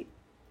sweet.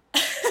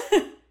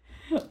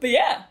 But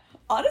yeah,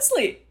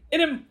 honestly,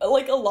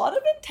 a lot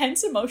of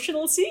intense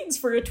emotional scenes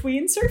for a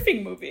tween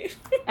surfing movie.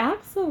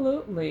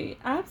 Absolutely.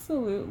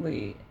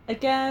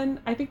 Again,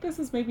 I think this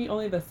is maybe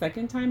only the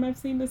second time I've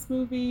seen this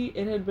movie.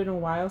 It had been a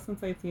while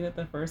since I'd seen it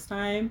the first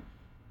time.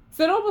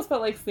 So it almost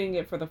felt like seeing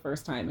it for the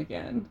first time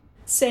again.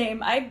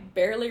 Same. I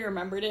barely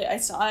remembered it. I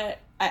saw it,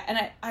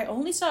 I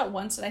only saw it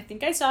once, and I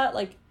think I saw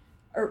it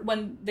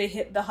when they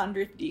hit the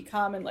 100th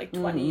DCOM in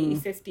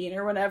 2015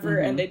 or whatever,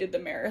 and they did the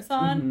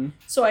marathon.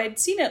 So I had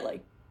seen it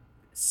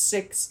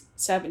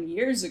 6-7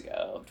 years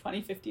ago.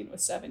 2015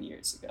 was 7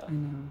 years ago. I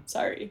know.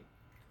 Sorry.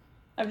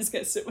 I'm just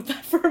gonna sit with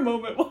that for a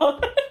moment while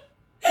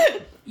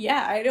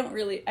yeah, I didn't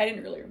really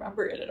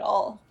remember it at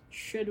all.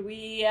 Should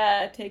we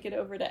take it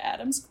over to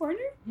Adam's corner?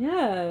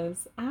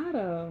 Yes,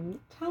 Adam,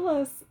 tell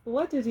us,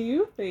 what did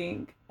you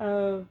think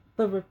of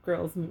the Rip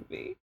Girls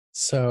movie?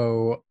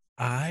 So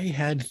I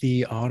had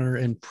the honor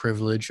and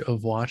privilege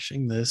of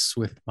watching this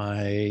with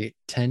my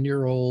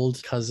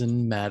 10-year-old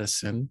cousin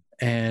Madison.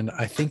 And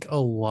I think a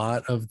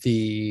lot of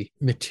the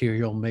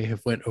material may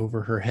have went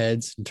over her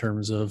heads in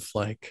terms of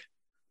like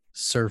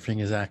surfing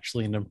is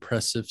actually an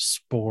impressive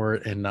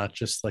sport and not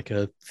just like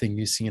a thing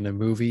you see in a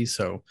movie.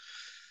 So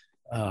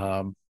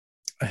I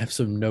have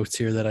some notes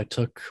here that I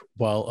took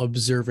while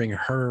observing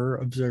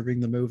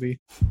the movie.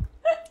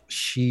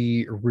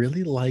 She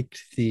really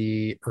liked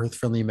the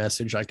earth-friendly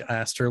message. I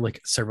asked her like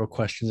several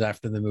questions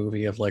after the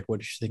movie of like, what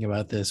did you think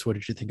about this? What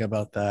did you think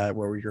about that?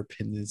 What were your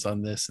opinions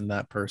on this and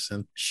that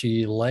person?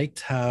 She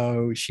liked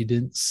how she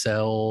didn't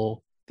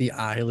sell the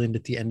island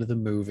at the end of the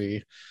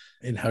movie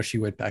and how she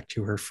went back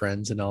to her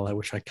friends and all that,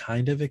 which I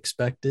kind of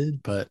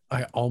expected, but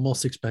I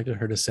almost expected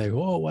her to say,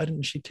 oh, why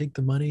didn't she take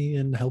the money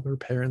and help her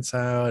parents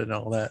out and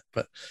all that?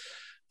 But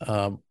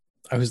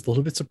I was a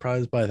little bit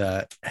surprised by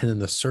that. And then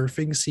the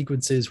surfing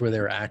sequences where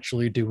they're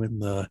actually doing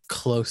the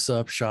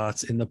close-up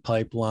shots in the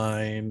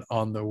pipeline,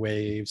 on the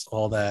waves,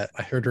 all that.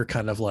 I heard her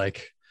kind of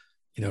like,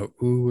 you know,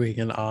 oohing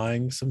and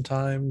eyeing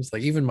sometimes.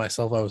 Like even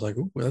myself, I was like,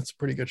 ooh, that's a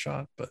pretty good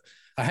shot. But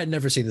I had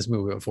never seen this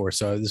movie before,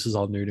 so this was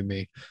all new to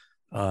me.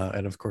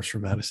 And of course for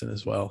Madison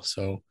as well.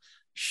 So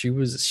she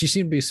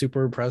seemed to be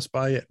super impressed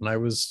by it, and I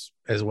was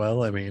as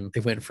well. I mean,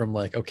 it went from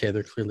like, okay,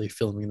 they're clearly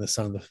filming this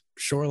on the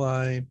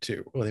shoreline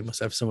to, well, they must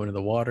have someone in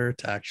the water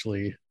to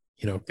actually,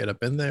 you know, get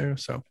up in there.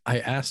 So I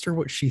asked her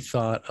what she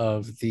thought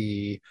of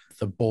the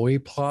boy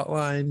plot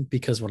line,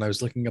 because when I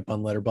was looking up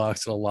on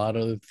Letterboxd, a lot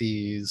of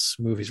these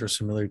movies were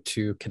similar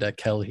to Cadet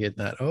Kelly in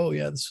that, oh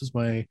yeah, this was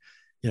my,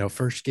 you know,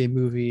 first gay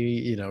movie,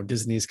 you know,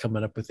 Disney's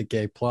coming up with a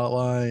gay plot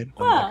line.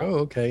 I'm like, oh,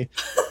 okay.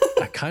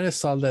 I kind of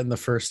saw that in the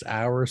first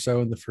hour or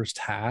so, in the first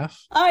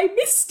half. I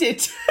missed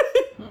it.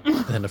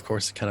 And of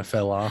course it kind of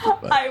fell off.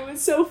 But I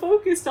was so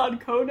focused on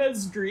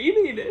Kona's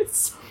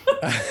dreaminess.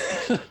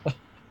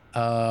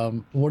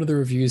 One of the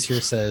reviews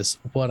here says,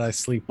 what I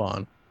sleep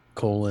on,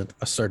 a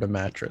Serta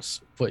mattress.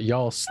 What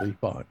y'all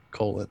sleep on,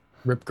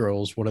 Rip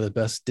Girls, one of the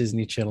best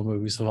Disney Channel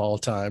movies of all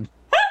time.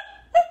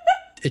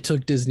 It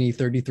took Disney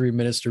 33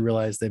 minutes to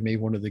realize they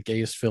made one of the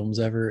gayest films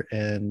ever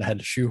and had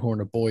to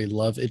shoehorn a boy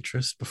love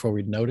interest before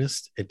we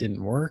noticed. It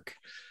didn't work.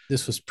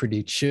 This was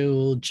pretty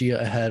chill. Gia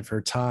ahead of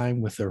her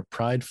time with her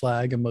pride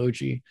flag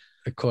emoji.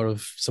 A quote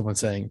of someone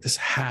saying, this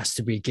has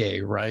to be gay,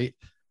 right?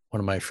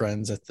 One of my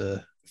friends at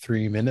the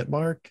 3-minute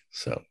mark.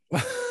 So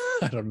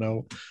I don't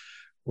know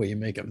what you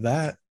make of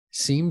that.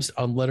 Seems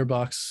on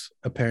Letterboxd,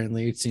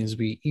 apparently, it seems to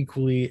be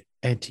equally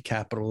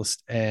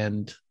anti-capitalist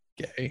and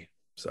gay.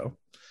 So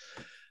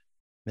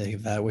make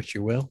of that what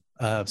you will.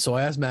 So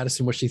I asked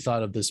Madison what she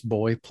thought of this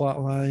boy plot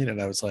line,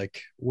 and I was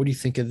like, what do you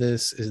think of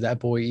this? Is that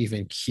boy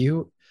even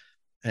cute?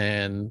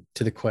 And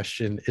to the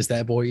question, is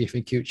that boy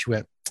even cute? She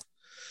went,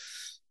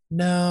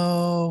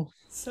 no.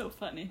 So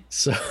funny.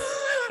 So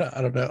I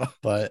don't know.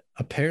 But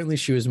apparently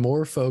she was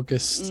more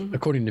focused,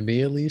 according to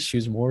me at least, she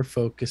was more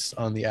focused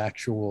on the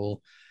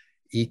actual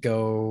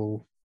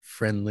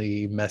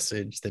eco-friendly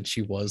message than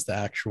she was the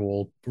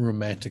actual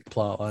romantic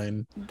plot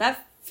line.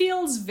 That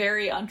feels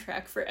very on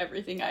track for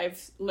everything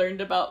I've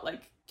learned about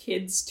like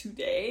kids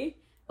today,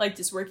 like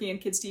just working in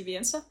kids TV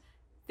and stuff.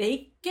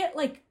 They get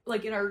like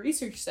in our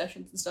research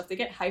sessions and stuff, they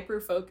get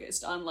hyper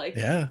focused on like,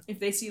 if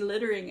they see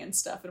littering and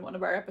stuff in one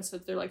of our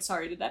episodes, they're like,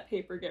 sorry, did that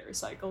paper get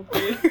recycled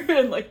later?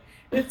 And like,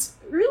 it's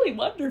really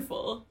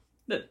wonderful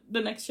that the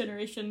next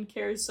generation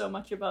cares so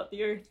much about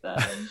the earth.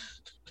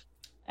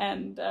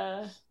 And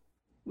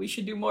we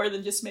should do more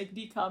than just make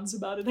decoms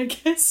about it, I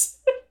guess.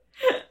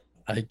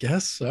 I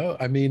guess so.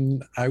 I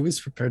mean, I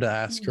was prepared to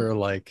ask her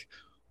like,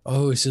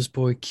 oh, is this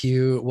boy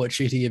cute? What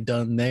should he have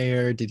done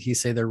there? Did he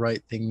say the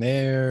right thing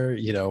there?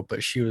 You know,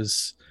 but she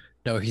was,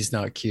 no, he's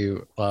not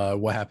cute.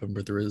 What happened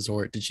with the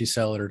resort? Did she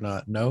sell it or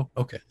not? No?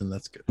 Okay, then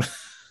that's good.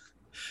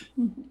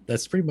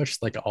 That's pretty much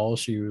like all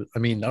she, I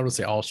mean, I don't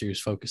say all she was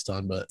focused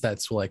on, but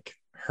that's like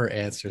her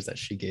answers that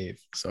she gave.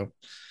 So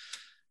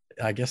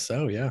I guess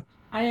so, yeah.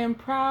 I am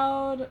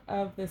proud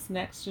of this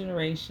next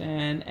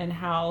generation and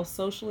how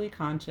socially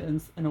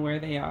conscious and aware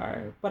they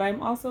are. But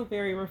I'm also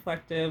very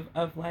reflective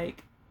of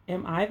like,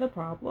 am I the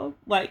problem?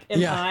 Like, am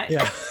I?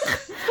 Yeah.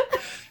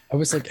 I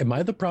was like, am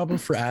I the problem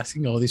for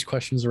asking all these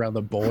questions around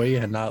the boy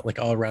and not like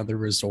all around the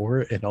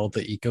resort and all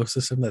the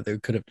ecosystem that they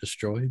could have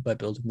destroyed by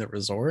building the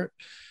resort?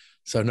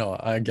 So no,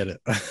 I get it.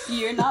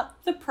 You're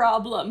not the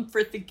problem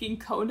for thinking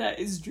Kona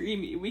is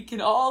dreamy. We can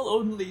all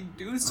only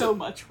do so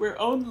much. We're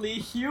only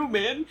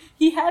human.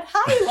 He had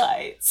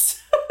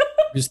highlights.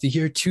 It was the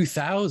year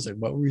 2000.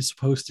 What were we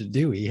supposed to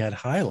do? He had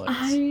highlights.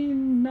 I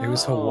know. It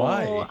was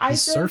Hawaii.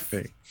 He's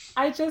surfing.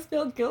 I just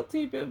feel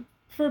guilty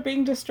for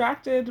being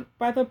distracted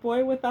by the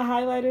boy with the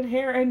highlighted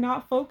hair and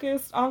not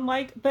focused on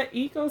like the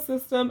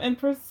ecosystem and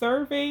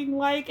preserving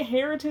like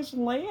heritage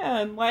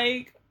land.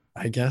 Like,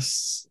 I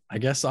guess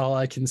all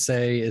I can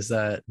say is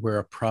that we're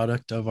a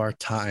product of our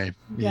time.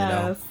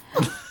 Yes.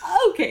 You know?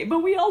 Okay,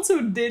 but we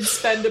also did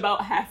spend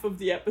about half of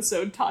the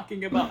episode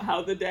talking about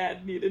how the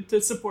dad needed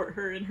to support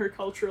her in her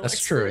cultural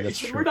exploration. That's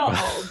true. We're not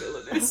all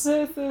villainous.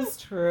 This is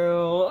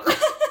true.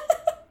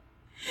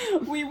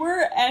 We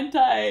were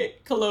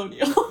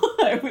anti-colonial,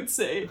 I would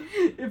say,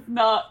 if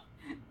not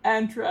we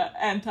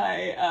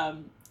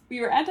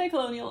were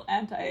anti-colonial,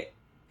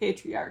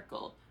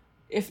 anti-patriarchal,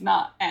 if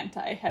not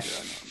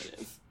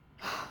anti-heteronormative.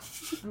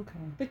 Okay.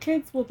 The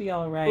kids will be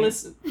all right.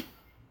 Listen,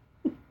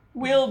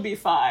 we'll be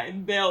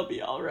fine. They'll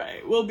be all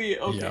right. We'll be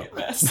okay at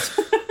best.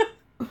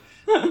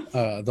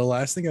 The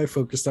last thing I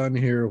focused on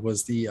here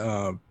was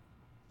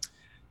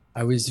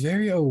I was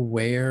very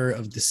aware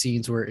of the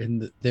scenes where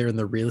they're in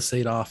the real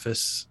estate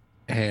office,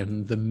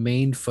 and the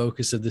main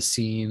focus of the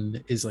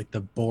scene is like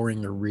the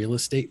boring real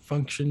estate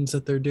functions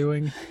that they're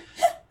doing.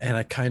 And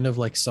I kind of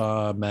like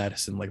saw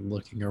Madison like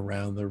looking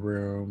around the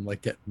room,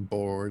 like getting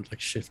bored,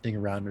 like shifting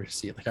around her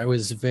seat. Like I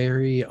was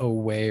very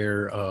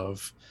aware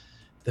of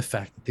the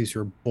fact that these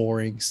were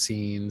boring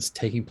scenes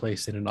taking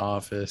place in an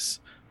office,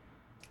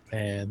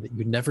 and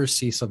you never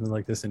see something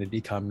like this in a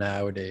DCOM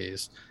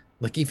nowadays.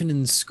 Like even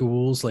in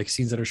schools, like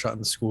scenes that are shot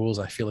in schools,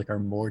 I feel like are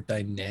more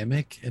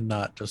dynamic and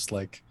not just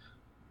like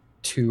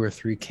 2 or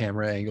 3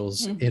 camera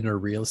angles in a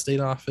real estate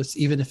office,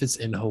 even if it's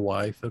in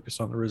Hawaii, focused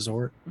on the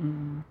resort.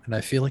 And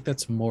I feel like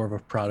that's more of a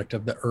product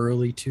of the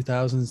early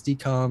 2000s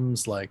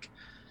DCOMs. Like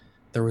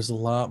there was a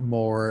lot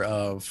more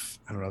of,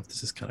 I don't know if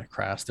this is kind of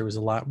crass, there was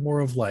a lot more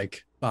of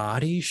like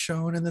body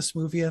shown in this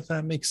movie, if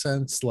that makes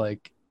sense.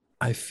 Like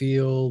I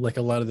feel like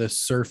a lot of the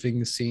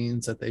surfing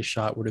scenes that they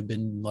shot would have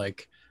been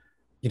like,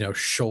 you know,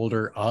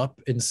 shoulder up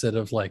instead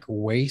of like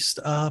waist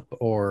up,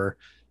 or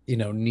you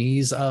know,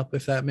 knees up,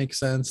 if that makes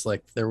sense.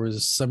 Like there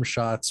was some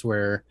shots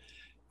where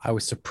I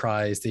was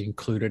surprised they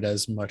included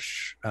as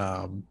much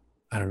I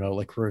don't know,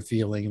 like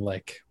revealing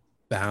like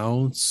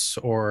bounce,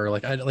 or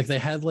like they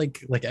had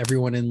like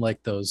everyone in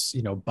like those,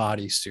 you know,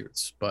 body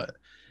suits, but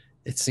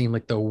it seemed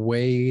like the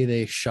way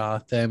they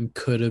shot them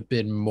could have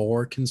been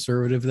more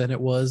conservative than it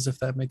was, if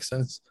that makes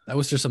sense. That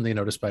was just something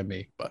noticed by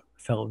me, but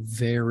felt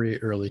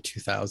very early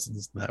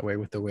 2000s in that way,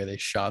 with the way they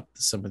shot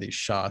some of these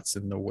shots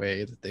and the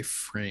way that they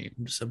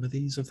framed some of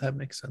these, if that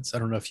makes sense. I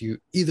don't know if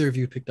either of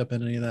you picked up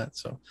on any of that,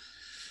 so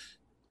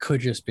could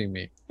just be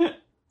me.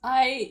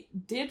 I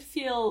did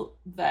feel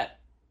that,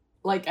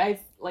 like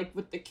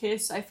with the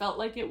kiss, I felt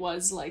like it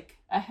was like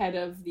ahead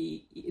of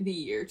the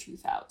year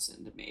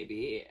 2000,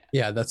 maybe.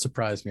 Yeah, that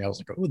surprised me. I was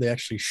like, oh, they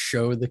actually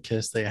showed the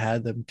kiss. They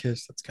had them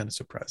kiss. That's kind of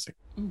surprising.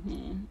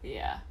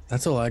 Yeah.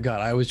 That's all I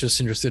got. I was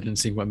just interested in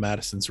seeing what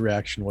Madison's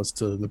reaction was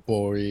to the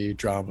boy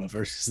drama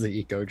versus the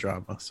eco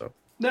drama. So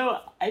no,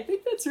 I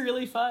think that's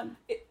really fun.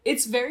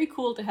 It's very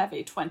cool to have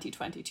a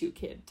 2022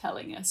 kid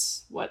telling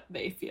us what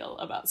they feel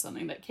about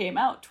something that came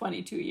out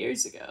 22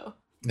 years ago.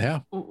 Yeah.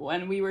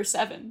 When we were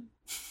 7.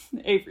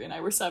 Avery and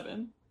I were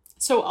 7.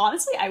 So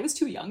honestly, I was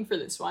too young for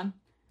this one.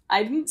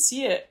 I didn't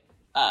see it.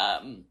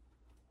 I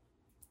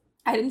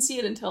didn't see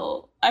it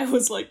until I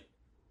was like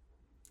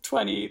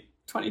 20,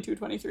 22,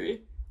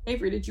 23.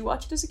 Avery, did you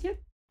watch it as a kid?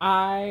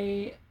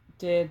 I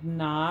did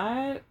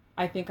not.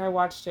 I think I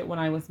watched it when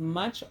I was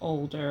much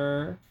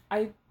older.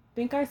 I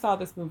think I saw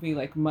this movie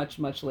like much,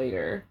 much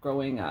later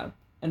growing up,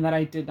 and that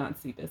I did not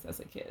see this as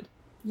a kid.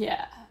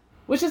 Yeah.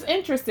 Which is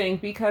interesting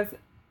because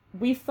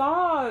we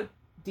saw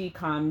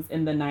DCOMs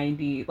in the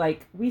 90s.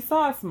 Like, we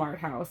saw Smart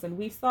House, and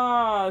we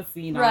saw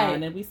Xenon,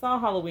 right, and we saw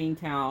Halloween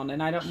Town,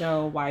 and I don't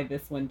know why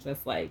this one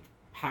just, like,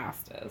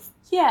 passed us.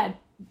 Yeah.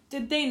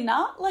 Did they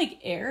not, like,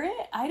 air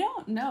it? I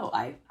don't know.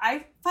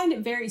 I find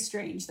it very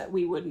strange that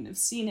we wouldn't have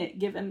seen it,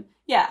 given,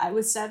 yeah, I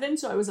was 7,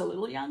 so I was a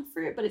little young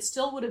for it, but it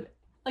still would have,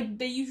 like,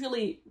 they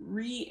usually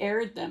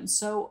re-aired them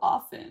so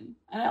often.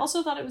 And I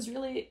also thought it was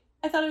really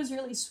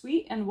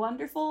sweet and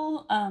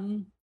wonderful.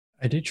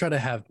 I did try to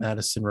have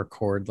Madison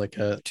record like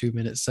a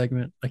 2-minute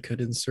segment I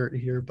could insert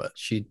here, but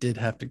she did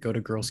have to go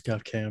to Girl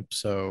Scout camp,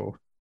 so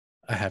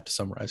I have to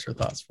summarize her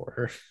thoughts for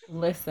her.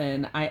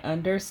 Listen, I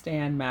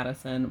understand,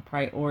 Madison,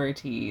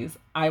 priorities.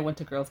 I went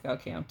to Girl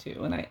Scout camp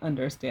too, and I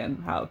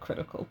understand how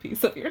critical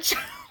piece of your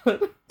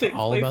childhood takes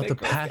all place about the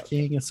Girl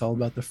packing. Scout. It's all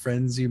about the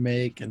friends you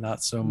make, and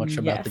not so much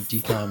about the Yes.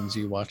 DCOMs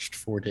you watched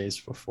 4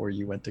 days before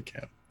you went to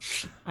camp.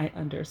 I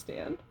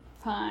understand.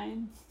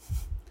 Fine.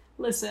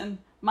 Listen,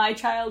 my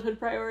childhood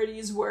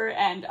priorities were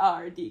and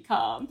are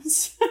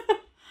DCOMs.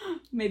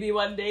 Maybe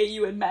one day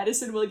you and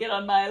Madison will get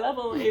on my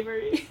level,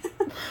 Avery.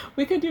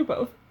 We could do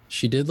both.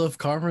 She did love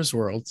Karma's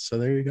World, so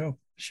there you go.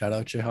 Shout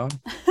out Jehan.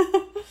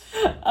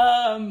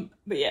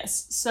 But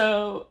yes,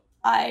 so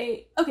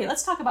okay,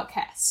 let's talk about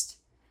cast.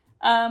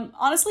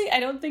 Honestly, I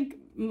don't think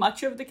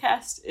much of the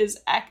cast is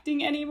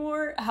acting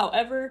anymore.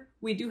 However,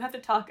 we do have to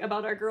talk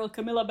about our girl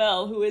Camilla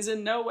Bell, who is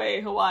in no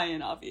way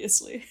Hawaiian,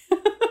 obviously.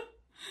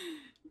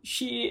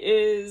 She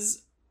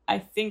is, I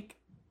think,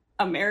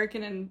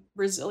 American and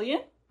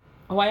Brazilian.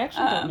 Oh, I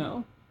actually don't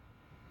know.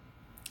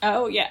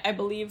 Oh, yeah, I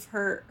believe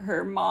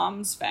her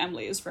mom's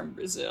family is from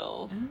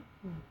Brazil.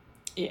 Oh.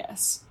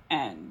 Yes,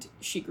 and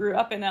she grew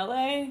up in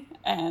LA,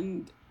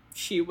 and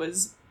she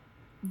was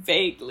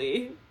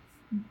vaguely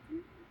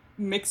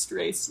mixed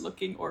race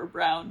looking or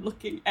brown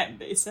looking, and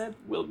they said,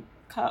 we'll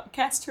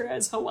cast her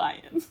as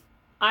Hawaiian.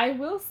 I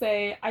will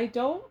say, I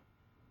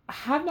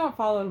have not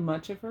followed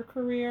much of her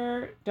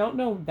career. Don't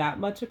know that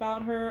much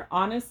about her.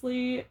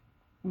 Honestly,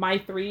 my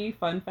 3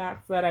 fun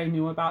facts that I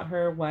knew about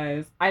her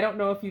was, I don't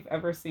know if you've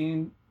ever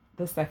seen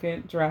the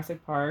second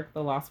Jurassic Park,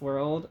 The Lost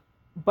World,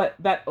 but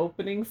that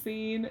opening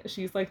scene,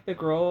 she's like the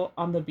girl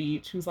on the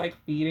beach who's like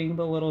feeding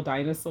the little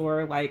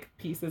dinosaur like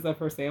pieces of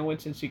her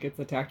sandwich and she gets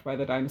attacked by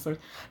the dinosaurs.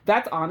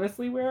 That's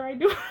honestly where I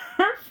knew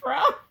her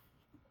from.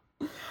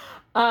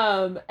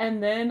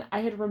 And then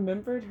I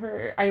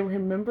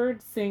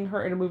remembered seeing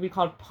her in a movie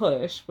called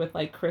Push with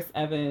like Chris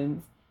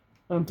Evans,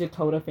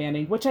 Dakota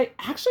Fanning, which I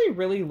actually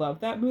really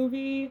love that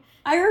movie.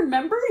 I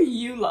remember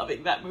you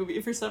loving that movie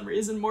for some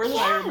reason more than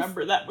I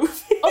remember that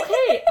movie.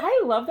 Okay,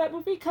 I love that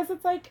movie because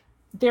it's like,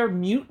 they're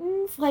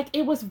mutants. Like,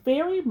 it was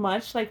very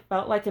much like,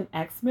 felt like an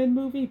X-Men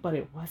movie, but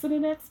it wasn't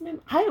an X-Men.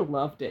 I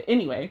loved it.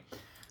 Anyway.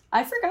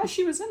 I forgot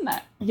she was in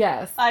that.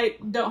 Yes. I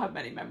don't have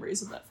many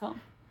memories of that film.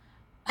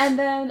 And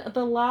then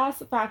the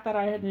last fact that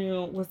I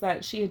knew was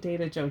that she had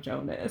dated Joe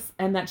Jonas,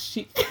 and that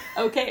she...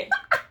 Okay.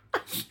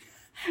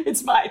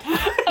 It's mine.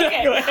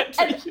 Okay. Go ahead,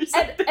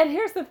 and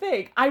here's the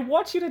thing. I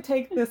want you to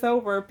take this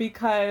over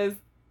because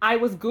I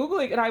was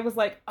Googling and I was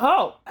like,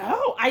 oh,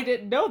 I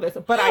didn't know this,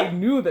 but I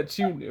knew that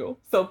you knew.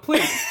 So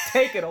please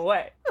take it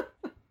away.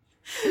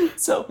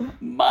 So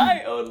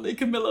my only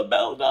Camilla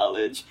Belle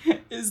knowledge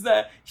is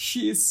that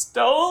she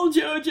stole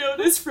Joe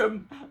Jonas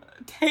from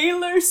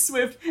Taylor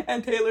Swift,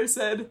 and Taylor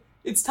said,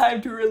 it's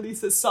time to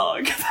release a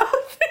song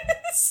about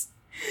this.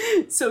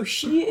 So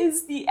she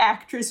is the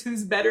actress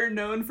who's better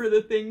known for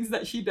the things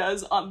that she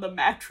does on the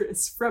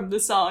mattress from the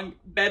song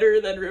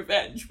Better Than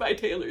Revenge by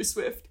Taylor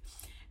Swift.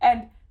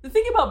 And the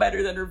thing about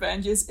Better Than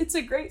Revenge is it's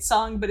a great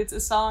song, but it's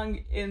a song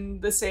in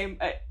the same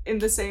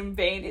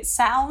vein. It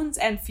sounds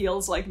and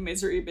feels like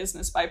Misery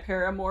Business by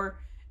Paramore.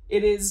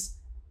 It is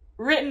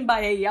written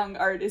by a young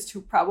artist who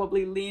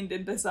probably leaned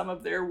into some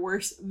of their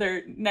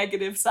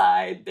negative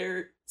side,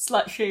 their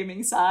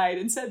slut-shaming side,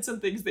 and said some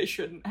things they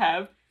shouldn't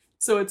have.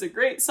 So it's a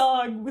great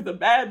song with a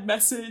bad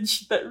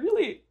message that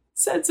really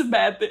said some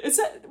bad things.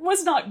 It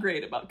was not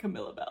great about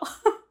Camilla Belle.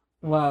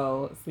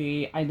 Well,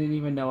 see, I didn't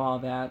even know all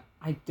that.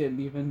 I didn't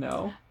even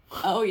know.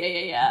 Oh,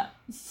 yeah.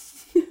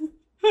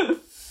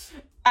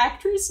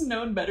 Actress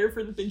known better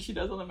for the things she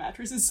does on the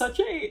mattress is such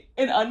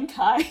an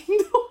unkind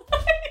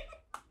way.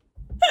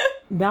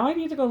 Now I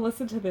need to go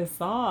listen to this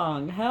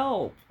song.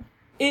 Help.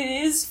 It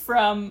is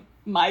from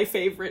my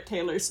favorite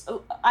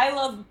I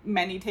love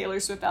many Taylor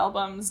Swift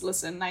albums.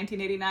 Listen,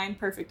 1989,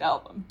 perfect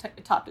album,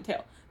 top to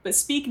tail. But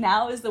Speak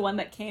Now is the one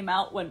that came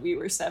out when we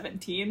were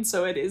 17,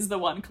 so it is the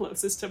one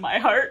closest to my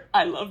heart.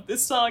 I love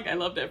this song. I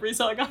loved every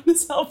song on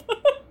this album.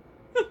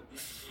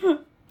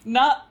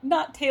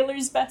 Not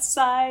Taylor's best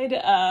side,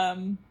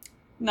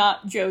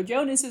 not Joe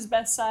Jonas's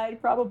best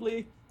side,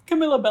 probably.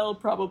 Camilla Belle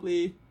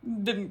probably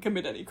didn't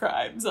commit any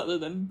crimes other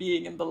than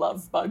being in the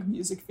Love Bug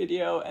music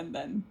video and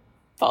then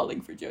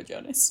falling for Joe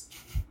Jonas.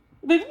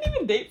 They didn't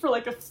even date for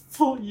like a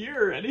full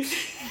year or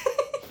anything.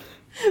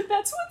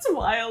 That's what's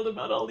wild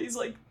about all these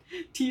like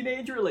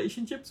teenage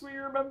relationships we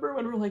remember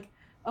when we're like,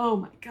 oh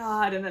my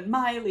god, and then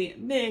Miley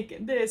and Nick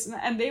and this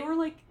and they were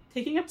like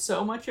taking up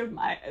so much of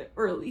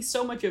or at least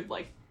so much of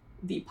like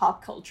the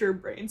pop culture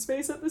brain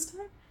space at this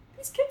time.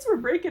 These kids were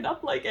breaking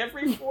up like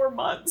every 4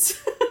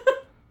 months.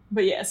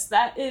 But yes,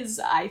 that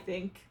is, I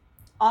think,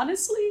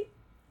 honestly,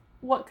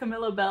 what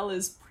Camilla Belle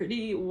is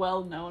pretty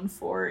well known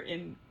for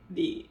in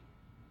the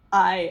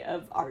eye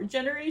of our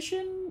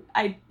generation.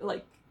 I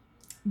like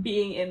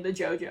being in the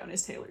Joe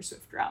Jonas Taylor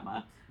Swift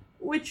drama,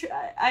 which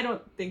I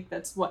don't think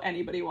that's what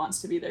anybody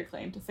wants to be their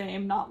claim to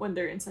fame, not when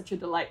they're in such a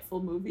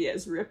delightful movie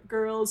as Rip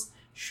Girls,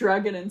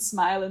 shrugging and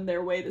smiling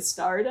their way to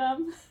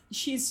stardom.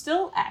 She's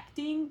still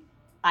acting.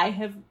 I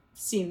have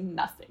seen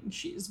nothing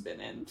she's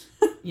been in.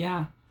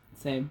 Yeah,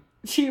 same.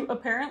 She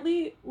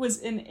apparently was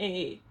in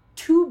a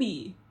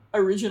Tubi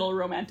original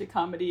romantic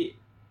comedy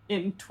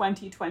in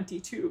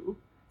 2022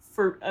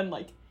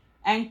 and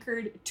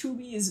anchored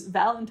Tubi's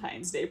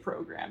Valentine's Day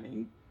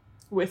programming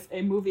with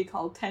a movie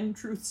called 10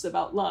 Truths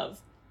About Love.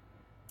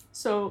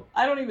 So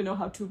I don't even know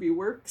how Tubi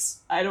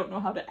works. I don't know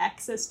how to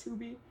access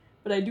Tubi,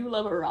 but I do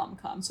love a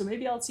rom-com. So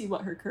maybe I'll see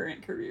what her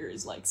current career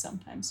is like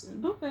sometime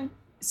soon. Okay.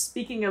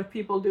 Speaking of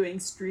people doing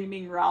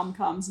streaming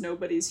rom-coms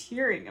nobody's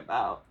hearing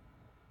about,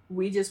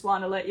 we just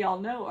want to let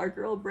y'all know our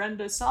girl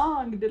Brenda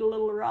Song did a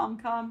little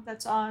rom-com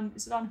that's on,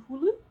 is it on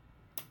Hulu?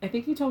 I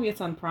think you told me it's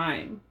on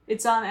Prime.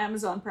 It's on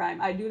Amazon Prime.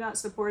 I do not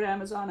support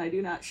Amazon. I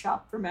do not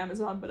shop from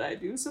Amazon, but I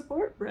do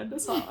support Brenda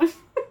Song.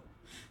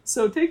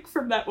 So take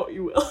from that what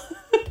you will.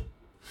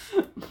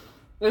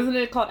 Isn't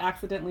it called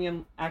Accidentally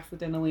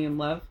in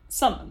Love?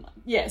 Something like,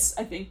 yes,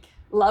 I think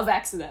Love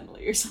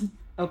Accidentally or something.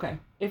 Okay.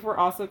 If we're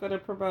also going to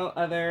promote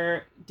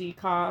other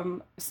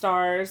DCOM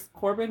stars,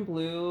 Corbin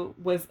Bleu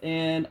was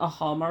in a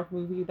Hallmark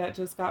movie that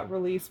just got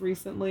released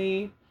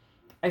recently.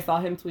 I saw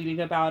him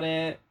tweeting about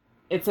it.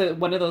 It's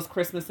one of those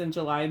Christmas in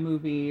July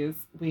movies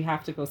we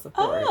have to go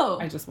support. Oh.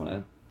 I just want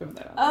to throw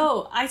that out.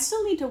 Oh, I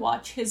still need to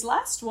watch his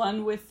last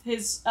one with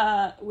his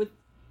with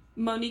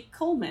Monique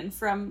Coleman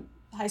from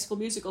High School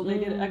Musical. They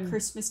did a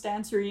Christmas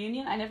dance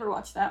reunion. I never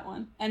watched that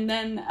one. And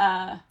then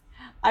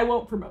I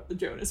won't promote the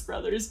Jonas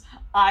Brothers.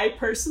 I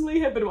personally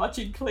have been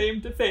watching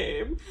Claim to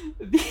Fame,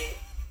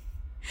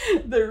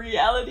 the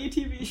reality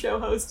TV show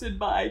hosted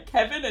by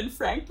Kevin and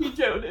Frankie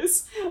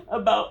Jonas,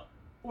 about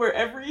where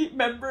every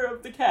member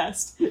of the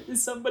cast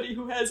is somebody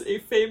who has a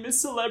famous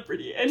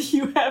celebrity, and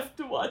you have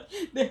to watch.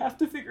 They have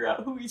to figure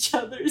out who each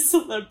other's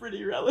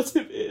celebrity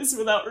relative is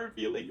without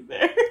revealing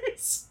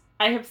theirs.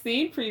 I have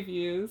seen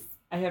previews.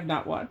 I have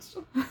not watched.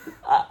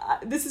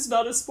 This is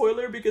not a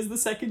spoiler because the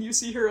second you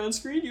see her on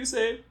screen, you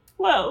say,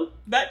 well,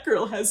 that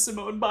girl has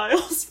Simone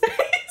Biles'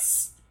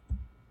 face.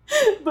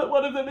 But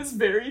one of them is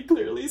very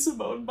clearly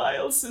Simone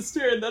Biles'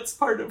 sister, and that's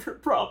part of her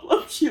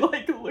problem. She,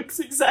 looks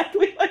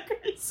exactly like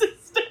her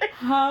sister.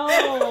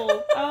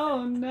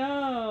 Oh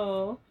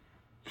no.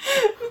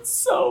 It's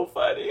so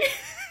funny.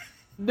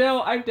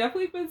 No, I've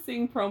definitely been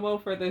seeing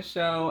promo for this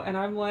show, and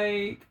I'm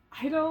like,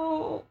 I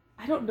don't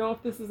know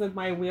if this is in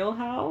my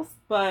wheelhouse,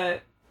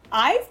 but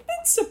I've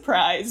been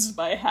surprised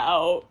by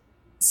how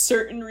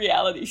certain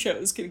reality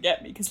shows can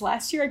get me, because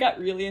last year I got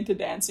really into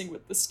Dancing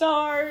with the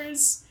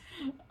Stars.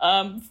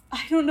 I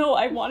don't know,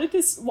 I wanted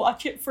to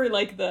watch it for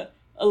the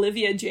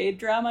Olivia Jade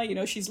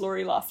drama. She's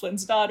Lori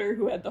Loughlin's daughter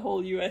who had the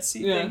whole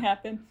USC thing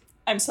happen.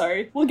 I'm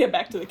sorry, we'll get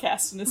back to the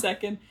cast in a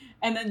second.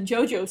 And then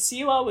JoJo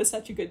Siwa was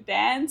such a good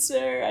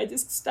dancer, I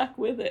just stuck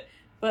with it.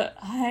 But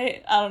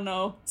I don't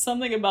know,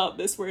 something about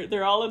this where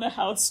they're all in a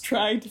house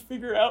trying to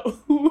figure out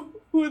who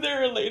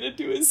they're related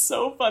to is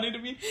so funny to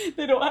me.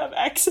 They don't have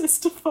access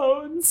to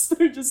phones.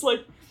 They're just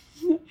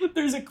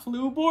there's a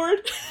clue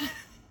board.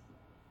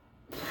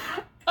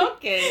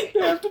 okay.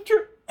 They have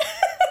to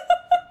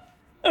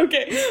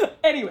Okay,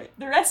 anyway,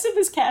 the rest of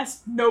this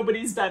cast,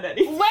 nobody's done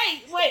anything.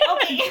 Wait,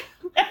 okay.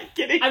 I'm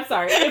kidding. I'm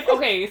sorry.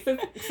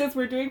 Since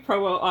we're doing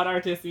promo on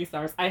our Disney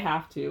Stars, I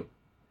have to.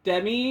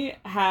 Demi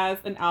has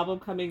an album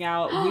coming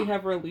out. We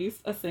have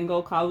released a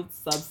single called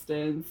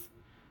Substance.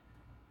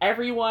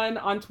 Everyone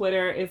on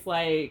Twitter is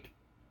like,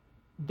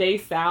 they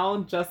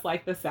sound just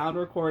like the sound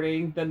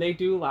recording than they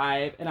do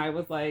live. And I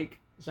was like,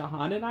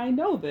 Jahan and I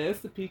know this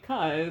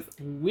because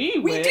we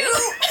went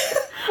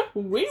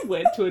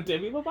to a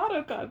Demi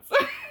Lovato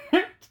concert.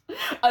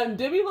 A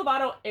Demi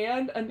Lovato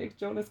and a Nick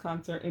Jonas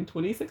concert in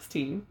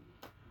 2016.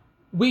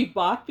 We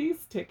bought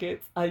these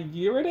tickets a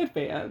year in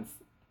advance.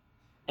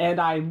 And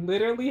I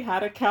literally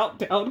had a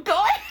countdown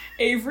going.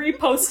 Avery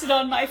posted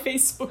on my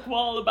Facebook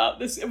wall about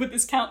this, with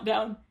this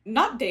countdown,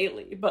 not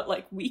daily, but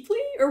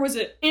weekly, or was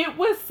it? It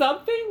was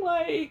something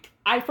like,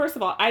 I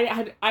found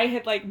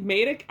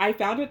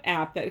an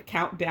app that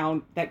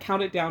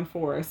counted down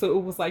for us. So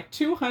it was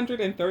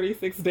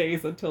 236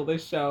 days until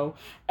this show.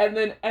 And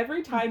then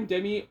every time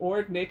Demi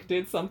or Nick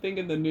did something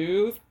in the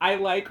news, I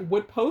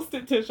would post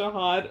it to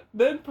Shahad,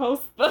 then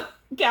post the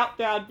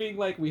countdown being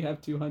we have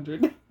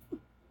 200.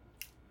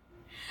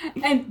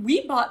 And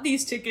we bought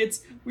these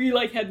tickets. We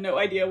had no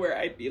idea where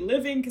I'd be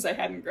living because I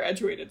hadn't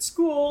graduated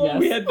school. Yes.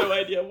 We had no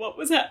idea what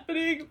was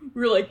happening.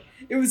 We were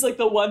it was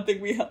the one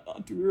thing we held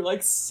on to. We were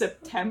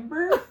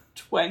September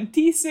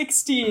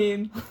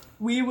 2016,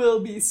 we will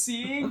be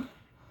seeing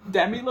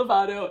Demi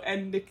Lovato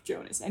and Nick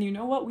Jonas. And you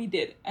know what we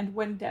did? And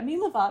when Demi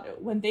Lovato,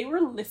 when they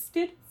were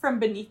lifted from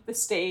beneath the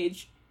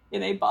stage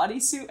in a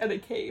bodysuit and a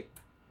cape,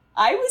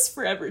 I was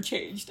forever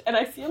changed. And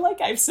I feel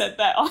like I've said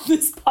that on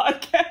this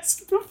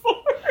podcast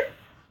before.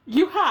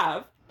 You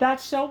have.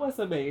 That show was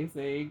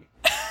amazing.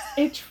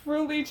 It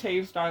truly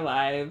changed our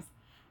lives.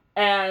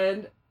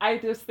 And I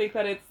just think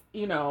that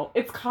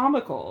it's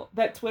comical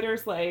that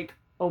Twitter's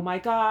oh my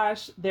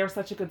gosh, they're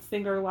such a good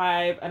singer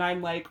live. And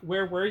I'm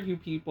where were you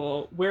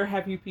people? Where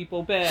have you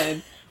people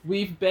been?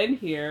 We've been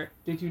here.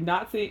 Did you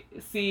not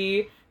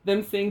see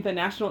them sing the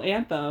national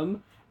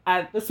anthem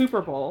at the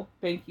Super Bowl?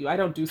 Thank you. I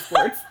don't do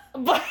sports.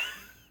 But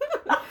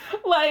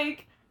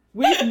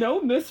we've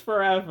known this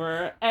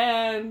forever.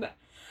 And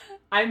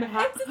I'm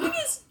happy. The thing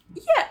is,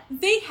 yeah,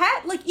 they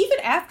had, even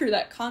after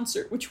that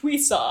concert, which we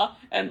saw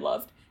and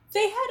loved,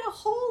 they had a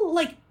whole,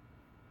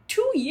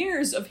 2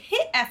 years of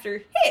hit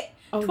after hit.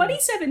 Oh,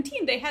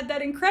 2017, they had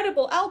that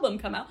incredible album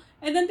come out.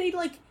 And then they,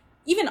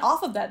 even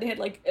off of that, they had,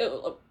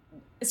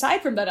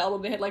 aside from that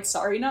album, they had,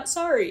 Sorry Not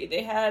Sorry.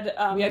 They had,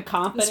 we had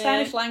Confident, the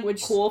Spanish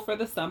language. Cool for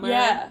the Summer.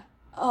 Yeah.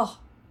 Oh.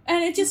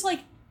 And it just,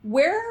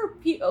 where are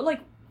people,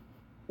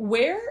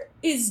 where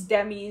is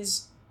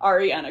Demi's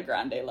Ariana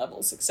Grande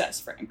level success,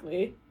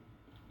 frankly?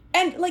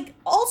 And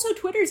also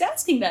Twitter's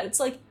asking that.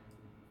 It's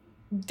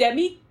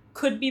Demi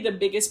could be the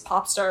biggest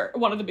pop star,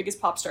 one of the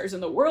biggest pop stars in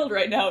the world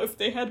right now if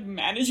they had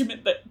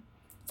management that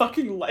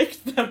fucking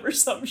liked them or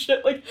some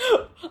shit.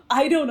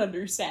 I don't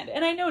understand.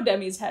 And I know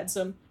Demi's had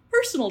some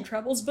personal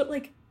troubles, but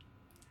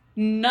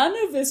none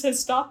of this has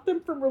stopped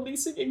them from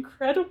releasing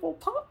incredible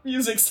pop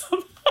music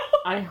somehow.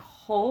 I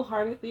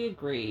wholeheartedly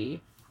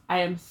agree. I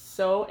am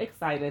so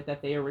excited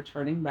that they are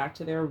returning back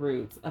to their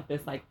roots of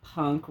this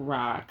punk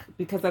rock,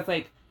 because that's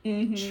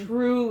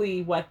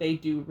truly what they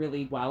do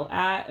really well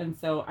at. And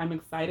so I'm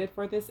excited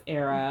for this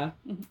era.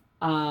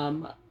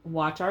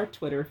 Watch our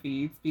Twitter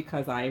feeds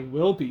because I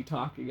will be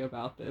talking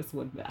about this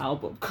when the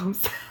album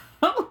comes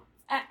out.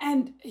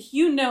 And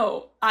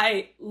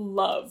I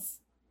love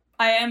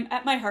I am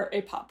at my heart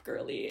a pop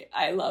girly.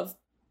 I love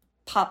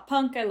pop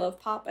punk. I love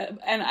pop,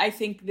 and I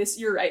think this.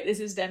 You're right. This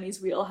is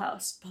Demi's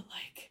wheelhouse. But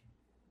like,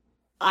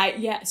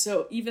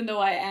 So even though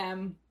I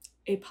am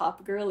a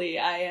pop girly,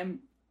 I am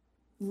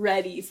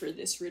ready for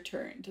this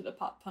return to the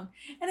pop punk,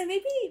 and then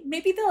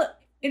maybe the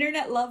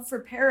internet love for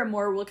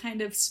Paramore will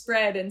kind of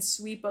spread and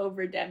sweep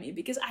over Demi,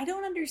 because I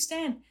don't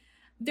understand.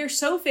 They're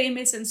so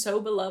famous and so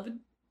beloved,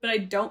 but I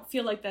don't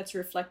feel like that's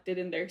reflected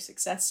in their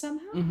success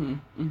somehow. Mm-hmm,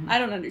 mm-hmm. I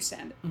don't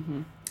understand it.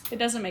 Mm-hmm. It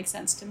doesn't make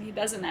sense to me. It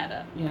doesn't add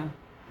up. Yeah.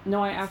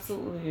 No, I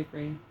absolutely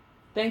agree.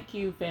 Thank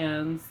you,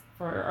 fans,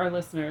 for our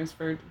listeners,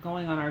 for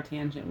going on our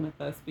tangent with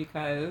us,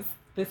 because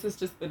this has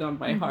just been on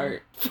my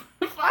heart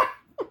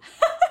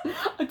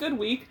a good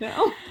week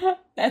now.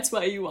 That's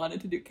why you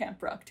wanted to do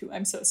Camp Rock too.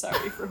 I'm so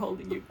sorry for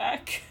holding you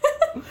back.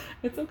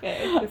 It's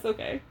okay. It's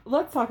okay.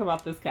 Let's talk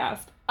about this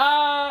cast.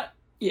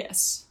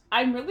 Yes.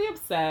 I'm really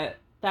upset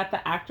that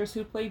the actress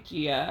who played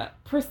Gia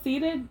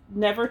proceeded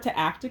never to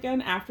act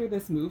again after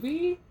this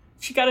movie.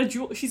 She got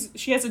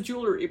she has a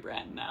jewelry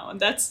brand now,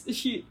 and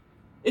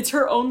it's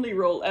her only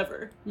role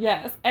ever.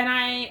 Yes. And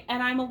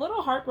I'm a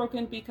little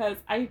heartbroken, because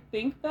I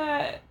think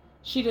that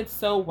she did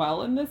so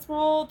well in this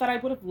role that I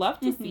would have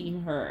loved to see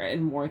her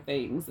in more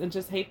things, and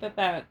just hate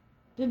that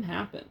didn't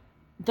happen.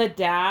 The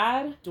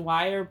dad,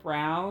 Dwyer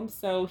Brown,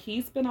 so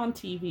he's been on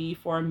TV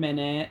for a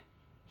minute.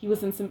 He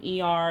was in some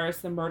ER,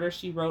 some Murder,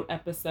 She Wrote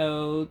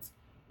episodes.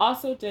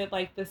 Also did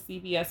like the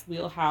CBS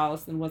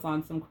Wheelhouse and was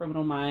on some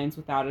Criminal Minds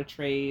Without a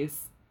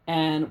Trace.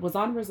 And was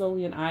on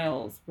Rizzolian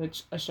Isles,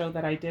 which a show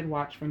that I did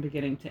watch from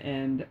beginning to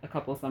end a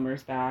couple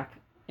summers back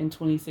in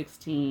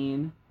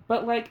 2016.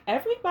 But like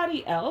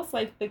everybody else,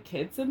 like the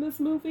kids in this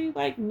movie,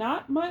 like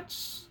not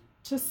much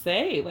to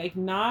say, like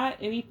not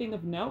anything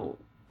of note.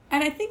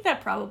 And I think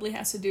that probably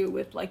has to do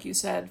with, like you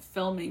said,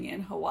 filming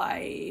in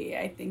Hawaii.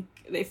 I think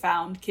they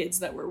found kids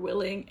that were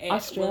willing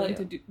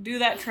to do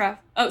that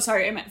Oh,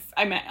 sorry,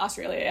 I meant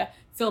Australia. Yeah.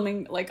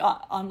 Filming like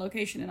on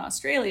location in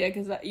Australia,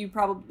 because you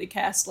probably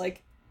cast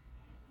like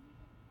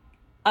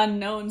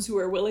unknowns who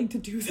are willing to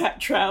do that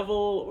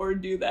travel or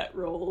do that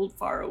role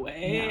far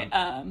away.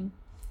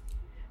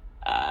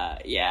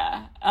 But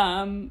yeah,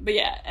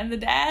 and the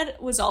dad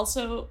was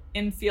also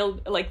in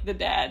Field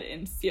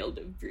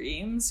of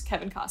Dreams,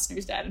 Kevin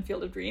Costner's dad in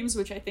Field of Dreams,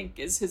 which I think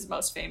is his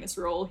most famous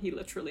role. He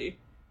literally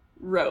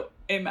wrote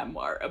a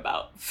memoir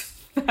about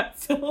that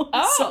film.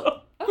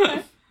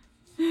 Okay.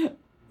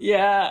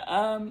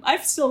 Yeah,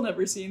 I've still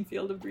never seen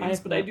Field of Dreams,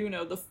 but I do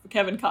know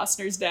Kevin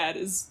Costner's dad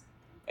is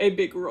a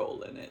big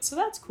role in it, so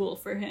that's cool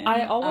for him.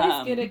 I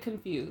always get it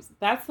confused.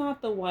 That's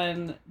not the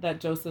one that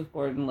Joseph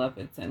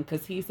Gordon-Levitt's in,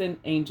 because he's in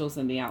Angels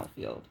in the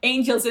Outfield.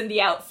 Angels in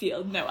the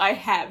Outfield. No, I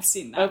have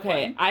seen that.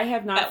 Okay, one. I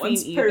have not seen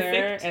either,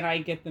 perfect. And I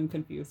get them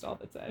confused all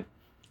the time.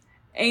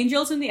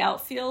 Angels in the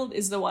Outfield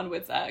is the one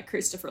with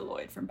Christopher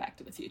Lloyd from Back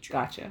to the Future.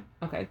 Gotcha.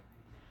 Okay.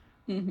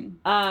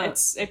 Mm-hmm.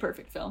 It's a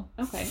perfect film.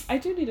 Okay, I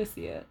do need to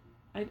see it.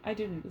 I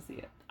do need to see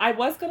it. I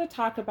was going to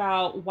talk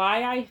about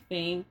why I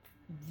think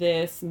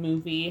this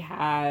movie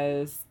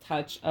has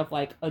touch of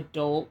like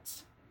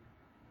adult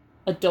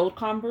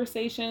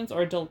conversations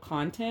or adult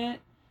content.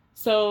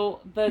 So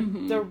the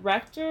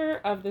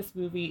director of this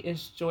movie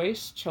is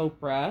Joyce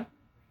Chopra.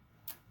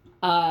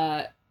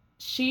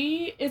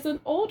 She is an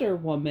older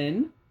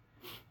woman.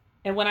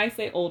 And when I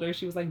say older,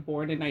 she was like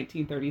born in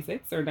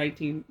 1936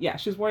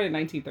 she was born in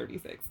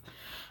 1936.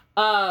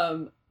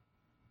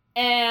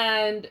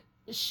 And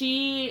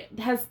she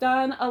has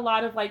done a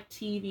lot of like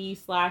TV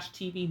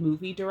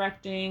movie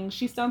directing.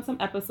 She's done some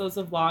episodes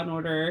of Law and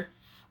Order,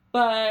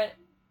 but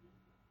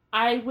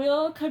I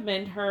will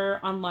commend her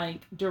on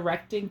like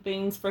directing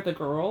things for the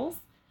girls.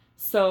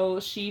 So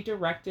she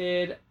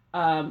directed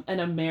an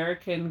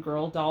American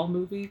Girl doll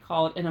movie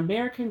called An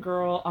American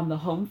Girl on the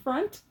Home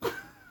Front.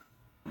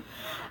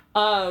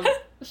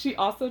 She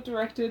also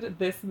directed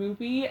this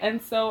movie,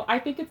 and so I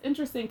think it's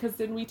interesting because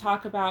then we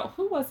talk about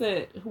who was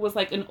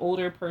like an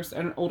older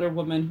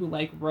woman who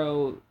like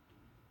wrote,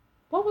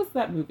 what was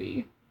that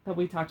movie that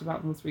we talked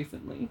about most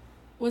recently?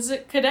 Was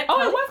it Cadet Kelly?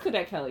 Oh, it was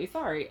Cadet Kelly.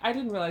 Sorry, I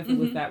didn't realize it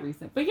was that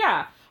recent. But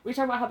yeah, we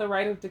talk about how the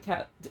writer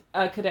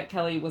of Cadet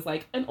Kelly was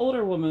like an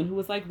older woman who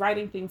was like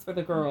writing things for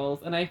the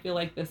girls, and I feel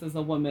like this is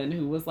a woman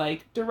who was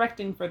like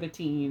directing for the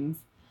teens.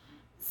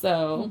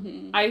 So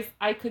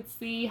I could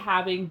see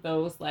having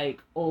those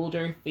like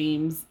older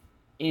themes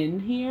in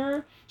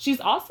here.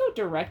 She's also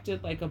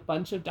directed like a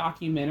bunch of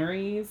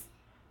documentaries.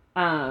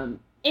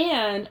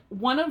 And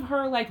one of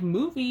her like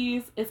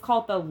movies is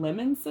called The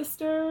Lemon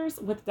Sisters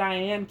with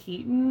Diane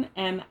Keaton.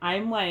 And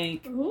I'm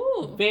like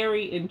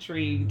very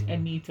intrigued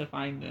and need to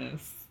find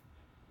this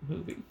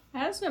movie.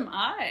 As am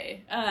I.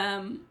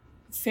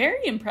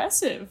 Very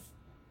impressive.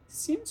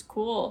 Seems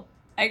cool.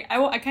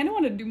 I kind of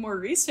want to do more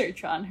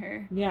research on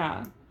her.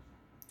 Yeah.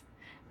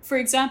 For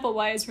example,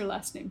 why is her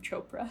last name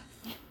Chopra?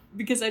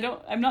 Because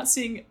I'm not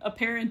seeing a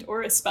parent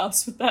or a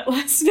spouse with that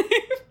last name.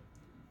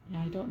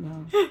 Yeah, I don't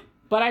know.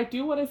 But I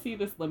do want to see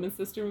this Lemon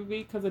Sister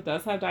movie because it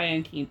does have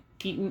Diane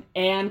Keaton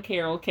and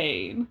Carol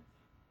Kane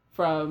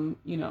from,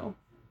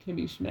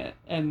 Kimmy Schmidt.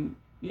 And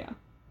yeah,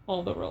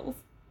 all the roles.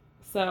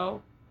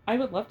 So I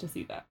would love to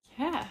see that.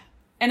 Yeah.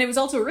 And it was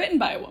also written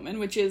by a woman,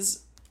 which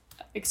is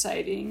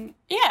exciting.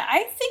 Yeah,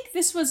 I think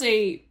this was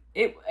a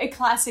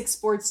classic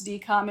sports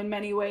DCOM in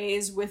many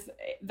ways, with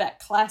that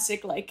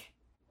classic, like,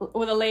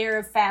 with a layer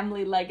of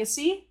family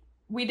legacy.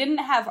 We didn't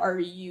have our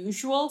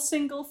usual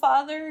single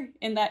father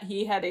in that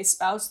he had a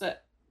spouse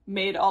that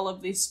made all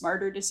of these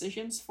smarter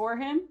decisions for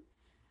him.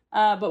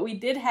 But we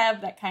did have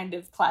that kind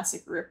of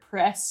classic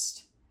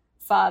repressed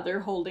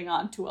father holding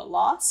on to a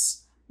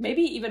loss.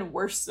 Maybe even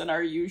worse than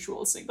our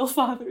usual single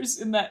fathers,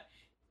 in that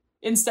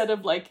instead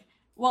of like,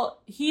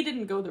 well, he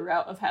didn't go the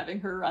route of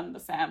having her run the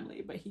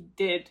family, but he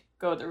did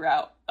go the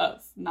route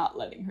of not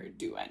letting her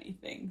do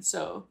anything.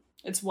 So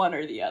it's one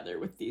or the other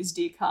with these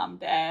DCOM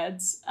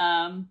dads.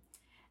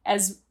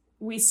 As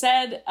we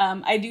said,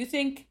 I do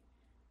think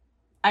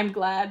I'm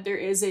glad there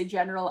is a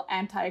general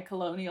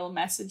anti-colonial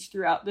message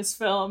throughout this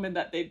film, and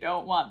that they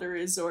don't want the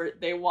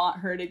resort. They want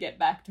her to get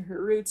back to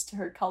her roots, to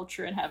her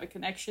culture, and have a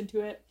connection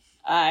to it.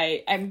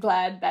 I'm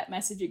glad that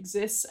message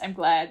exists. I'm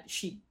glad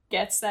she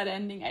gets that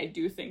ending. I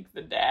do think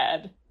the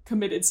dad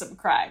committed some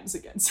crimes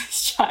against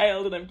his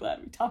child, and I'm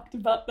glad we talked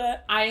about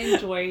that. I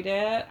enjoyed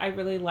it. I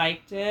really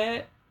liked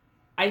it.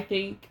 I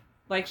think,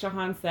 like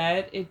Shahan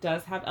said, it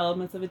does have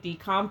elements of a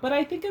DCOM, but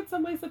I think in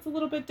some ways it's a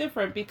little bit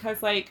different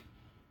because, like,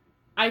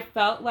 I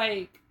felt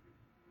like,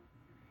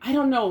 I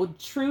don't know,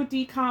 true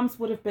DCOMs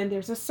would have been,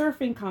 there's a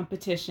surfing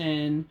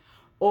competition,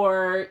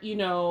 or, you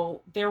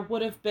know, there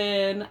would have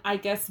been, I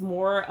guess,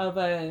 more of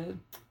a,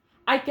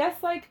 I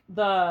guess, like,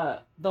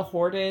 the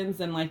Hordens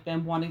and, like,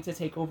 them wanting to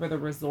take over the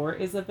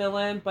resort is a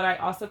villain, but I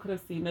also could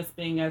have seen this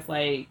being as,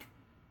 like,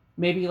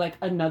 maybe, like,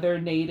 another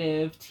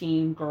Native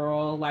teen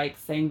girl, like,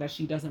 saying that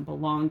she doesn't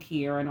belong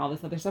here and all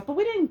this other stuff, but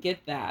we didn't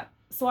get that.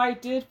 So I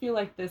did feel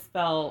like this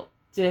felt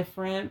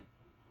different,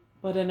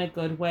 but in a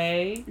good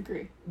way.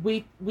 Agree.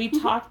 We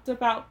talked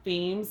about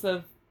themes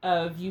of,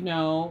 you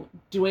know,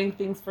 doing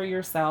things for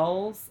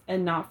yourselves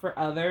and not for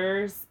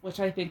others, which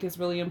I think is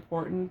really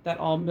important that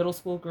all middle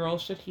school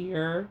girls should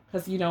hear.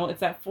 Because, you know,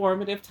 it's that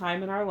formative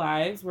time in our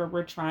lives where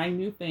we're trying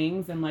new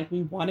things and, like,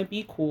 we want to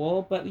be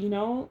cool, but, you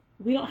know,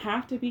 we don't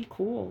have to be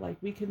cool. Like,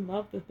 we can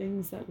love the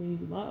things that we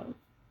love,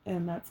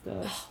 and that's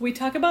good. We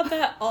talk about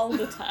that all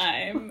the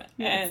time,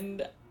 yes.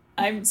 And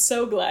I'm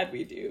so glad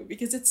we do,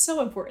 because it's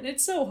so important.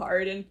 It's so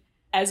hard, and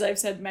as I've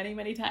said many,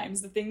 many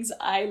times, the things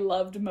I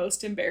loved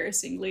most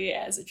embarrassingly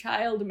as a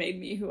child made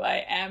me who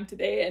I am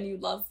today. And you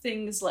love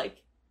things,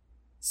 like,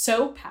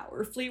 so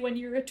powerfully when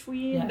you're a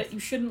tween, yes, that you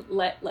shouldn't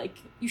let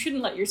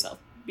yourself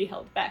be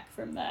held back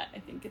from that. I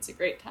think it's a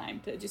great time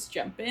to just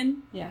jump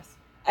in. Yes.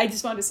 I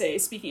just want to say,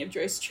 speaking of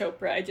Joyce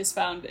Chopra, I just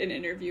found an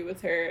interview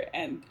with her,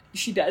 and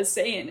she does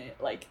say in it,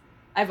 like,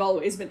 I've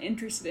always been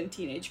interested in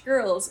teenage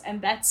girls. And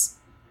that's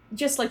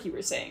just like you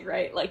were saying,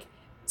 right? Like,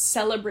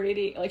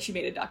 celebrating, like, she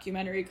made a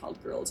documentary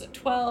called Girls at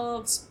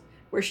 12,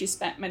 where she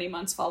spent many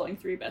months following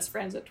three best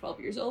friends at 12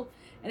 years old.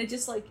 And it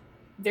just, like,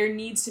 there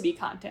needs to be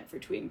content for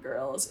tween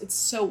girls. It's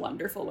so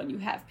wonderful when you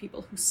have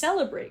people who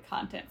celebrate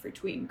content for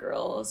tween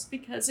girls,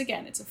 because,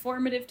 again, it's a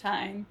formative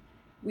time.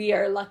 We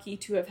are lucky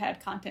to have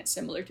had content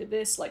similar to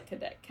this, like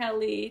Cadet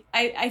Kelly.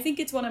 I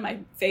think it's one of my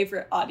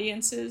favorite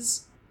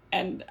audiences,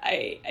 and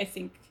I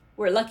think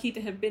we're lucky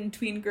to have been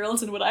tween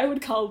girls in what I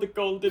would call the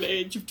golden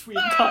age of tween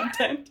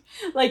content.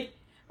 Like,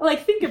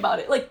 think about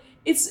it. Like,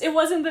 it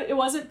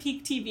wasn't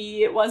peak TV,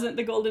 it wasn't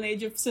the golden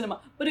age of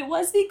cinema, but it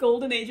was the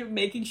golden age of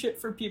making shit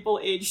for people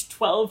aged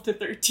 12 to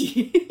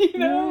 13. You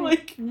know,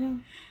 like, yeah.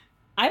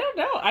 I don't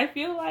know. I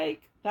feel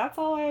like that's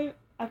all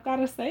I've got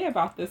to say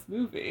about this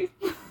movie.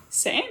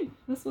 Same.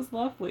 This was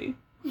lovely.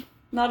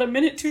 Not a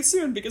minute too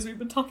soon, because we've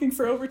been talking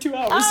for over 2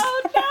 hours.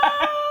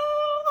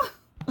 Oh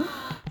no!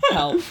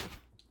 Help.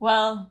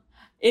 Well,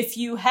 if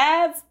you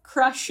have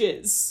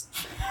crushes,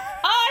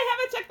 I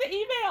haven't checked the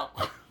email.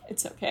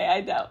 It's okay.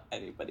 I doubt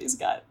anybody's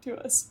got to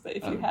us. But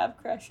if you have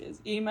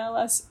crushes, email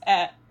us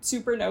at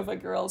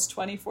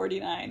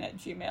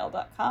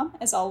supernovagirls2049@gmail.com,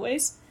 as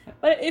always.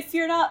 But if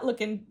you're not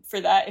looking for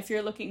that, if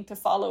you're looking to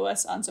follow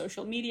us on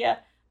social media,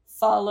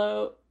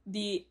 follow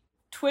the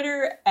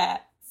Twitter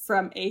at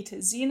From A to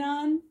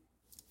Xenon,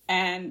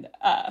 and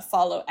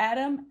follow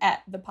Adam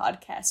at the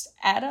podcast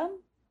Adam.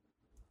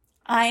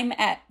 I'm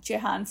at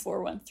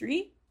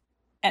Jehan413,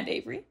 and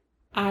Avery.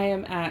 I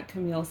am at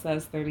Camille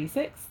Says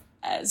 36.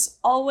 As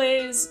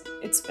always,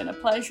 it's been a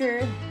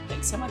pleasure.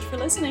 Thanks so much for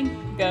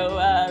listening. Go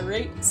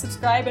rate,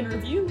 subscribe, and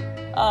review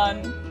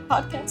on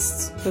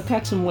podcasts. So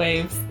catch some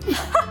waves.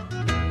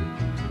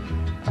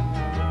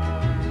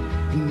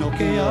 No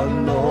ke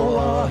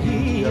aloha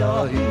hi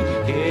ahi,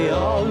 ke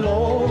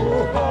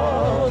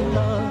aloha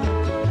la.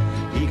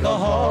 I ka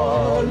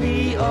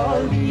hali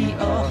ali a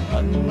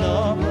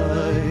hana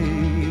mai.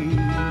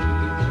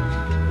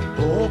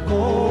 O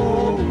ko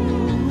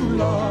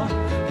ula,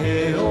 he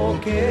o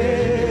ke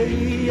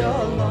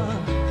iala,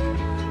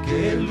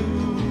 ke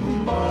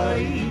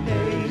lumai ne.